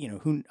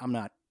I'm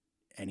not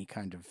any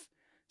kind of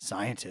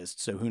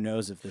scientist, so who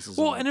knows if this is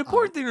an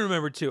important thing to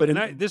remember too.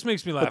 This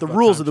makes me laugh. But the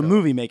rules of the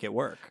movie make it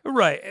work,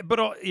 right? But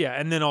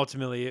and then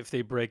ultimately, if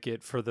they break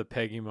it for the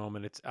Peggy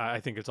moment,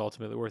 I think it's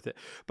ultimately worth it.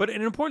 But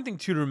an important thing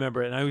too to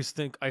remember, and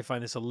I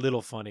find this a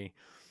little funny.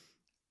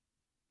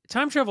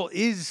 Time travel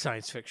is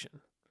science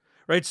fiction,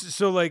 right?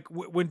 So like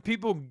when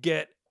people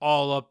get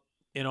all up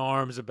in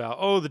arms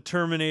about the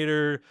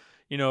Terminator,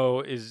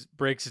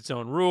 breaks its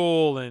own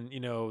rule, and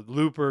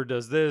Looper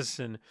does this,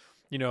 and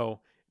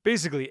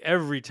basically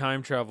every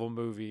time travel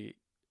movie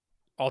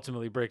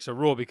ultimately breaks a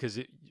rule because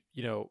it,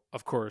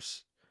 of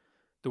course,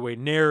 the way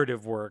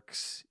narrative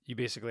works, you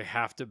basically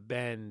have to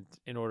bend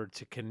in order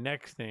to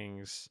connect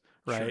things,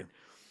 right? Sure.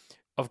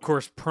 Of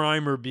course,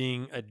 Primer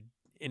being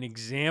an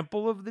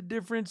example of the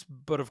difference,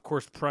 but of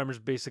course Primer's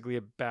basically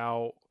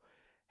about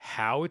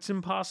how it's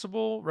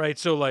impossible, right?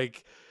 So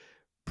like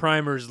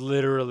Primer's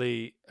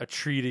literally a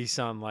treatise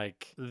on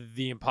like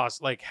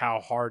like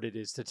how hard it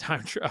is to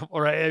time travel,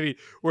 right? I mean,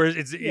 whereas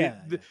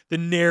the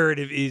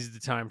narrative is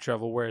the time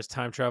travel, whereas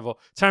time travel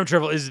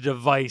is a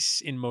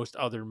device in most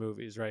other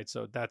movies, right?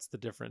 So that's the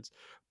difference.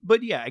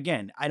 But yeah,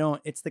 again,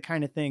 it's the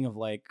kind of thing of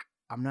like,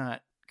 I'm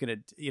not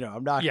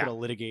gonna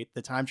litigate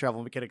the time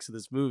travel mechanics of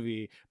this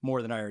movie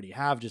more than I already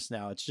have just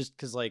now. It's just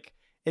because like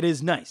it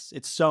is nice.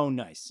 It's so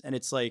nice, and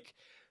it's like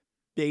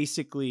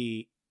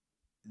basically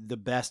the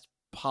best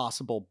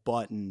possible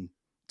button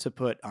to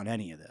put on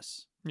any of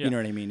this. You know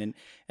what I mean?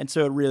 And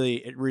so it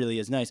really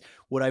is nice.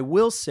 What I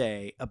will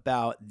say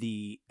about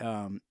the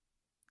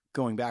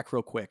going back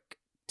real quick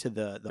to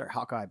the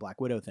Hawkeye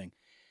Black Widow thing,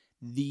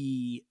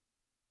 the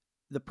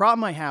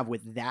problem I have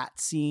with that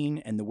scene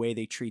and the way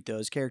they treat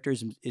those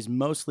characters is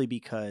mostly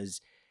because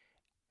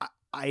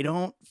I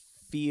don't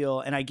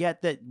feel, and I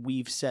get that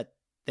we've set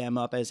them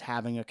up as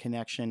having a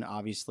connection,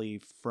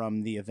 obviously,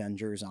 from the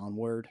Avengers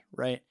onward,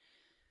 right?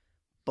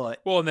 But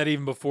and that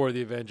even before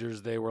the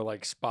Avengers, they were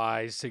like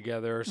spies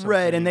together or something.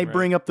 Right, and they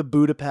bring up the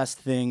Budapest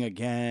thing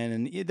again,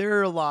 and there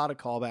are a lot of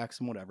callbacks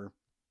and whatever.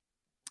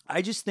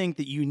 I just think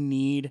that you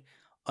need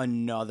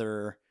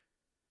another,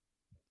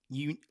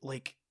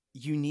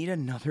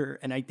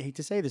 and I hate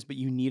to say this, but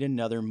you need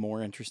another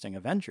more interesting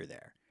Avenger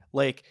there.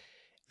 Like,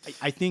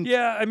 I think.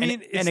 Yeah, I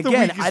mean, it's again,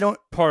 the weakest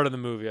part of the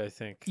movie, I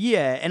think.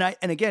 Yeah,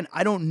 and again,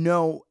 I don't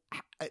know.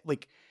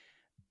 Like,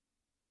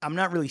 I'm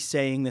not really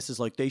saying this is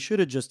like they should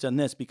have just done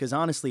this, because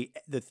honestly,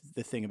 the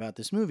thing about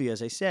this movie,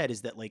 as I said,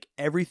 is that like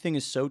everything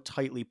is so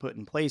tightly put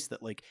in place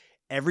that like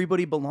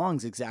everybody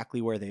belongs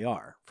exactly where they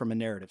are from a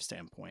narrative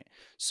standpoint.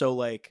 So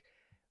like,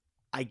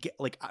 I get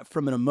like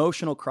from an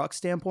emotional crux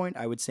standpoint,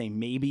 I would say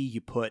maybe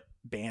you put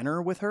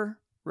Banner with her,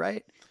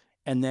 right?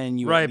 And then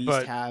you at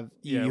least have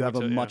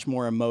a much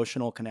more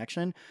emotional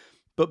connection.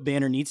 But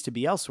Banner needs to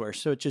be elsewhere,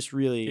 so it just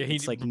really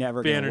it's like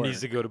never. Banner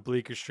needs to go to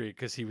Bleecker Street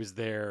because he was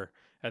there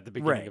at the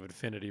beginning of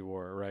Infinity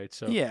War, right?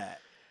 So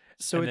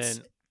so it's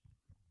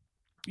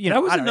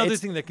that was another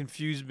thing that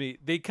confused me.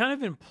 They kind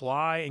of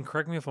imply, and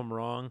correct me if I'm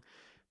wrong,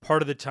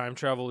 part of the time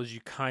travel is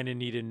you kind of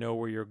need to know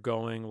where you're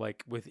going,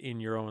 like within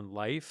your own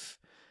life.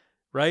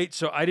 Right,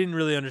 so I didn't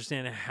really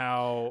understand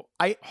how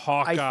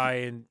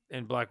Hawkeye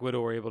and Black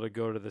Widow were able to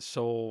go to the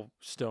Soul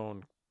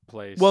Stone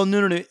place. Well,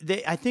 no.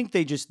 I think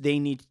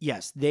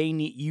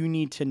you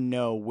need to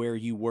know where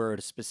you were at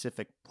a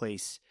specific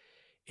place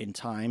in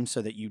time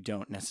so that you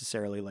don't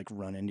necessarily like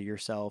run into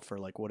yourself or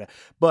like whatever.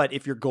 But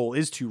if your goal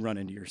is to run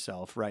into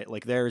yourself, right?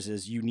 Like theirs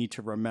is you need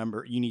to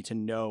remember, you need to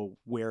know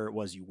where it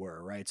was you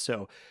were, right?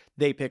 So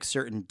they pick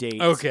certain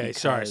dates. Okay,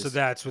 sorry. So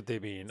that's what they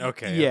mean.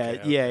 Okay.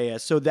 Yeah.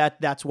 So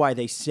that's why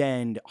they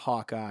send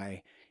Hawkeye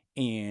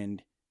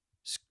and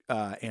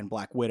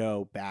Black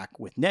Widow back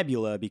with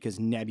Nebula, because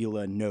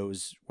Nebula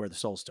knows where the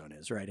Soul Stone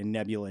is, right? And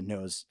Nebula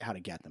knows how to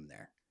get them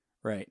there,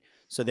 right?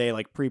 So they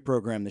like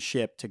pre-program the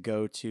ship to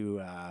go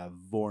to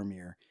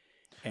Vormir.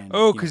 And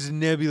because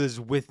Nebula's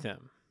with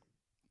them.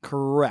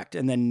 Correct.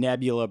 And then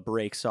Nebula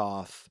breaks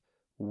off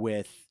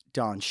with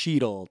Don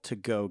Cheadle to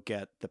go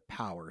get the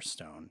Power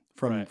Stone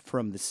Right.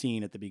 from the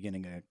scene at the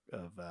beginning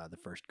of the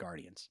first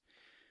Guardians.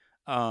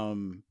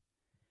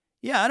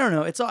 Yeah, I don't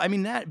know. It's all. I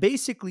mean, that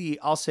basically,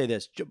 I'll say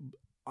this.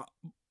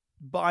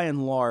 By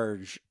and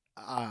large,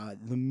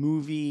 the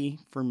movie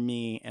for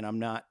me, and I'm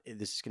not.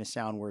 This is going to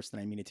sound worse than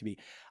I mean it to be.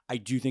 I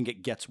do think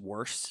it gets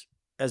worse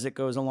as it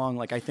goes along.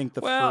 Like I think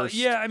the first.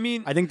 Yeah, I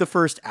mean, I think the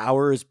first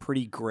hour is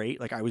pretty great.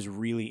 Like I was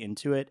really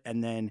into it,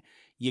 and then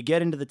you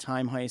get into the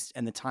time heist,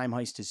 and the time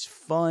heist is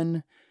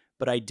fun.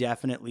 But I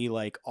definitely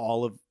like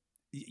all of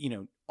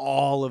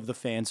the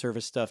fan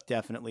service stuff.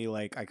 Definitely,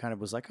 like I kind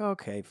of was like, oh,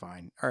 okay,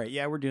 fine, all right,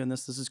 yeah, we're doing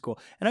this. This is cool,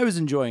 and I was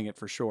enjoying it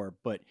for sure.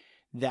 But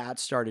that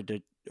started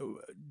to,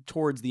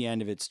 towards the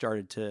end of it,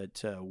 started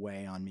to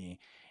weigh on me,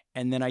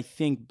 and then I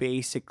think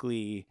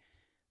basically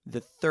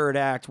the third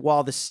act,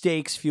 while the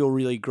stakes feel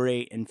really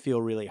great and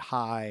feel really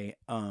high,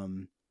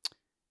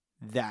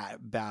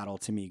 that battle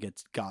to me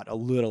got a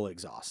little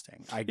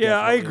exhausting.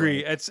 I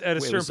agree. It's at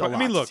a certain point. I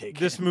mean, look,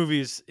 this in. movie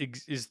is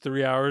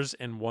 3 hours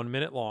and 1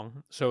 minute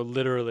long. So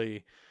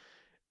literally,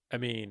 I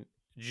mean,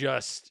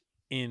 just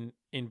in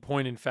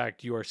point in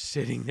fact, you are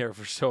sitting there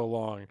for so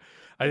long.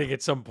 I think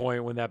at some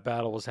point when that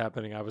battle was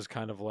happening, I was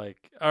kind of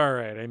like, all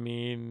right, I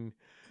mean,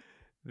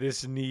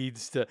 this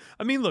needs to.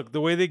 I mean, look, the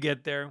way they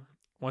get there,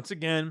 once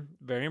again,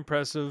 very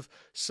impressive.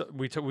 So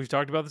we've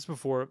talked about this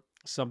before.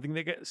 Something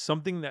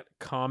that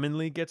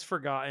commonly gets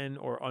forgotten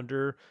or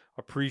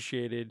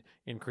underappreciated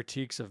in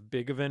critiques of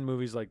big event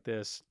movies like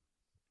this,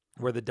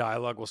 where the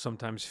dialogue will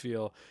sometimes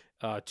feel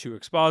too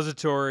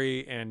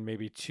expository and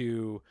maybe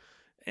too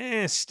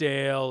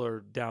stale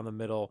or down the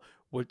middle.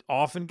 What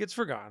often gets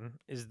forgotten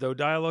is though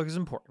dialogue is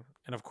important,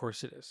 and of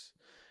course it is.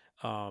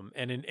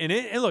 And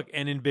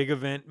in big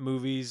event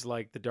movies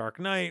like The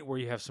Dark Knight, where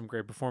you have some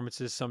great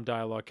performances, some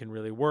dialogue can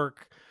really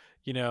work.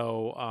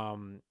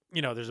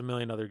 There's a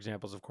million other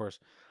examples, of course.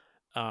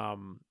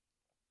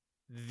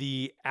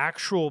 The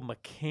actual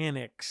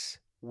mechanics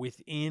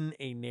within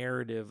a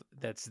narrative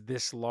that's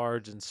this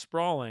large and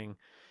sprawling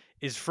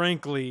is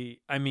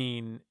frankly,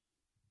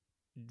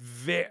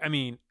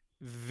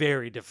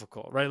 very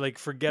difficult, right? Like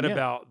forget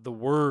about the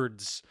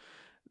words,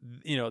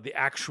 the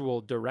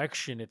actual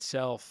direction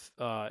itself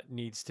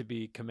needs to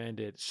be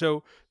commended.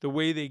 So the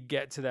way they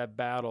get to that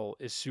battle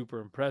is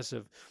super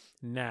impressive.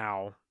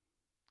 Now,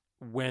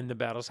 when the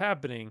battle's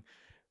happening,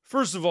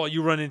 first of all,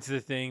 you run into the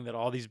thing that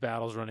all these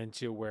battles run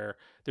into where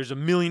there's a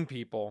million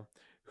people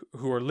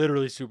who are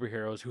literally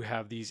superheroes who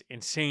have these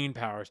insane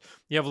powers.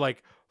 You have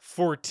like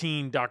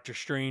 14 Doctor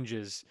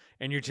Stranges,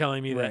 and you're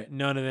telling me that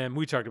none of them,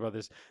 we talked about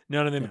this,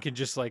 none of them can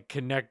just like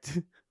connect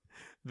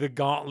the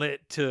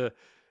gauntlet to,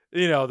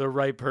 the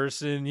right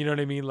person. You know what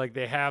I mean? Like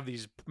they have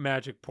these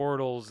magic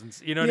portals and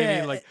you know what I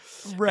mean? Like,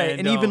 right.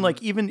 And even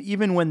like,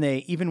 even when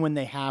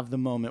they have the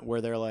moment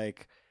where they're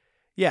like,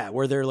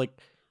 where they're like,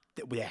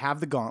 they have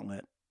the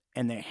gauntlet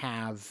and they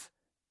have,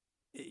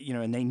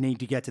 and they need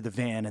to get to the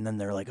van, and then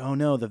they're like, oh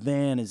no, the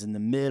van is in the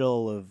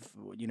middle of,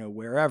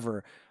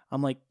 wherever.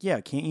 I'm like,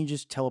 can't you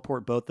just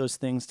teleport both those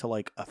things to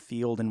like a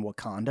field in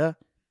Wakanda?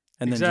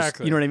 And then just,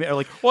 you know what I mean? Or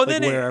like, well,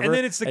 like then and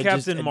then it's the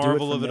Captain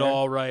Marvel of it there.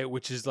 all, right?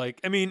 Which is like,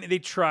 I mean, they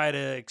try to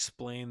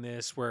explain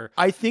this where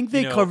I think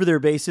they cover their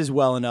bases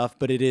well enough,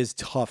 but it is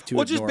tough to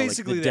ignore, just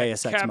basically like the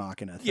Deus Ex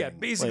Machina thing. Yeah,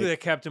 basically that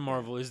Captain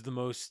Marvel is the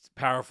most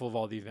powerful of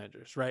all the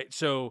Avengers, right?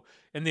 So,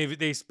 and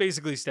they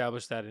basically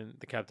established that in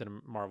the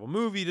Captain Marvel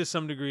movie to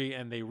some degree,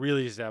 and they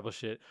really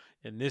establish it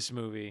in this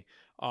movie.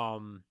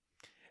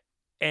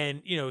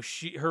 And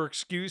her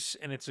excuse,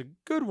 and it's a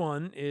good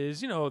one,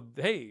 is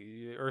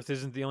hey, Earth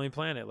isn't the only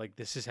planet. Like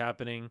this is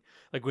happening.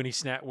 Like when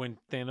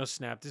Thanos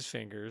snapped his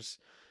fingers,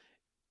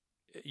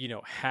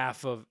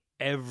 half of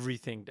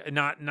everything,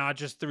 not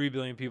just 3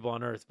 billion people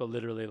on Earth, but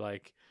literally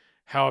like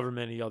however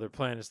many other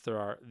planets there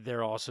are,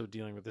 they're also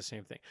dealing with the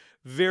same thing.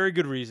 Very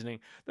good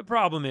reasoning. The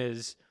problem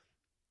is,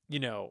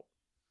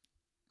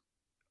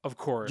 of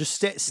course,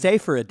 just stay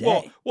for a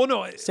day.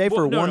 Stay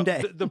for one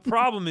day. The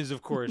problem is,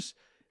 of course.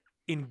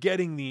 In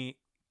getting the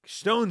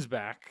stones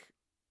back,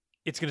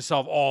 it's going to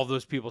solve all of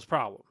those people's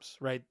problems,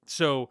 right?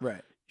 So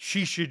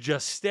she should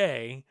just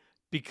stay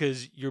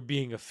because you're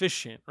being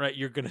efficient, right?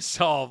 You're going to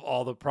solve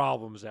all the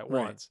problems at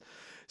once.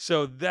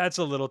 So that's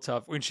a little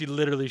tough when she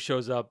literally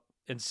shows up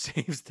and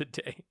saves the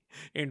day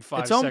in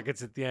 5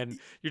 seconds at the end.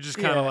 You're just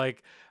kind of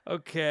like,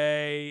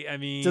 okay, I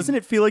mean... Doesn't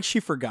it feel like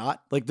she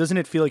forgot? Like, doesn't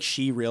it feel like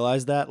she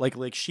realized that?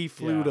 Like she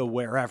flew to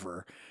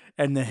wherever...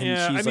 And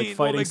then she's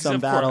fighting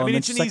some battle, and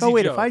then she's like, "Oh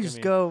wait, if I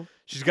just go."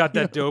 She's got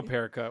that dope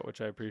haircut,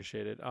 which I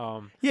appreciated.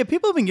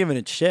 People have been giving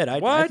it shit. I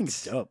think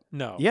it's dope.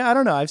 No, I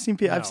don't know. I've seen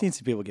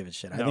some people give it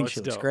shit. I think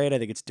she looks great. I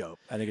think it's dope.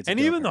 And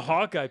even the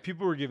Hawkeye,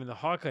 people were giving the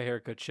Hawkeye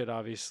haircut shit.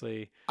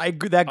 Obviously,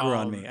 that grew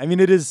on me. I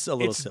mean, it is a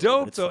little. It's silly,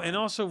 dope though, and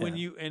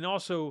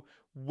also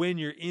when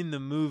you're in the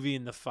movie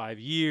in the 5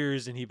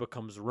 years and he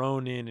becomes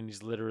Ronin and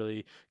he's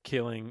literally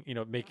killing,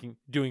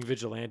 doing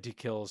vigilante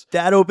kills.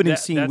 That opening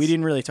scene, we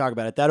didn't really talk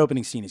about it. That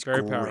opening scene is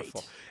very great.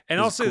 Powerful. And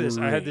I'll say this,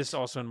 I had this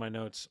also in my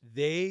notes.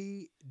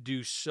 They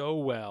do so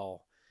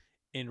well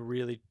in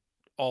really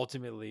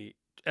ultimately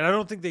and I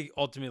don't think they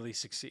ultimately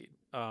succeed.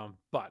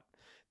 But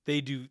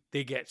they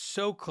get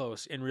so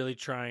close in really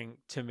trying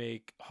to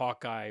make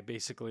Hawkeye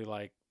basically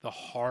like the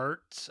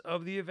heart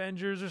of the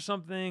Avengers or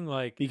something,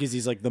 like because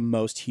he's like the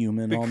most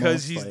human. because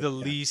almost, he's like, the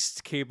yeah.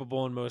 least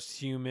capable and most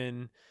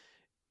human.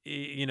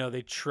 You know,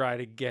 they try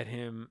to get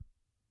him,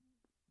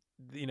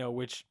 you know,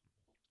 which,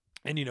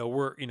 and you know,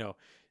 we're, you know,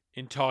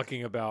 in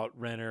talking about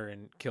Renner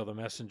and Kill the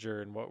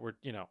Messenger and what we're,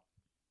 you know,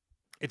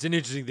 it's an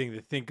interesting thing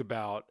to think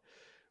about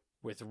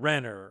with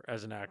Renner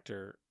as an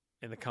actor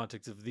in the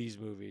context of these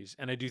movies.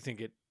 And I do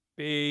think it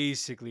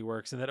basically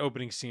works. And that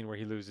opening scene where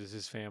he loses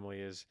his family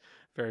is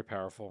very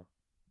powerful.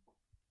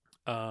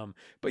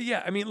 But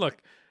yeah, I mean, look,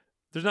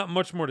 there's not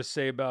much more to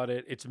say about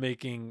it. It's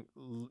making,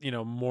 you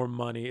know, more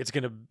money. It's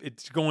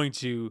going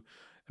to,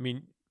 I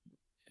mean,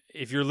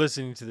 if you're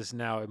listening to this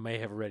now, it may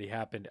have already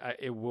happened.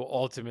 It will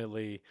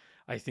ultimately,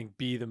 I think,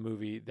 be the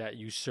movie that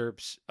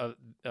usurps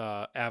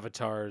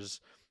Avatar's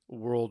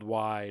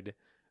worldwide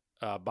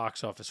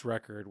box office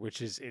record,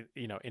 which is,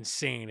 you know,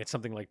 insane. It's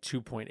something like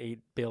 $2.8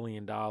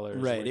 billion.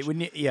 Right. Which, It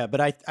would. Yeah, but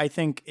I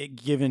think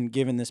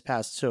given this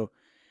past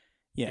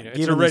yeah, you know, it's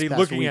given already this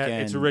past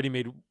weekend, it's already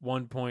made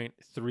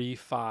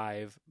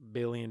 $1.35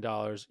 billion in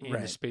the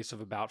Right. space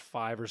of about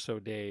 5 or so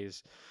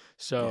days.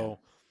 So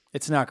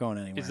it's not going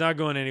anywhere. it's not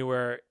going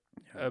anywhere.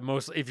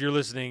 Mostly, if you're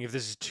listening, if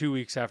this is 2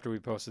 weeks after we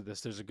posted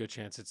this, there's a good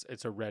chance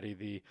it's already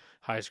the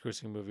highest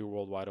grossing movie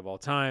worldwide of all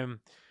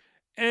time.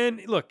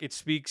 And look, it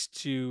speaks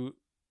to,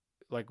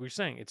 like we were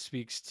saying, it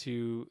speaks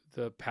to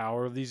the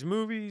power of these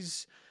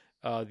movies,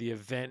 the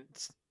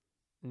event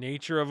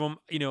nature of them.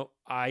 You know,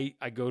 I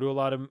go to a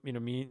lot of, you know,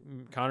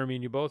 Connor, me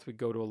and you both, we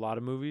go to a lot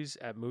of movies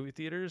at movie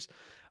theaters.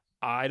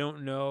 I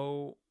don't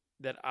know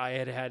that I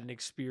had an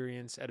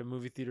experience at a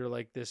movie theater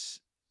like this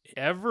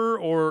ever,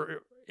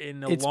 or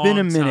in a It's long been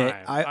a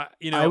minute. time.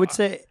 You know, I would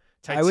say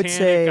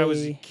Titanic, I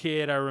was a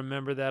kid. I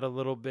remember that a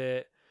little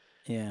bit.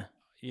 Yeah.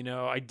 You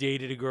know, I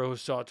dated a girl who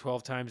saw it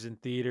 12 times in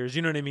theaters.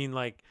 You know what I mean?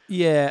 Like,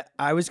 Yeah,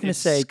 I was gonna it's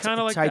say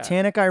kinda like that.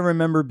 Titanic. I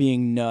remember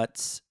being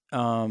nuts.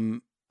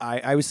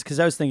 I was because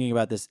I was thinking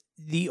about this.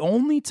 The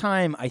only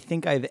time I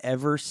think I've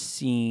ever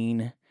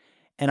seen,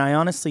 and I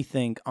honestly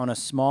think on a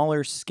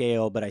smaller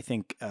scale, but I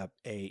think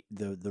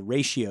the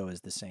ratio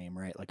is the same,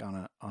 right? Like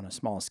on a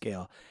small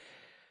scale.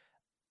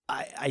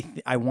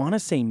 I want to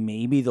say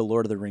maybe the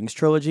Lord of the Rings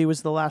trilogy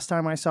was the last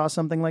time I saw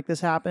something like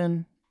this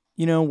happen.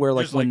 You know, where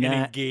like Just when like an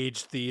that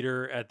engaged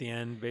theater at the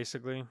end,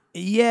 basically.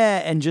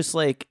 yeah, and just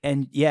like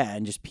and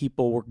just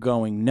people were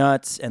going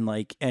nuts, and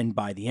like and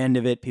by the end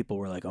of it, people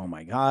were like, "Oh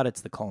my god, it's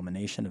the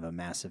culmination of a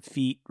massive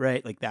feat,"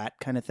 right? Like that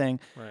kind of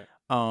thing.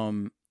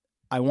 Right.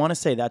 I want to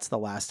say that's the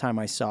last time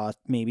I saw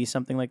maybe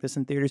something like this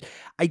in theaters.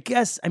 I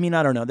guess I mean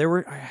I don't know.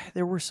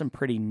 There were some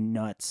pretty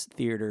nuts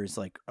theaters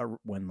like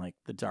when like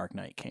The Dark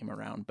Knight came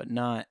around, but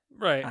not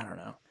Right. I don't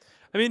know.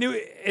 I mean,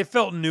 it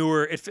felt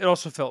newer. It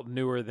also felt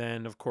newer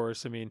then, of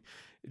course. I mean,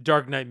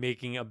 Dark Knight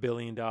making $1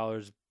 billion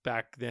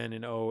back then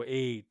in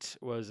 2008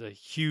 was a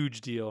huge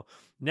deal.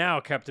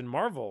 Now, Captain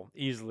Marvel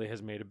easily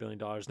has made $1 billion.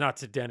 Not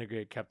to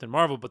denigrate Captain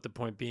Marvel, but the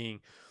point being,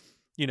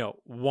 you know,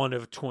 one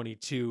of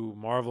 22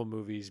 Marvel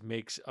movies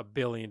makes $1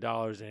 billion,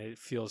 and it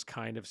feels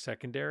kind of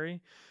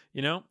secondary.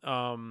 You know,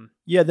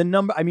 Yeah, the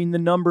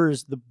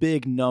numbers, the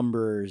big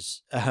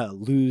numbers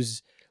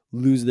lose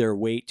their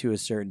weight to a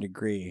certain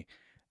degree.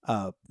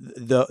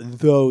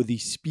 Though the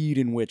speed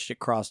in which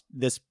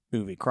this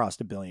movie crossed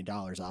 $1 billion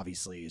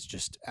obviously is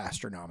just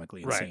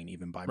astronomically insane,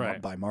 even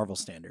by Marvel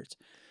standards.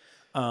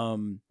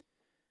 now,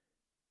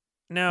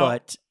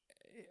 but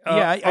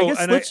yeah, I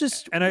guess let's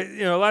just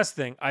you know, last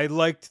thing, I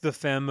liked the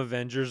Femme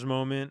Avengers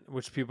moment,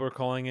 which people are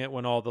calling it,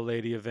 when all the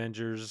lady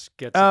Avengers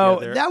get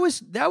together. that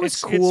was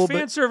cool. It's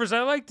fan service.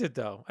 I liked it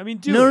though. I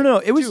mean, no,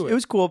 it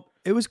was cool.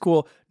 It was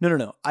cool.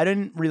 No. I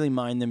didn't really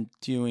mind them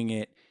doing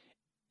it.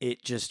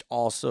 It just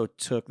also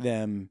took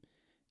them,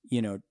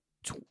 you know,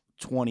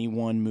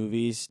 21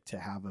 movies to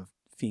have a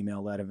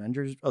female-led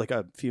Avengers, like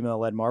a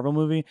female-led Marvel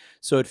movie.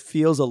 So it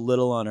feels a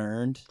little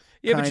unearned.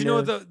 Yeah, but you know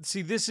what, though?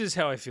 See, this is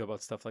how I feel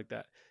about stuff like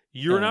that.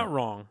 You're not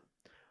wrong,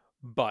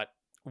 but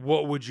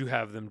what would you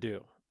have them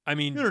do? I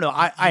mean, no.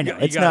 I know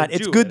it's not.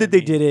 It's good that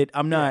they did it.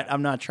 I'm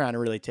not trying to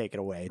really take it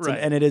away.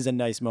 And it is a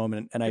nice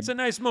moment. And it's a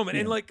nice moment,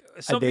 and like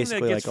something that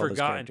gets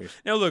forgotten.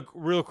 Now, look,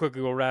 real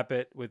quickly, we'll wrap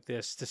it with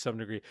this to some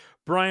degree.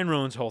 Brian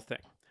Rowan's whole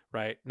thing,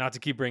 right? Not to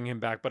keep bringing him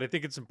back, but I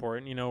think it's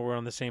important. You know, we're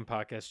on the same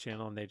podcast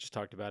channel, and they just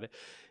talked about it.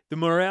 The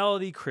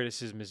morality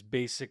criticism is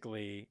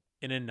basically,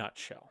 in a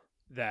nutshell,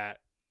 that,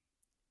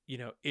 you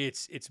know,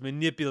 it's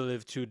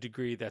manipulative to a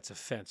degree that's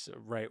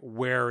offensive, right?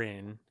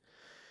 Wherein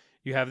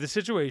you have the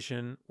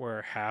situation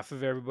where half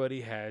of everybody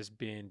has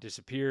been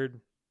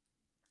disappeared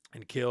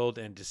and killed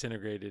and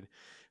disintegrated.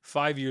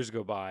 5 years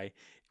go by,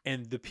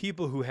 and the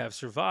people who have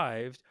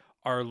survived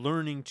are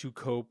learning to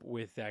cope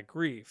with that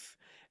grief.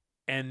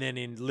 And then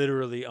in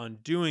literally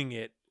undoing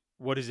it,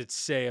 what does it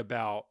say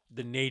about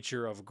the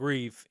nature of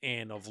grief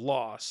and of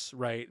loss,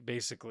 right?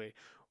 Basically,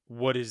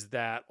 what is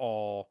that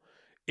all?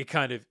 it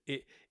kind of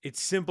it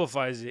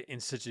simplifies it in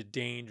such a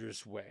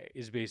dangerous way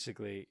is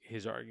basically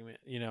his argument,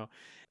 you know.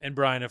 And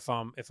Brian, if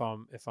I'm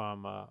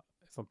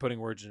putting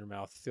words in your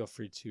mouth, feel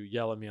free to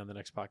yell at me on the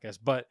next podcast.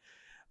 But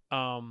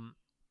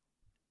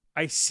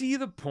I see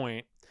the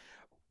point,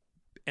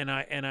 and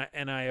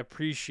I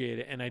appreciate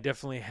it, and I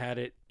definitely had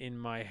it in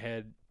my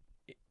head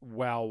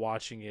while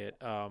watching it,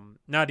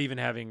 not even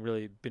having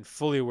really been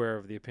fully aware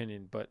of the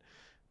opinion, but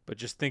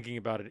just thinking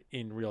about it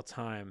in real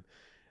time.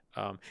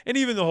 And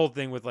even the whole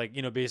thing with, like,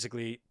 you know,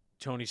 basically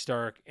Tony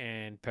Stark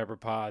and Pepper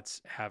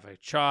Potts have a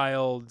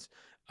child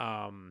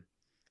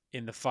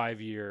in the 5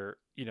 year,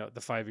 you know,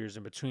 the 5 years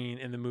in between.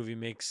 And the movie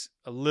makes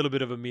a little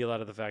bit of a meal out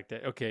of the fact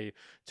that, okay,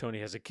 Tony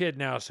has a kid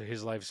now, so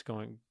his life's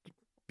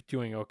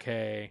doing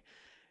okay.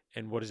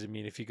 And what does it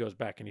mean if he goes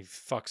back and he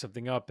fucks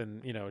something up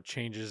and, you know,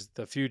 changes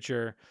the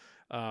future?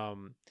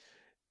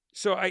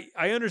 So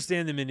I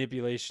understand the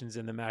manipulations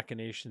and the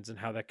machinations and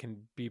how that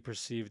can be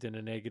perceived in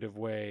a negative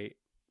way.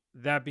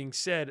 That being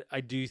said,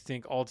 I do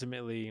think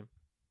ultimately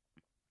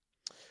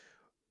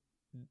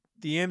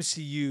the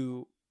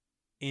MCU,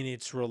 in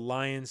its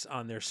reliance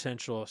on their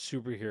central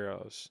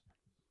superheroes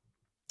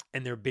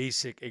and their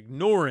basic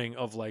ignoring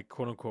of, like,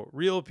 quote unquote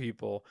real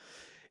people,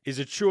 is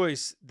a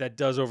choice that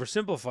does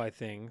oversimplify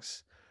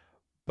things.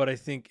 But I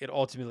think it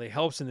ultimately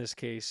helps in this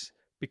case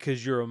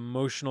because your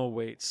emotional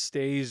weight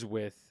stays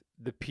with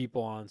the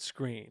people on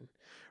screen,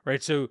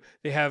 right? So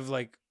they have,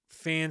 like,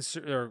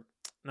 or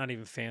not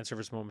even fan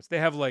service moments. They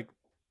have, like,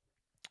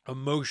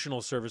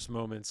 emotional service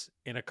moments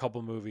in a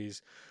couple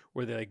movies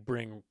where they, like,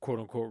 bring quote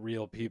unquote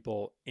real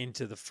people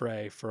into the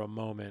fray for a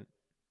moment.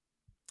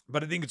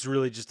 But I think it's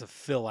really just to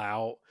fill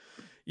out,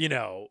 you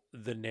know,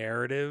 the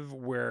narrative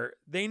where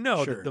they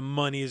know that the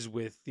money is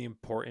with the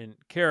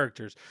important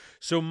characters.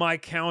 So my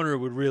counter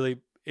would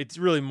really, it's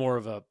really more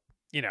of a,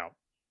 you know,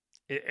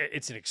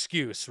 it's an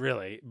excuse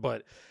really,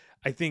 but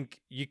I think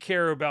you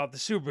care about the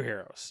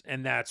superheroes,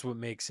 and that's what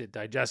makes it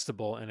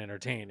digestible and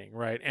entertaining,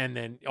 right? And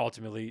then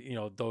ultimately, you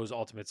know, those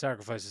ultimate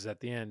sacrifices at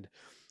the end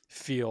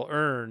feel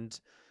earned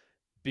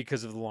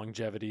because of the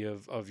longevity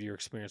of your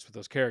experience with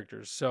those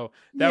characters. So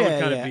that would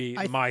kind of be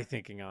my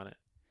thinking on it.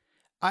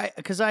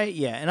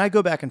 And I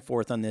go back and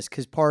forth on this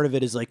because part of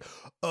it is like,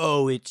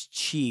 oh, it's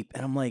cheap.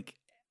 And I'm like,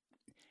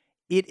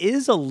 it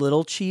is a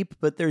little cheap,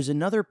 but there's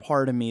another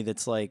part of me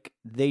that's like,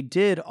 they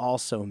did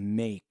also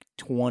make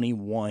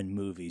 21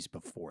 movies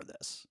before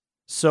this.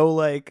 So,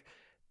 like,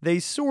 they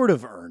sort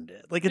of earned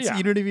it. Like, it's,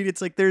 you know what I mean?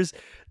 It's like, there's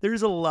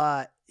a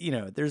lot, you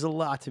know, there's a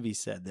lot to be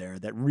said there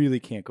that really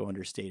can't go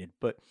understated.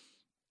 But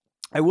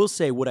I will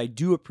say what I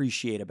do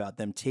appreciate about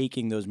them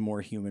taking those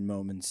more human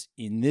moments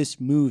in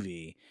this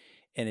movie,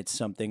 and it's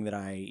something that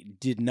I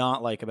did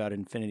not like about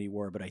Infinity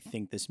War, but I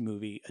think this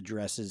movie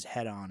addresses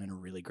head on in a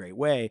really great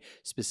way,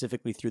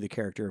 specifically through the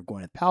character of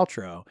Gwyneth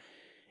Paltrow,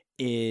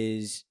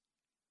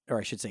 or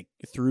I should say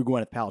through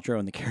Gwyneth Paltrow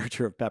and the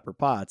character of Pepper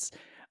Potts.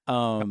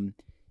 I mean,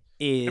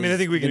 I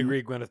think we can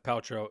agree Gwyneth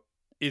Paltrow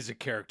is a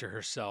character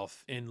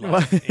herself in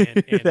life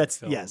and that's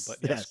film. Yes, but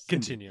yes,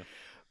 continue.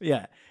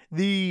 Yeah.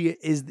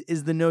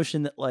 Is the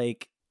notion that,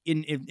 like,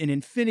 in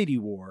Infinity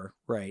War,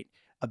 right?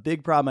 A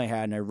big problem I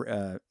had,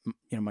 and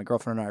you know, my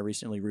girlfriend and I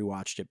recently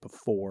rewatched it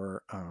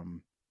before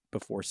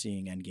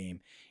seeing Endgame,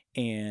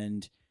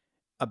 and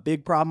a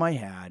big problem I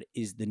had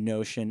is the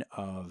notion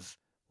of,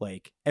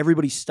 like,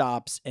 everybody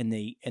stops and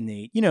they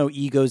you know,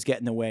 egos get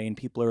in the way and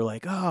people are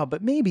like, oh,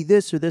 but maybe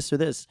this or this or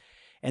this,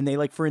 and they,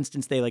 like, for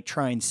instance, they, like,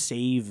 try and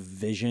save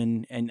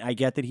Vision, and I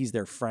get that he's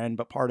their friend,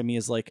 but part of me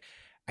is like,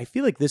 I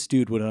feel like this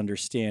dude would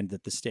understand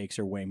that the stakes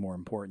are way more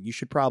important. You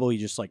should probably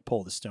just, like,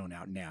 pull the stone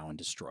out now and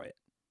destroy it.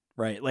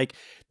 Right. Like,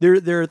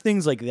 there are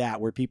things like that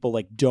where people,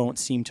 like, don't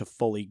seem to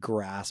fully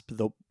grasp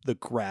the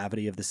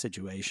gravity of the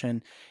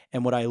situation.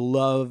 And what I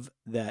love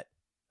about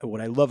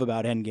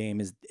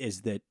Endgame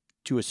is that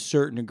to a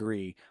certain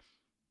degree,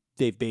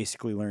 they've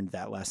basically learned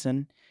that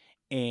lesson,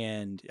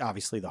 and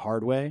obviously the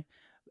hard way.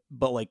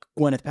 But, like,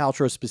 Gwyneth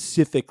Paltrow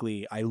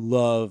specifically, I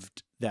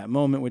loved that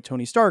moment with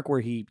Tony Stark where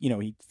he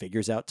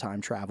figures out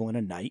time travel in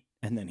a night,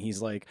 and then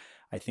he's like,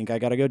 I think I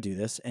got to go do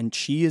this. And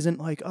she isn't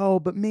like, oh,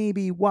 but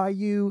maybe why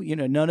you,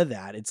 none of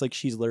that. It's like,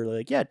 she's literally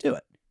like, yeah, do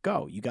it.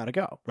 Go. You got to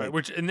go. Right. Like,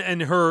 which, and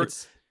her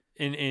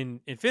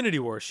in Infinity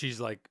War, she's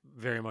like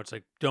very much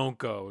like, don't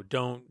go,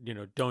 don't.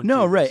 No, do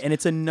right. this. And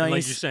it's a nice, and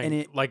like you're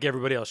saying, like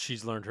everybody else,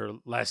 she's learned her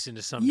lesson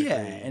to some degree.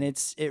 Yeah. And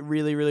it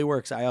really, really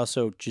works. I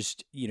also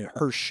just,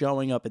 her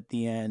showing up at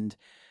the end,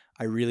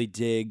 I really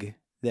dig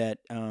that,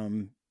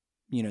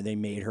 they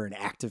made her an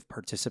active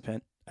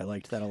participant. I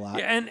liked that a lot.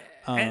 Yeah,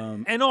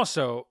 and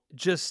also,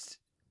 just,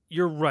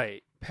 you're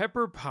right.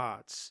 Pepper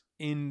Potts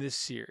in this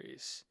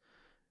series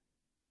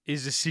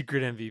is a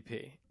secret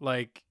MVP.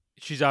 Like,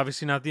 she's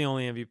obviously not the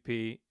only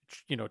MVP.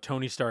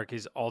 Tony Stark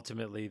is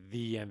ultimately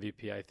the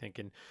MVP, I think,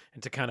 and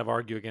to kind of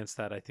argue against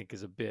that, I think,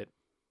 is a bit.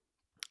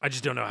 I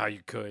just don't know how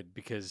you could,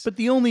 because. But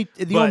the only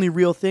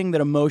real thing that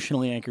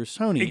emotionally anchors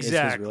Tony is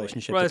his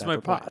relationship with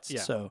Pepper Potts.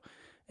 Yeah. So.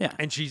 Yeah.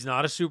 And she's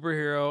not a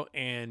superhero,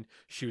 and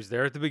she was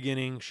there at the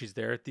beginning. She's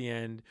there at the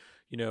end.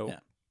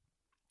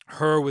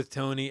 her with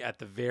Tony at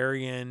the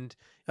very end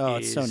Oh,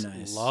 is it's so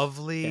nice.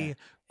 lovely. Yeah.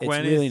 It's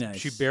Gwyneth, really nice.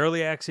 she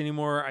barely acts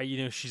anymore.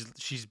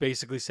 She's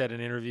basically said in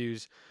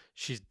interviews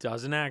she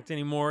doesn't act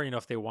anymore.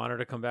 If they want her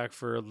to come back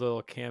for a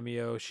little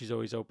cameo, she's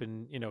always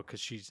open, because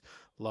she's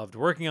loved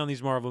working on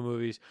these Marvel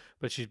movies,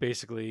 but she's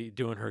basically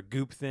doing her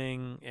goop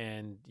thing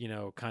and,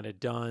 kind of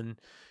done.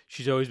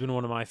 She's always been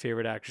one of my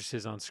favorite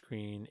actresses on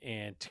screen,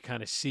 and to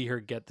kind of see her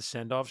get the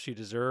send-off she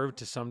deserved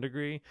to some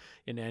degree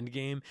in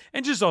Endgame,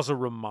 and just also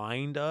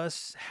remind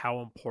us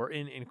how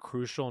important and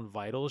crucial and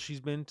vital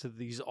she's been to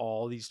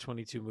all these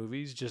 22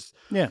 movies. Just,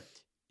 Yeah.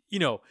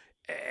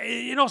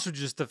 and also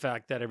just the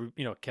fact that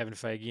Kevin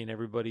Feige and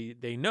everybody,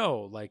 they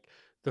know like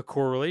the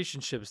core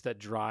relationships that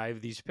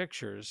drive these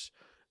pictures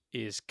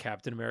is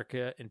Captain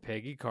America and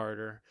Peggy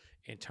Carter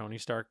and Tony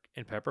Stark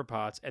and Pepper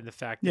Potts, and the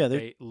fact that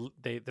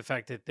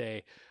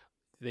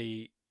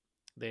they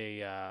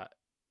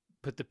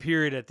put the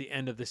period at the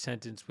end of the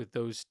sentence with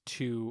those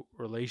two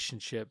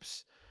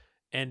relationships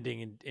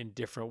ending in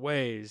different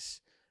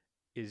ways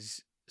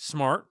is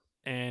smart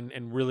and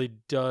really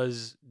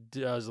does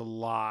a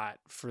lot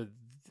for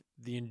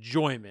the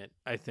enjoyment,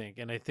 I think.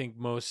 And I think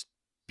most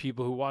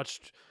people who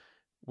watched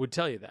would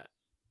tell you that.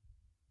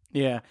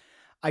 Yeah.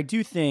 I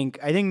think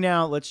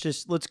now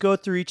let's go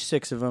through each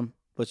 6 of them.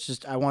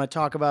 I want to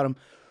talk about them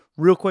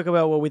real quick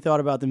about what we thought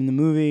about them in the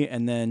movie,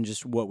 and then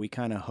just what we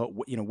kind of hope,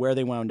 where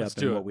they wound up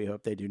and what we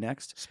hope they do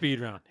next. Speed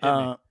round. Hit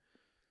me.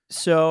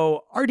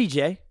 So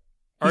RDJ, he's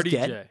RDJ.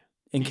 dead.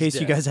 In case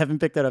you guys haven't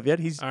picked that up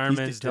yet, Iron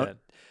Man's dead.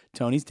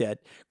 Tony's dead.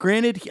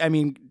 Granted, I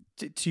mean,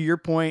 to your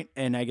point,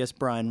 and I guess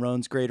Brian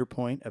Roan's greater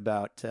point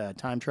about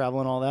time travel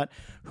and all that,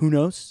 who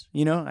knows?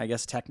 I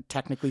guess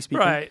technically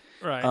speaking.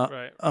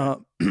 Right.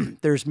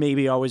 There's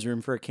maybe always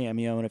room for a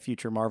cameo in a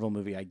future Marvel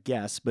movie, I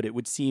guess, but it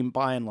would seem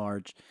by and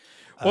large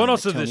and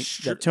also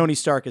that Tony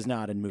Stark is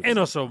not in movies. And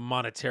also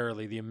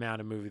monetarily, the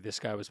amount of movie this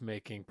guy was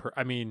making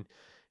the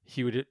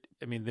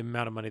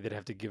amount of money they'd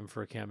have to give him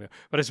for a cameo.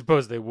 But I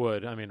suppose they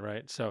would.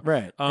 Right? So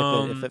right.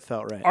 If it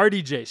felt right.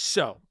 RDJ,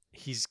 so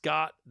he's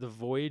got the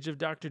Voyage of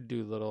Dr.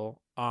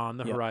 Dolittle on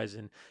the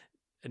horizon.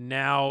 And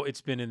now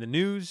it's been in the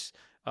news.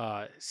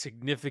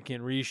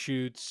 Significant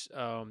reshoots.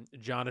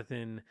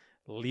 Jonathan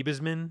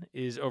Liebesman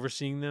is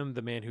overseeing them,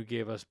 the man who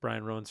gave us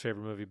Brian Roan's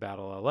favorite movie,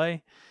 Battle LA,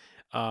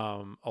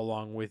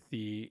 along with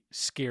the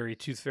scary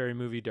Tooth Fairy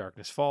movie,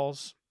 Darkness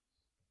Falls,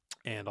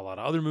 and a lot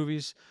of other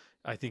movies.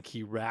 I think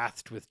he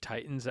wrathed with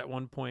Titans at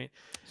one point.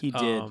 He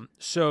did.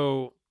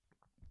 So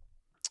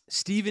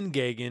Stephen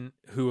Gaghan,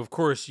 who of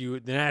course you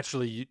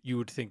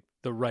would think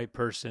the right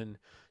person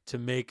to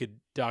make a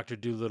Dr.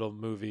 Dolittle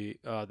movie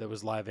that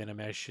was live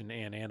animation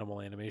and animal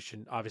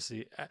animation.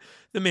 Obviously,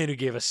 the man who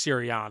gave us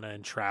Syriana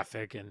and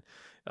Traffic and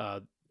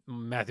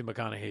Matthew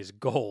McConaughey's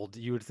Gold,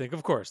 you would think,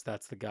 of course,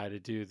 that's the guy to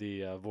do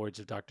the Voyage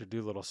of Dr.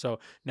 Dolittle. So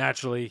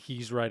naturally,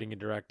 he's writing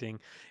and directing,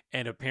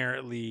 and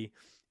apparently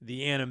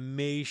the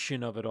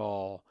animation of it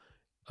all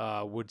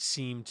would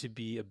seem to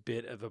be a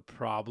bit of a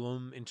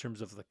problem in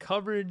terms of the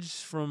coverage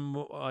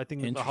from, I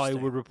think, the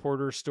Hollywood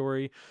Reporter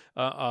story.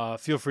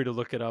 Feel free to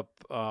look it up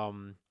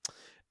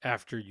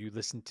after you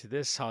listen to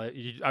this. I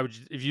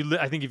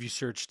think if you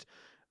searched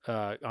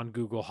on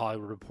Google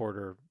Hollywood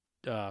Reporter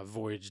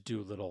Voyage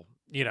Dolittle,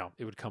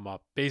 it would come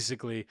up.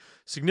 Basically,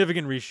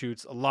 significant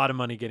reshoots, a lot of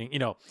money getting,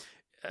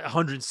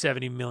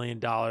 $170 million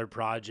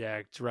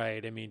project,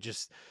 right?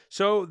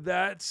 So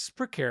that's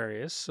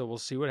precarious. So we'll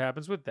see what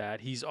happens with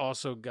that. He's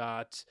also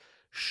got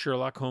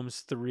Sherlock Holmes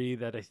 3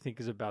 that I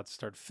think is about to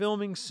start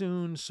filming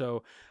soon.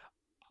 So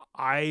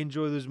I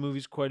enjoy those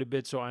movies quite a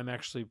bit. So I'm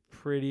actually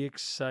pretty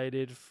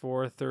excited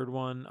for a third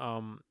one.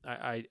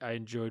 I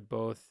enjoyed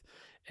both.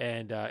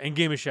 And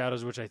Game of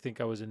Shadows, which I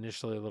think I was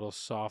initially a little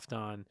soft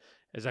on,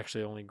 has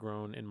actually only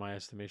grown in my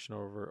estimation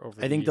over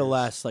I think years. the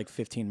last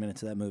 15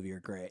 minutes of that movie are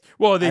great.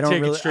 Well, they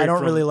take it straight. I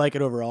don't really like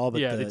it overall, but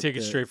they take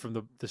it straight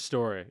from the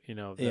story. I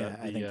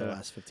think the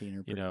last 15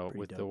 are pretty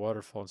with dope. the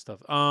waterfall and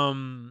stuff.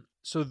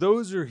 So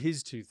those are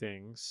his two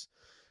things.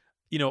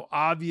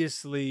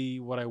 Obviously,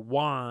 what I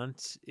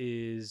want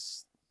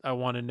is I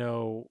want to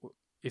know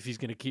if he's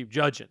going to keep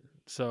judging.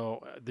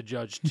 So the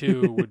Judge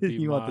 2 would be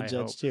you my want the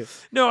Judge hope. 2?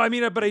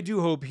 No, but I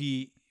do hope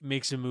he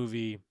makes a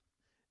movie.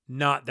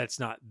 That's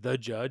not the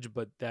Judge,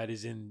 but that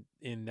is in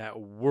that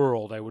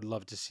world. I would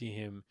love to see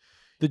him.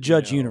 The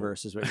Judge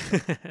universe is what you're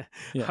saying.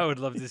 Yeah. I would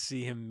love to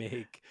see him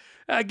make.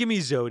 Give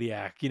me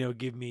Zodiac.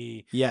 Give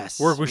me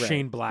work with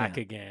Shane Black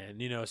again.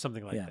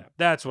 Something like that.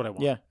 That's what I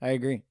want. Yeah, I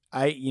agree.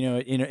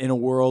 In a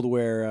world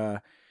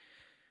where.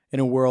 In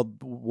a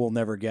world we'll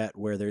never get,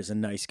 where there's a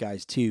Nice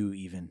Guys 2,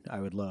 even, I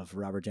would love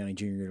Robert Downey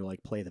Jr. to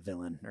play the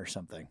villain or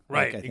something.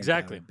 Right,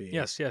 exactly.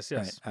 Yes.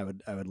 Right,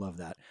 I would love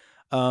that.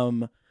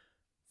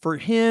 For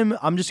him,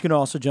 I'm just going to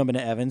also jump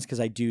into Evans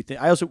because I do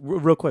think. I also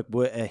real quick,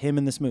 him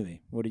in this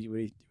movie. What are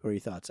your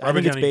thoughts? Robert I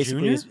think Downey it's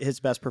basically Jr.? his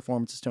best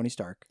performance is Tony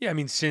Stark. Yeah,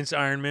 since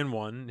Iron Man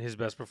 1, his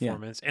best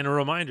performance, and a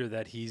reminder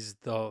that he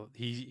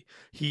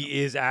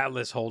is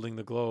Atlas holding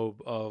the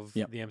globe of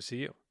the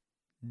MCU.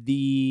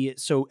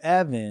 So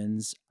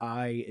Evans,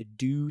 I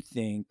do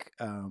think,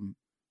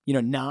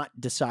 not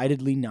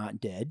decidedly not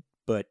dead,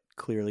 but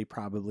clearly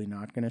probably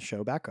not going to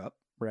show back up,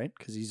 right?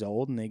 Because he's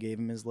old and they gave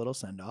him his little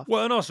send off.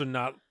 Well, and also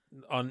not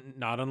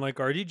unlike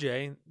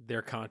RDJ,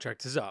 their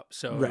contract is up,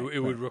 so Right, it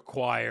would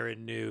require a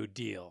new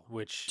deal.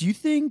 Which Do you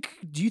think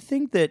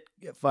that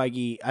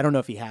Feige, I don't know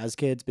if he has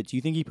kids, but do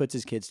you think he puts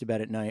his kids to bed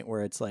at night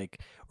where it's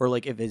like, or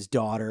like if his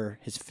daughter,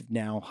 his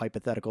now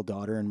hypothetical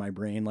daughter in my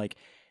brain, like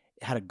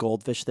had a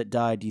goldfish that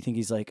died, do you think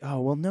he's like, oh,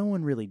 well, no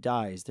one really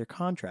dies. Their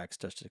contracts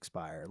just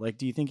expire. Like,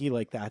 do you think he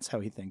that's how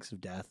he thinks of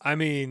death? I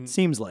mean,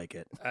 Seems like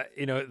it.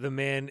 the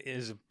man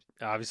is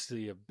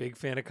obviously a big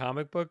fan of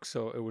comic books,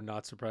 so it would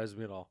not surprise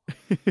me at all.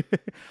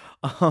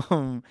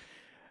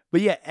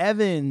 But yeah,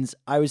 Evans,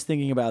 I was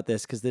thinking about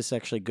this because this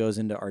actually goes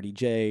into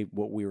RDJ,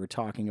 what we were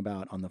talking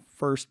about on the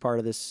first part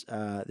of this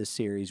this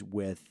series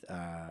with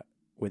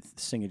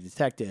Singing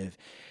Detective.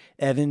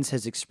 Evans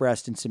has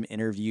expressed in some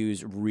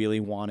interviews really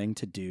wanting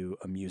to do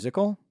a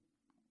musical,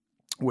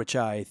 which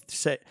I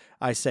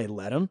say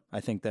let him.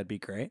 I think that'd be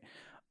great.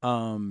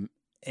 And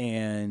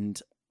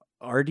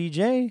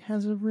RDJ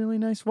has a really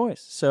nice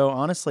voice. So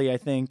honestly, I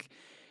think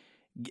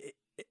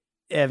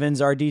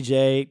Evans,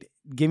 RDJ,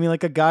 give me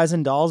like a Guys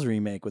and Dolls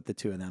remake with the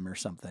two of them or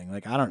something.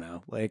 Like, I don't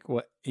know, like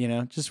what,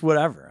 just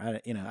whatever.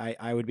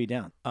 I would be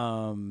down.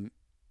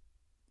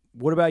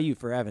 What about you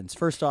for Evans?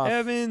 First off,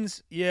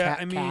 Evans, yeah,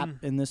 Cap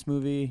in this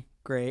movie,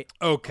 great.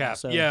 Oh, Cap,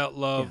 Also, yeah,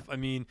 love. yeah. I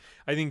mean,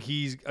 I think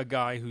he's a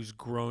guy who's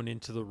grown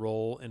into the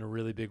role in a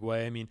really big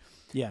way. I mean,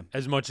 Yeah.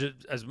 as much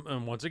as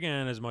and once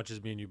again, as much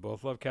as me and you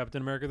both love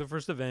Captain America: The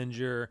First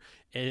Avenger,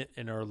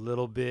 and are a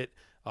little bit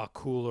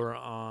cooler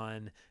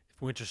on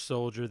Winter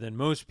Soldier than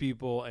most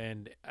people,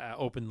 and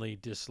openly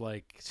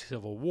dislike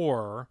Civil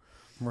War,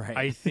 Right.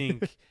 I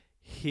think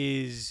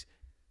his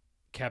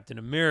Captain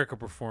America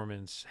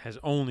performance has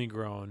only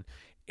grown,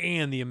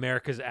 and the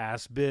America's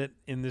ass bit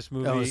in this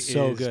movie is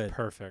so is good.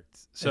 perfect.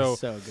 It's So,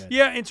 so good.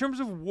 yeah, in terms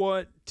of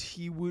what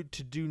he would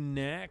to do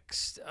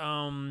next,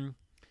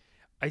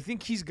 I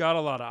think he's got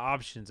a lot of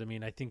options. I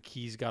mean, I think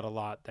he's got a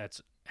lot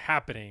that's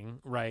happening,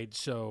 right?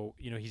 So,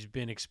 he's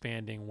been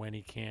expanding when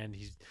he can.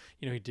 He's,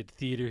 he did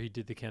theater. He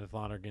did the Kenneth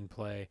Lonergan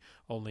play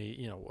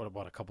only,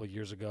 about a couple of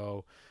years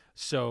ago.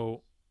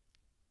 So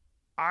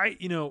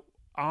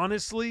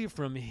honestly,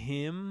 from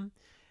him,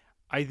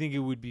 I think it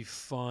would be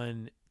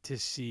fun to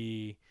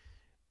see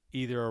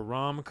either a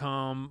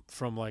rom-com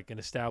from like an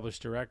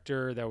established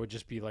director that would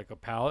just be like a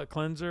palate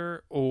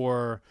cleanser,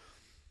 or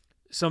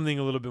something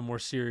a little bit more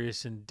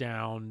serious and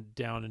down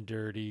and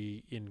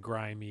dirty and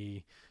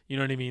grimy. You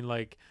know what I mean?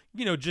 Like,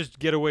 just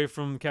get away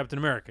from Captain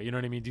America. You know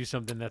what I mean? Do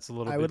something that's a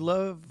little bit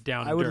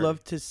down and I would dirty.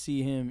 love to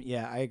see him.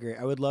 Yeah, I agree.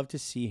 I would love to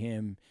see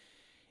him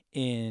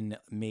in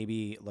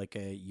maybe like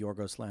a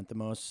Yorgos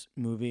Lanthimos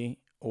movie,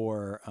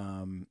 or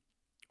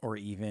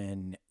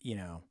even,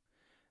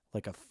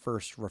 like a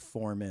First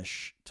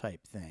Reformish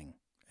type thing.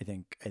 I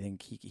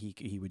think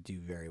he would do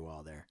very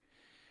well there.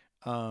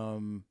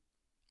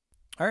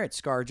 All right,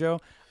 ScarJo.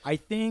 I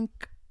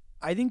think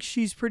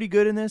she's pretty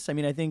good in this. I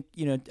mean, I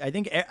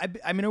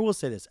will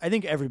say this. I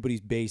think everybody's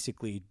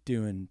basically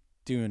doing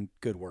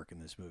good work in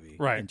this movie,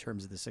 Right, in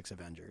terms of the 6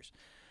 Avengers.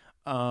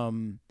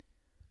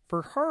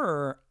 For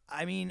her,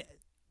 I mean,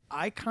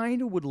 I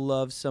kind of would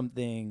love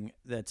something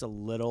that's a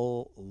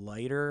little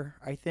lighter,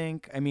 I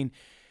think. I mean,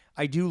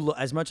 I do,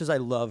 as much as I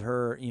love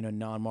her,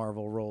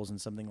 non-Marvel roles and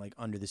something like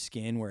Under the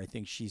Skin, where I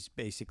think she's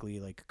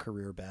basically like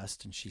career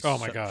best, and she's, oh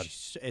my God,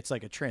 it's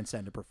like a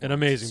transcendent performance. an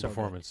amazing so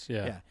performance.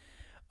 good. Yeah.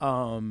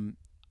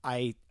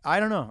 I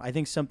don't know. I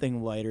think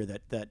something lighter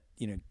that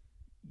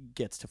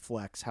gets to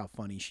flex how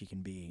funny she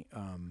can be.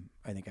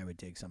 I think I would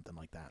dig something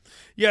like that.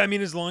 Yeah, I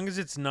mean, as long as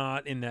it's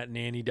not in that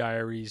Nanny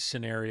Diaries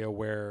scenario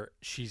where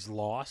she's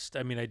lost,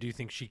 I mean, I do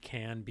think she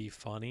can be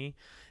funny.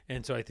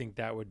 And so I think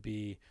that would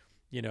be,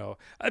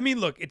 I mean,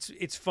 look,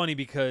 it's funny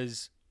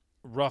because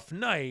Rough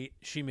Night,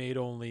 she made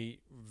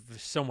only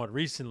somewhat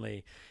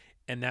recently,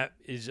 and that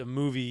is a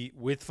movie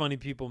with funny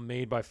people,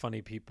 made by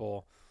funny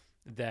people,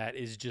 that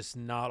is just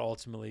not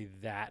ultimately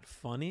that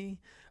funny.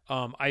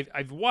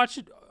 I've watched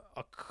it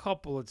a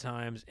couple of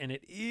times, and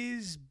it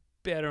is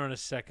better on a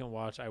second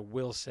watch, I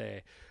will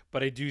say.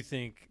 But I do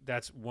think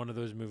that's one of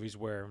those movies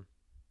where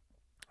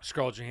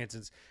Scarlett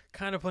Johansson's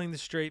kind of playing the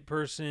straight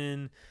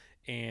person,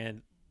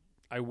 and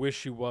I wish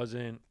she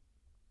wasn't.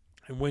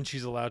 And when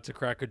she's allowed to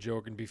crack a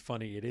joke and be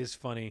funny, it is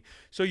funny.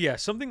 So yeah,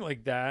 something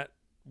like that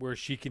where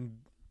she can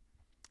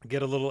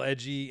get a little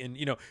edgy and,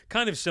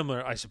 kind of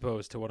similar, I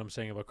suppose, to what I'm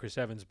saying about Chris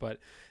Evans, but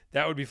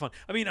that would be fun.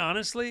 I mean,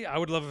 honestly, I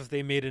would love if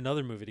they made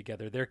another movie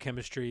together. Their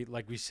chemistry,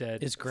 like we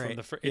said, It's great.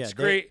 It's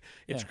great.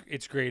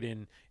 It's great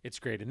in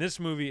this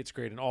movie. It's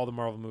great in all the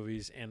Marvel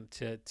movies, and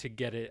to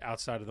get it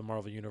outside of the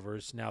Marvel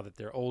universe now that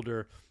they're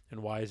older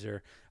and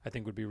wiser, I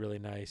think would be really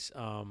nice.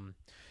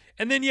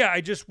 And then, yeah, I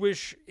just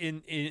wish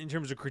in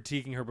terms of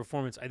critiquing her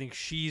performance, I think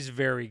she's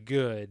very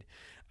good.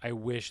 I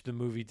wish the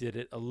movie did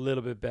it a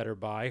little bit better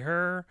by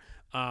her.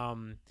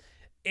 And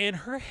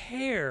her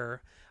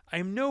hair,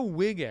 I'm no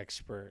wig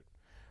expert,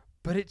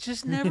 but it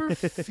just never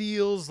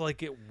feels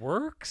like it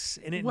works,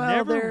 and it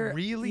never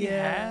really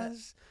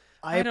has.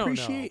 I don't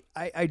know.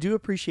 I do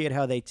appreciate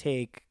how they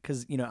take,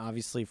 because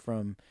obviously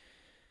from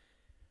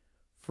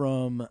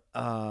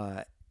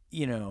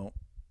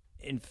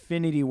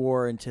Infinity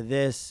War into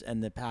this,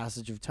 and the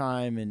passage of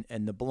time,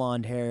 and the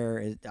blonde hair,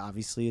 it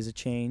obviously is a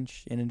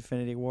change in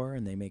Infinity War,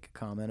 and they make a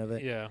comment of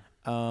it. Yeah.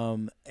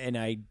 And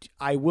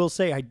I will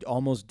say I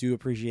almost do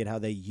appreciate how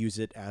they use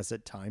it as a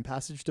time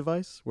passage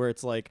device, where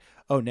it's like,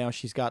 oh, now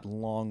she's got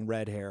long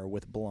red hair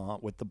with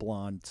the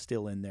blonde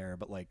still in there,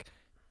 but like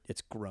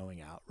it's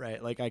growing out,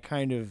 right? Like I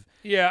kind of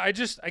I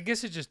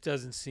guess it just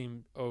doesn't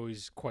seem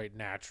always quite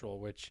natural,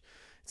 which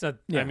it's not.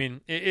 Yeah. I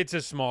mean, it's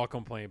a small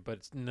complaint, but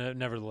it's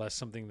nevertheless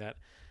something that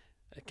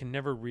I can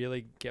never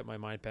really get my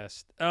mind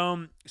past.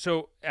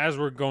 So as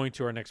we're going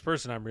to our next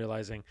person, I'm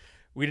realizing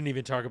we didn't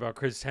even talk about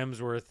Chris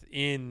Hemsworth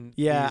in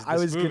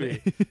this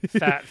movie.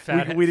 Fat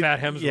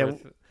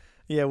Hemsworth.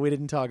 Yeah, we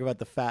didn't talk about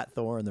the fat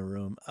Thor in the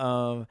room.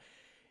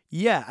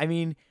 Yeah, I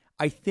mean,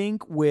 I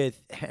think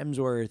with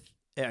Hemsworth,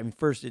 I mean,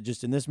 first,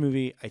 just in this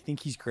movie, I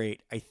think he's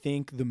great. I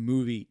think the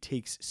movie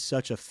takes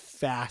such a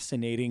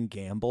fascinating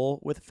gamble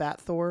with Fat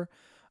Thor,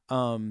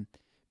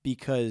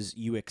 because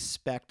you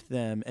expect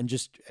them, and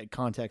just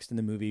context in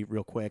the movie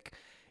real quick,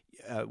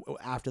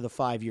 after the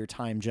 5-year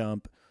time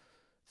jump,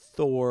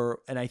 Thor,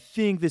 and I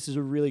think this is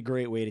a really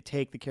great way to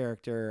take the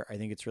character. I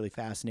think it's really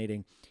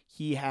fascinating.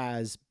 He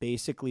has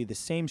basically the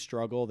same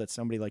struggle that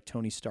somebody like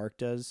Tony Stark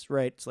does,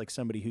 right? It's like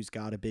somebody who's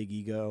got a big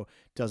ego,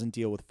 doesn't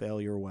deal with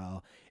failure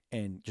well,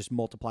 and just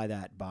multiply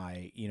that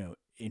by,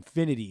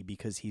 infinity,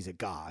 because he's a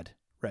god,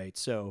 right?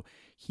 So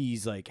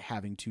he's like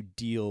having to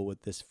deal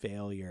with this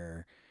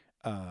failure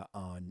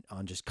on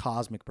just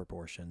cosmic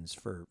proportions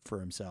for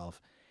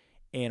himself.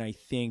 And I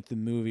think the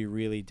movie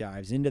really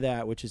dives into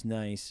that, which is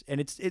nice. And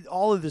it's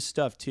all of this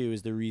stuff too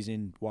is the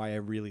reason why I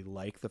really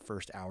like the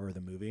first hour of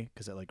the movie,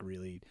 because it like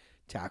really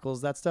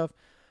tackles that stuff.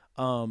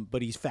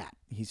 But he's fat.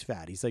 He's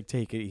like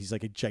he's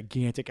like a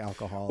gigantic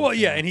alcoholic. Well,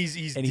 yeah, and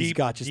he's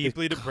got just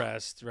deeply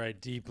depressed, right?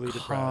 Deeply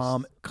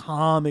depressed.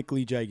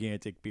 Comically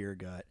gigantic beer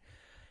gut.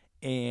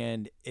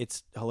 And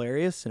it's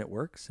hilarious, and it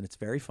works, and it's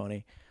very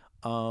funny.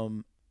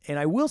 And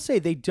I will say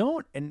they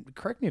don't, and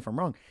correct me if I'm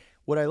wrong,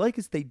 what I like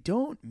is they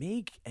don't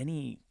make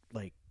any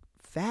like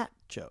fat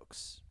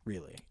jokes,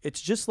 really. It's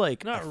just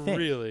like not a thing.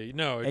 really,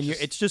 no.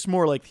 It's just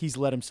more like he's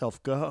let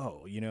himself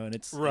go, and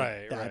it's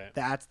right.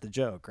 That's the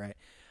joke, right?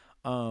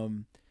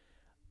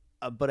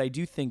 But I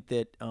do think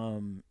that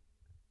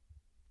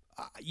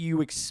you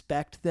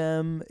expect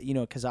them,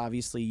 because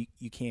obviously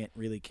you can't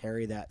really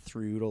carry that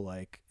through to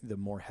like the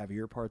more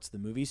heavier parts of the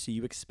movie. So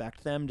you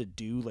expect them to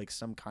do like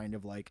some kind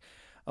of like,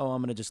 oh,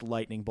 I'm gonna just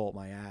lightning bolt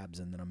my abs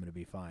and then I'm gonna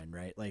be fine,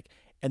 right? Like,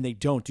 and they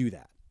don't do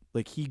that.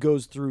 Like he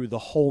goes through the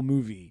whole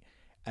movie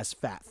as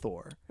Fat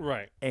Thor,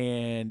 right?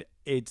 And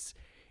it's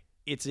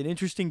an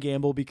interesting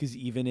gamble, because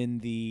even in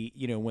the,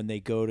 when they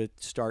go to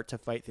start to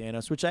fight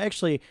Thanos, which I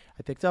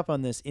picked up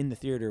on this in the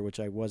theater, which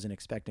I wasn't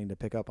expecting to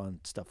pick up on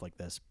stuff like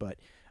this, but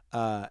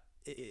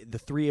the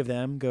three of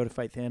them go to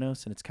fight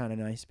Thanos, and it's kind of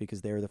nice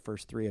because they're the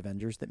first 3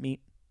 Avengers that meet.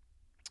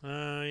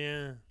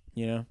 Yeah.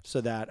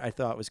 So that I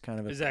thought was kind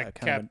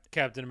of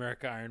Captain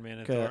America, Iron Man,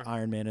 and Thor.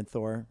 Iron Man and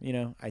Thor.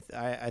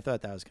 I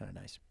thought that was kind of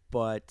nice.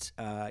 But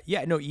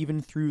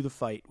even through the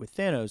fight with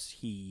Thanos,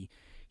 he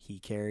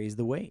carries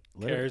the weight.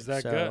 Literally. Carries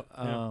that gut.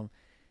 Yeah.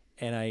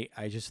 And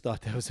I just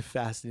thought that was a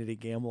fascinating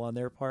gamble on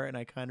their part, and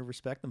I kind of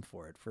respect them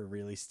for it, for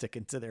really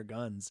sticking to their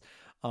guns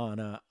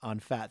on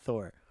Fat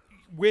Thor.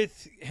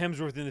 With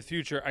Hemsworth in the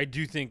future, I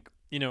do think,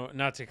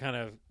 not to kind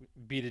of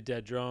beat a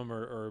dead drum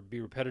or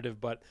be repetitive,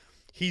 but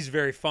he's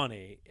very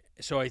funny.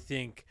 So I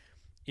think,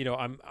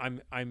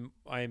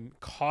 I'm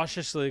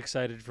cautiously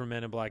excited for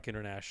Men in Black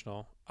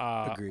International.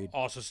 Agreed.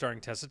 Also starring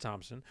Tessa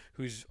Thompson,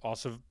 who's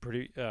also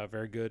pretty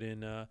very good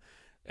in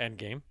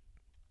Endgame.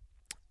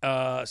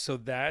 So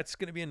that's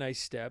going to be a nice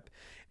step.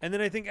 And then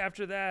I think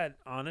after that,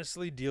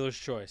 honestly, dealer's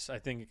choice. I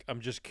think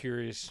I'm just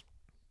curious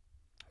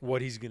what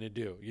he's going to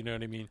do. You know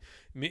what I mean?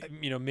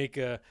 Make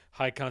a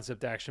high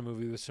concept action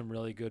movie with some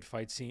really good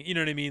fight scene. You know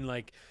what I mean?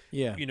 Like,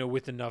 yeah.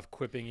 With enough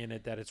quipping in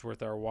it that it's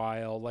worth our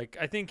while. Like,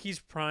 I think he's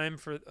prime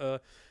for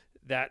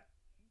that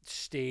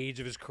stage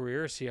of his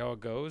career. See how it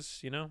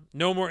goes.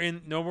 No more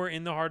in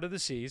the heart of the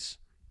seas.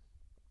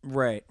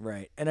 Right.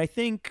 And I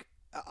think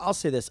I'll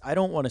say this: I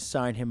don't want to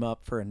sign him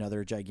up for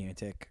another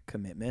gigantic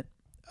commitment.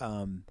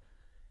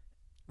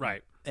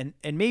 Right. And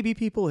maybe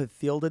people have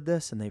fielded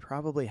this, and they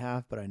probably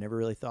have, but I never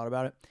really thought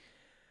about it.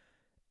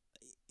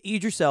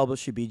 Idris Elba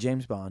should be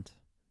James Bond.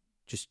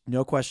 Just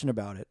no question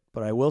about it.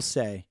 But I will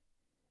say,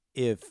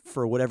 if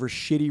for whatever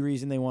shitty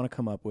reason they want to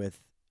come up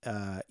with,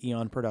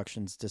 Eon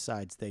Productions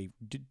decides they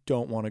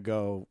don't want to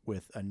go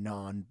with a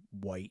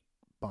non-white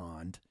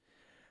Bond,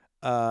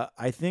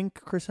 I think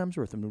Chris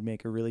Hemsworth would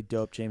make a really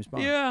dope James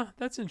Bond. Yeah,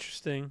 that's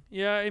interesting.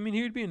 Yeah, I mean,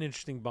 he would be an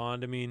interesting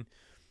Bond. I mean,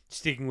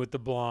 sticking with the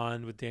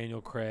blonde with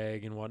Daniel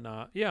Craig and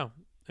whatnot. Yeah,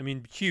 I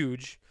mean,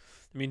 huge.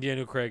 I mean,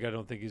 Daniel Craig, I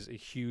don't think is a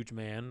huge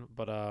man,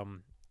 but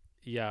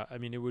yeah, I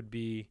mean, it would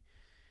be.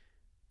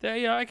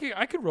 Yeah, I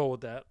could roll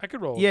with that.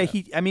 Yeah,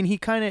 he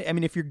kind of. I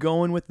mean, if you're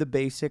going with the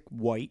basic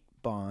white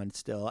Bond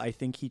still. I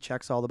think he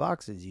checks all the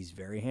boxes. He's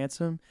very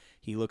handsome.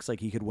 He looks like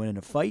he could win in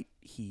a fight.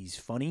 He's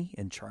funny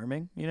and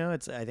charming. I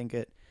think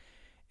it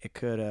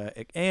could,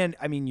 and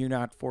I mean, you're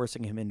not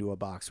forcing him into a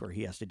box where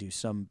he has to do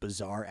some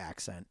bizarre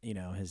accent. The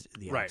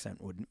Right.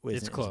 accent wouldn't.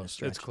 It's isn't a close.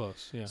 stretch. It's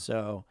close. Yeah.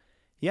 So,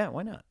 yeah,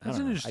 why not? That's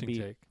an interesting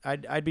take.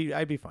 I'd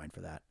be fine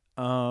for that.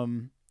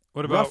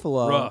 What about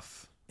Ruffalo?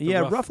 Ruff?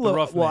 Ruffalo.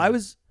 Ruff man.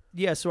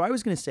 So I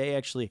was going to say,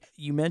 actually,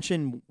 you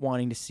mentioned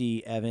wanting to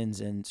see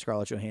Evans and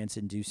Scarlett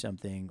Johansson do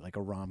something like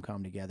a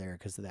rom-com together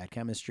because of that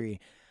chemistry.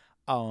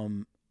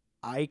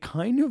 I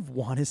kind of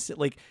want to see,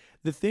 like,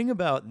 the thing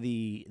about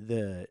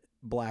the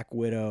Black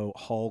Widow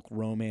Hulk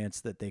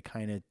romance that they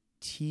kind of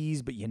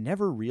tease, but you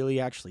never really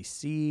actually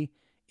see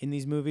in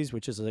these movies,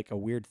 which is like a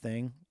weird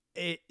thing,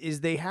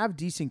 is they have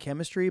decent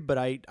chemistry, but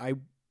I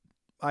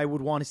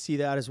would want to see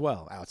that as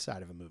well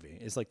outside of a movie.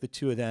 It's like the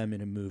two of them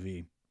in a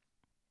movie.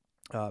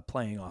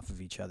 Playing off of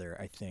each other,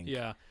 I think.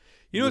 Yeah,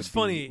 it's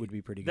funny. Would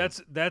be pretty good.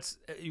 That's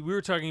we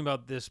were talking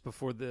about this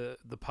before the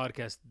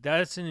podcast.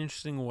 That's an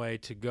interesting way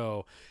to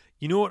go.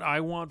 You know what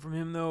I want from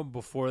him though?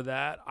 Before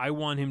that, I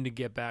want him to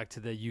get back to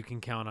the "you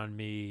can count on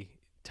me"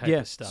 type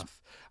of stuff.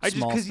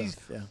 Because he's,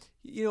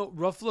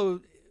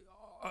 Ruffalo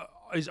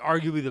is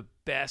arguably the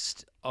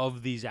best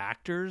of these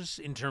actors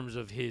in terms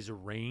of his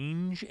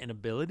range and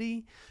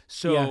ability.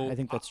 So yeah, I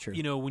think that's true.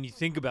 When you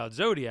think about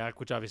Zodiac,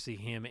 which obviously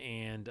him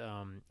and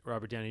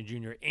Robert Downey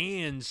Jr.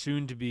 and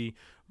soon to be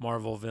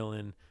Marvel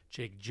villain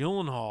Jake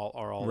Gyllenhaal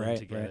are all in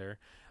together.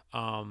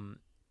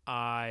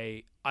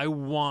 Right. I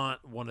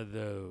want one of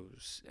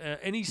those,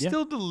 and he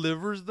still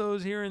delivers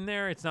those here and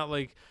there. It's not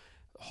like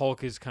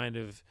Hulk has kind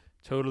of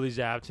totally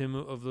zapped him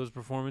of those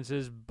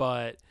performances,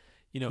 but.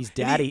 He's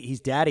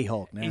Daddy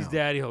Hulk now. He's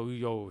Daddy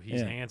Hulk.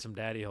 He's handsome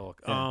Daddy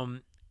Hulk. Yeah.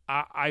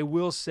 I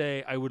will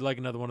say I would like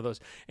another one of those.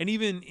 And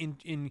even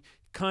in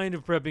kind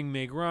of prepping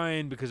Meg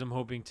Ryan, because I'm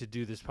hoping to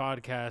do this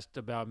podcast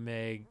about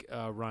Meg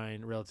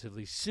Ryan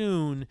relatively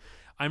soon,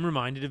 I'm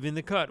reminded of In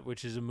the Cut,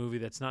 which is a movie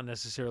that's not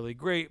necessarily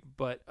great,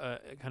 but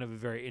kind of a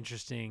very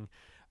interesting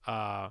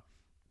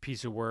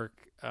piece of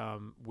work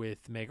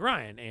with Meg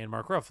Ryan and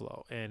Mark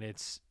Ruffalo. And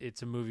it's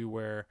a movie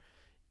where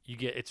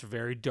it's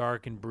very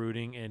dark and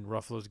brooding, and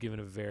Ruffalo's given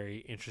a very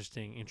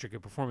interesting,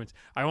 intricate performance.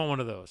 I want one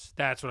of those.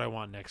 That's what I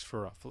want next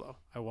for Ruffalo.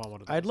 I want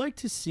one of those. I'd like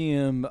to see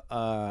him.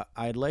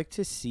 I'd like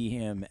to see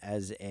him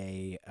as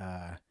a.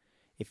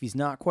 If he's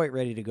not quite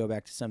ready to go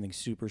back to something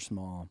super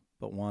small,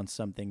 but wants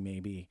something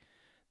maybe,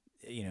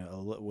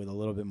 with a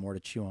little bit more to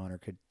chew on, or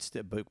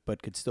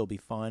but could still be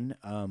fun.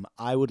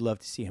 I would love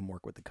to see him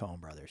work with the Coen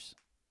brothers.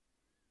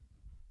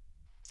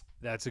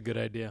 That's a good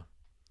idea.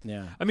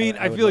 Yeah, I mean,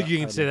 I feel like you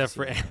can say that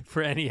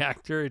for any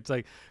actor. It's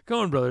like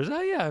Coen Brothers. Oh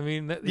yeah, I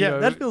mean,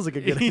 that feels like a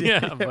good idea.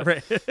 Yeah,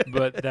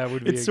 but that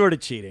would be sort of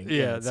cheating.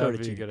 Yeah, that would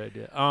be a good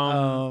idea.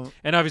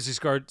 And obviously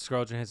Scarlett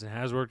Johansson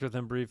has worked with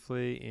him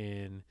briefly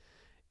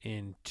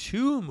in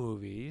two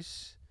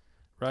movies,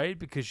 right?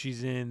 Because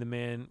she's in The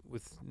Man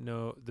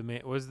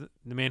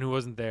Who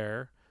Wasn't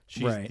There.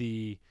 She's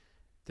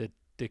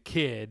the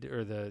kid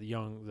or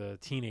the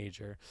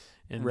teenager,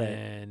 and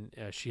then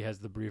she has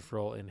the brief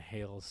role in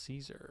Hail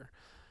Caesar.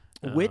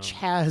 Which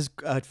has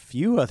a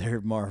few other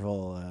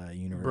Marvel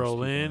universe.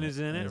 Brolin is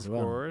in it, of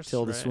well. course.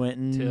 Tilda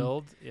Swinton.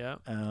 Yeah,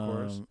 of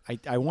course.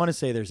 I want to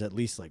say there's at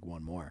least like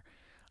one more.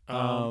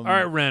 All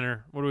right,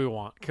 Renner. What do we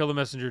want? Kill the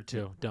Messenger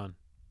 2. Done.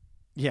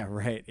 Yeah,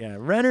 right. Yeah,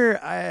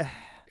 Renner.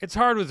 It's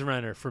hard with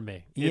Renner for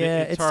me.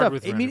 It's hard tough.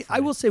 with I Renner mean, for I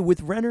me. will say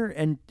with Renner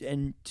and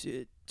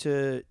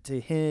to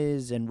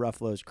his and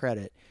Ruffalo's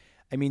credit,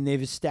 I mean,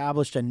 they've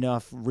established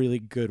enough really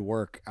good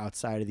work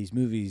outside of these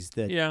movies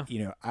that You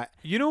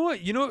know what?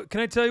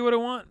 Can I tell you what I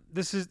want?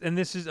 I'm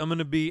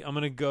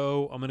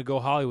gonna go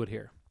Hollywood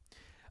here.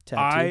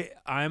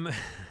 I'm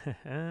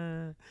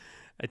a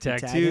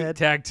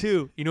tag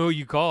two. You know what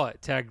you call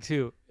it? Tag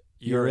two.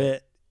 You're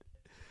it.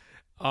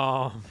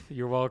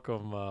 You're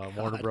welcome,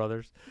 Warner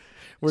Brothers.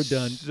 We're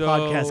done.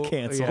 Podcast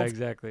canceled. Yeah,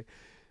 exactly.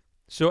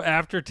 So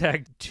after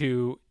Tag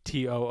 2,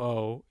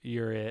 TOO,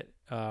 you're it.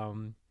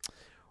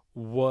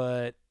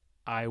 What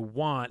I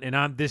want,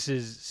 and this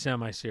is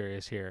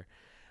semi-serious here,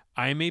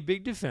 I am a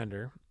big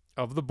defender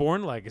of the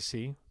Bourne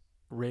Legacy,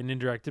 written and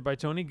directed by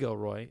Tony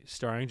Gilroy,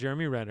 starring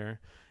Jeremy Renner.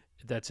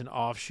 That's an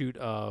offshoot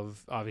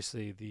of,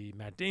 obviously, the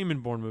Matt Damon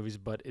Bourne movies,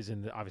 but is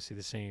in obviously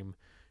the same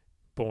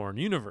Bourne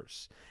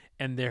universe.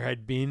 And there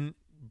had been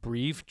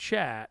brief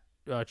chatter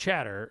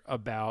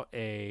about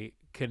a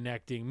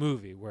connecting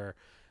movie where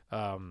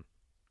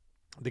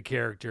the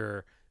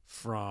character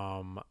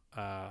from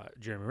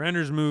Jeremy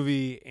Renner's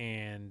movie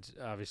and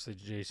obviously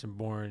Jason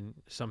Bourne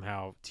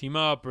somehow team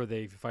up, or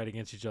they fight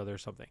against each other or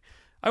something.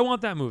 I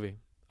want that movie.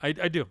 I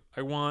do.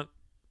 I want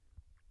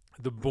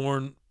the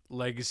Bourne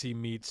Legacy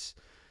meets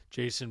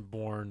Jason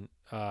Bourne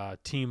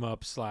team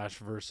up /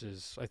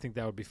 versus. I think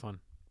that would be fun.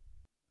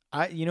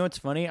 It's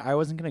funny. I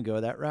wasn't going to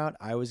go that route.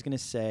 I was going to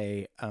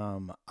say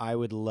I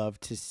would love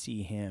to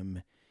see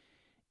him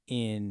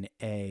in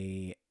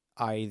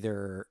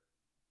either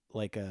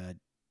like a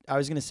I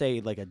was gonna say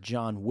like a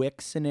John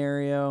Wick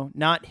scenario,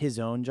 not his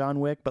own John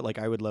Wick, but like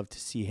I would love to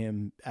see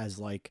him as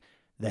like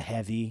the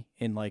heavy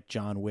in like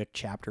John Wick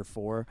Chapter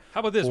 4. How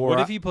about this? Or What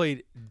if he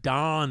played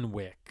Don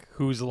Wick,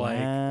 who's like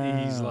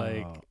he's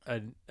like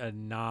Wow. a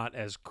not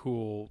as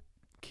cool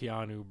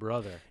Keanu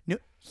brother? No,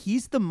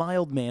 he's the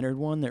mild-mannered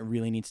one that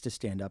really needs to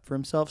stand up for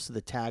himself. So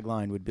the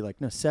tagline would be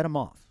like, "No, set him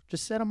off.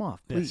 Just set him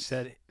off, Yeah, please.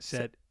 set him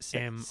set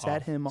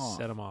off. him off.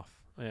 Set him off.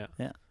 Yeah.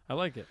 Yeah. I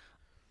like it.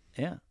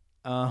 Yeah.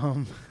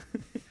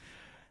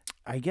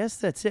 I guess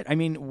that's it. I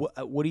mean,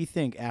 what do you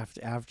think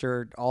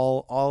after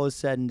all is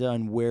said and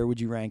done? Where would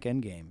you rank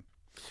Endgame?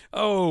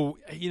 Oh,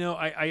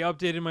 I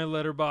updated my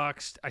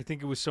letterboxd. I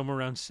think it was somewhere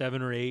around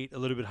 7 or 8, a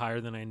little bit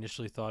higher than I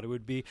initially thought it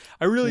would be.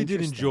 I really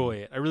did enjoy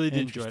it. I really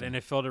did enjoy it, and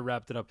I felt it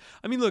wrapped it up.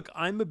 I mean, look,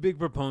 I'm a big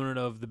proponent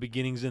of the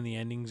beginnings and the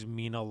endings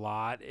mean a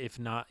lot, if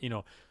not,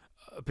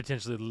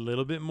 potentially a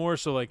little bit more.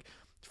 So, like,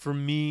 for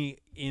me,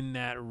 in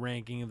that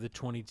ranking of the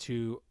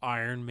 22,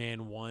 Iron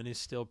Man 1 is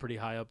still pretty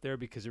high up there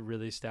because it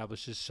really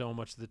establishes so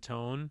much of the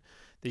tone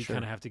that you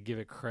kind of have to give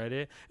it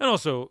credit. And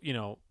also,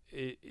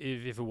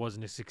 if it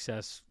wasn't a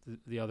success,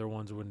 the other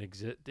ones wouldn't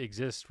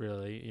exist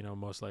really,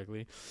 most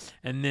likely.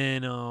 And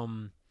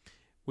then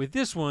with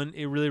this one,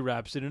 it really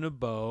wraps it in a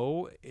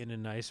bow in a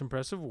nice,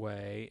 impressive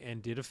way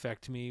and did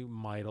affect me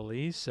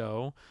mightily.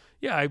 So,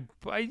 yeah,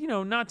 I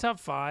not top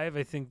 5.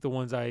 I think the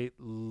ones I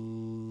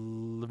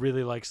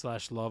really like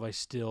 / love, I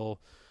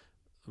still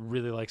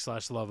really like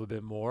 / love a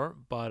bit more.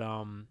 But,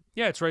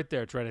 yeah, it's right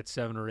there. It's right at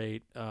 7 or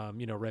 8,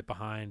 right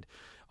behind,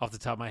 off the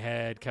top of my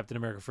head, Captain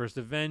America First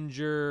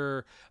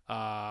Avenger,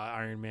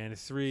 Iron Man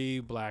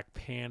 3, Black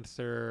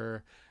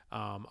Panther,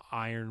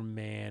 Iron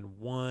Man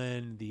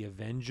 1, The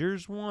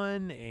Avengers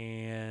 1,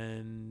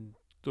 and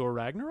Thor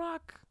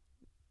Ragnarok.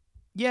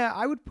 Yeah,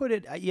 I would put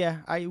it.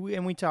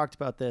 And we talked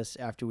about this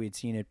after we had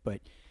seen it,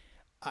 but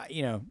I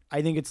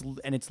think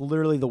it's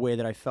literally the way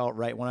that I felt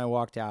right when I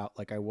walked out.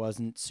 Like I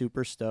wasn't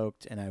super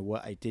stoked, and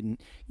I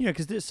didn't,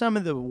 because there's some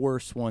of the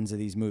worst ones of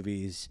these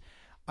movies.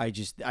 I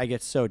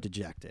get so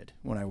dejected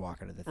when I walk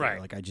out of the theater.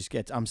 Right. Like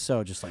I'm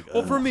so just like.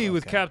 Well, for me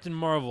with okay. Captain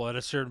Marvel, at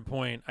a certain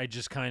point, I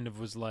just kind of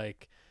was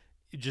like,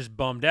 just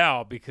bummed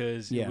out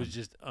because it was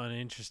just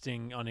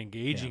uninteresting,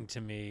 unengaging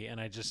to me,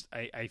 and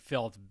I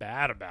felt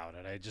bad about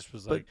it. I just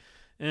was like,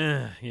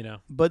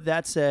 But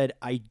that said,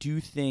 I do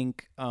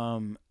think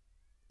I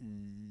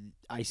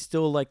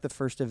still like the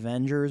first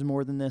Avengers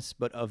more than this,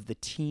 but of the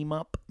team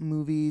up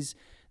movies,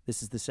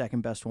 this is the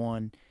second best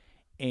one.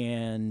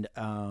 And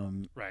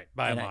right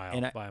by a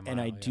mile,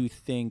 and I do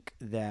think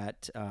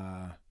that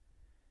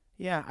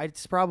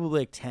it's probably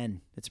like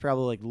 10. It's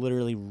probably like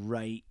literally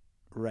right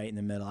in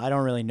the middle. I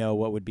don't really know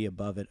what would be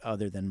above it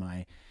other than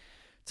my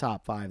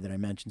top 5 that I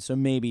mentioned. So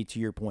maybe to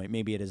your point,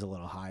 maybe it is a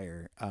little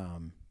higher.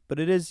 But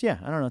it is, I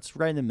don't know. It's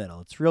right in the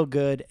middle. It's real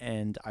good,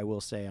 and I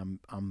will say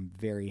I'm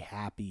very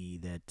happy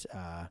that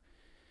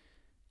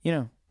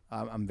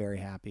I'm very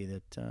happy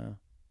that.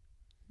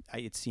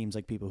 It seems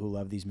like people who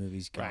love these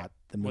movies got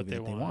the movie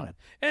that they wanted.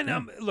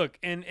 And look,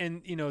 and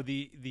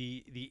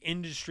the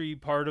industry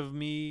part of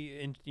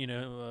me,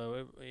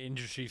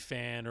 industry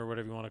fan or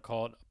whatever you want to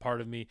call it,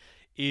 part of me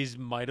is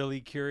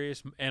mightily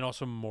curious and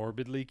also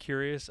morbidly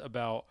curious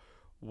about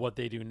what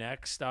they do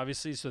next.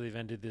 Obviously, so they've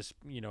ended this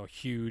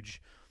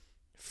huge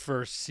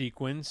first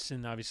sequence,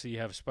 and obviously you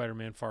have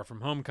Spider-Man: Far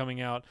From Home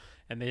coming out,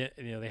 and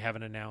they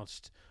haven't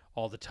announced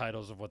all the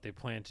titles of what they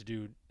plan to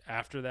do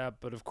after that,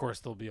 but of course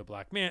there'll be a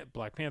Black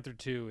Panther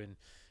 2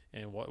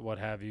 and what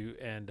have you,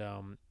 and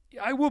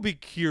I will be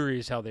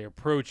curious how they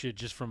approach it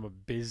just from a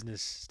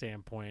business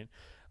standpoint,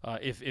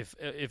 if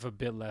a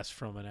bit less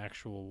from an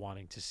actual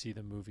wanting to see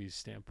the movies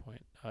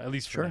standpoint, at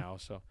least for now.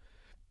 So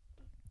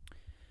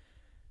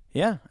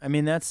yeah, I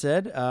mean, that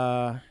said,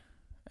 I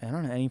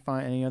don't know,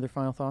 any other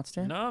final thoughts,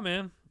 Dan? No,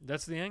 man,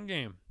 that's the end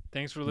game.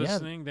 Thanks for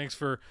listening. Thanks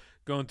for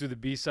going through the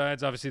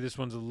B-sides. Obviously this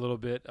one's a little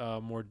bit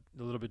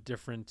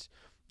different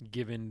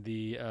given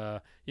the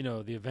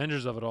the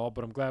Avengers of it all,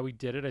 but I'm glad we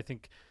did it. I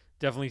think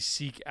definitely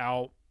seek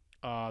out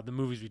the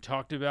movies we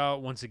talked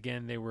about. Once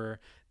again, they were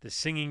The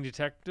Singing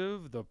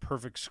Detective, The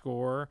Perfect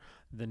Score,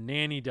 The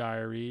Nanny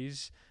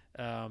Diaries,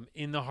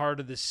 In the Heart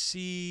of the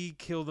Sea,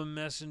 Kill the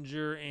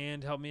Messenger,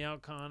 and help me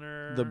out,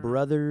 Connor. The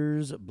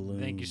Brothers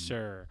Bloom. Thank you,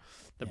 sir.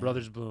 The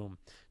Brothers Bloom.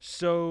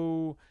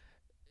 So,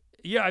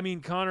 yeah, I mean,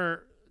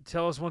 Connor,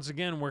 tell us once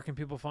again, where can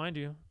people find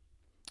you?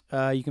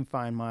 You can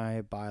find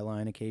my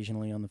byline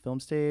occasionally on the film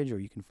stage, or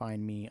you can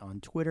find me on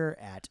Twitter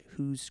at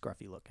Who's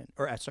Scruffy Looking,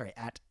 or at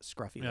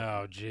Scruffy Looking.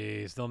 Oh,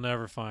 geez, they'll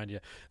never find you.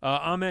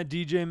 I'm at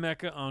DJ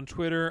Mecca on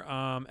Twitter.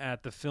 I'm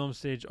at the film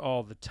stage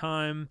all the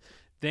time.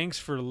 Thanks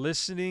for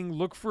listening.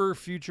 Look for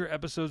future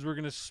episodes. We're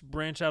going to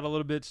branch out a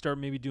little bit, start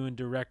maybe doing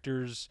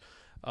directors.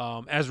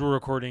 As we're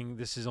recording,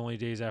 this is only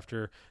days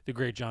after the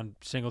great John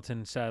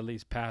Singleton sadly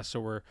passed,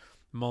 so we're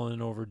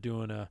mulling over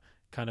doing a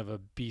kind of a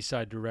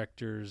B-side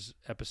directors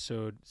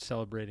episode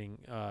celebrating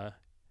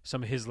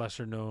some of his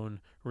lesser-known,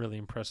 really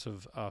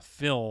impressive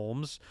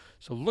films.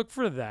 So look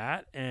for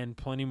that and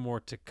plenty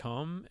more to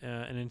come.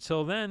 And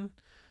until then,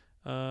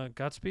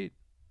 Godspeed.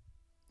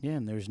 Yeah,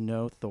 and there's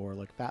no Thor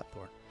like Fat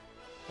Thor.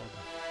 Well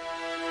done.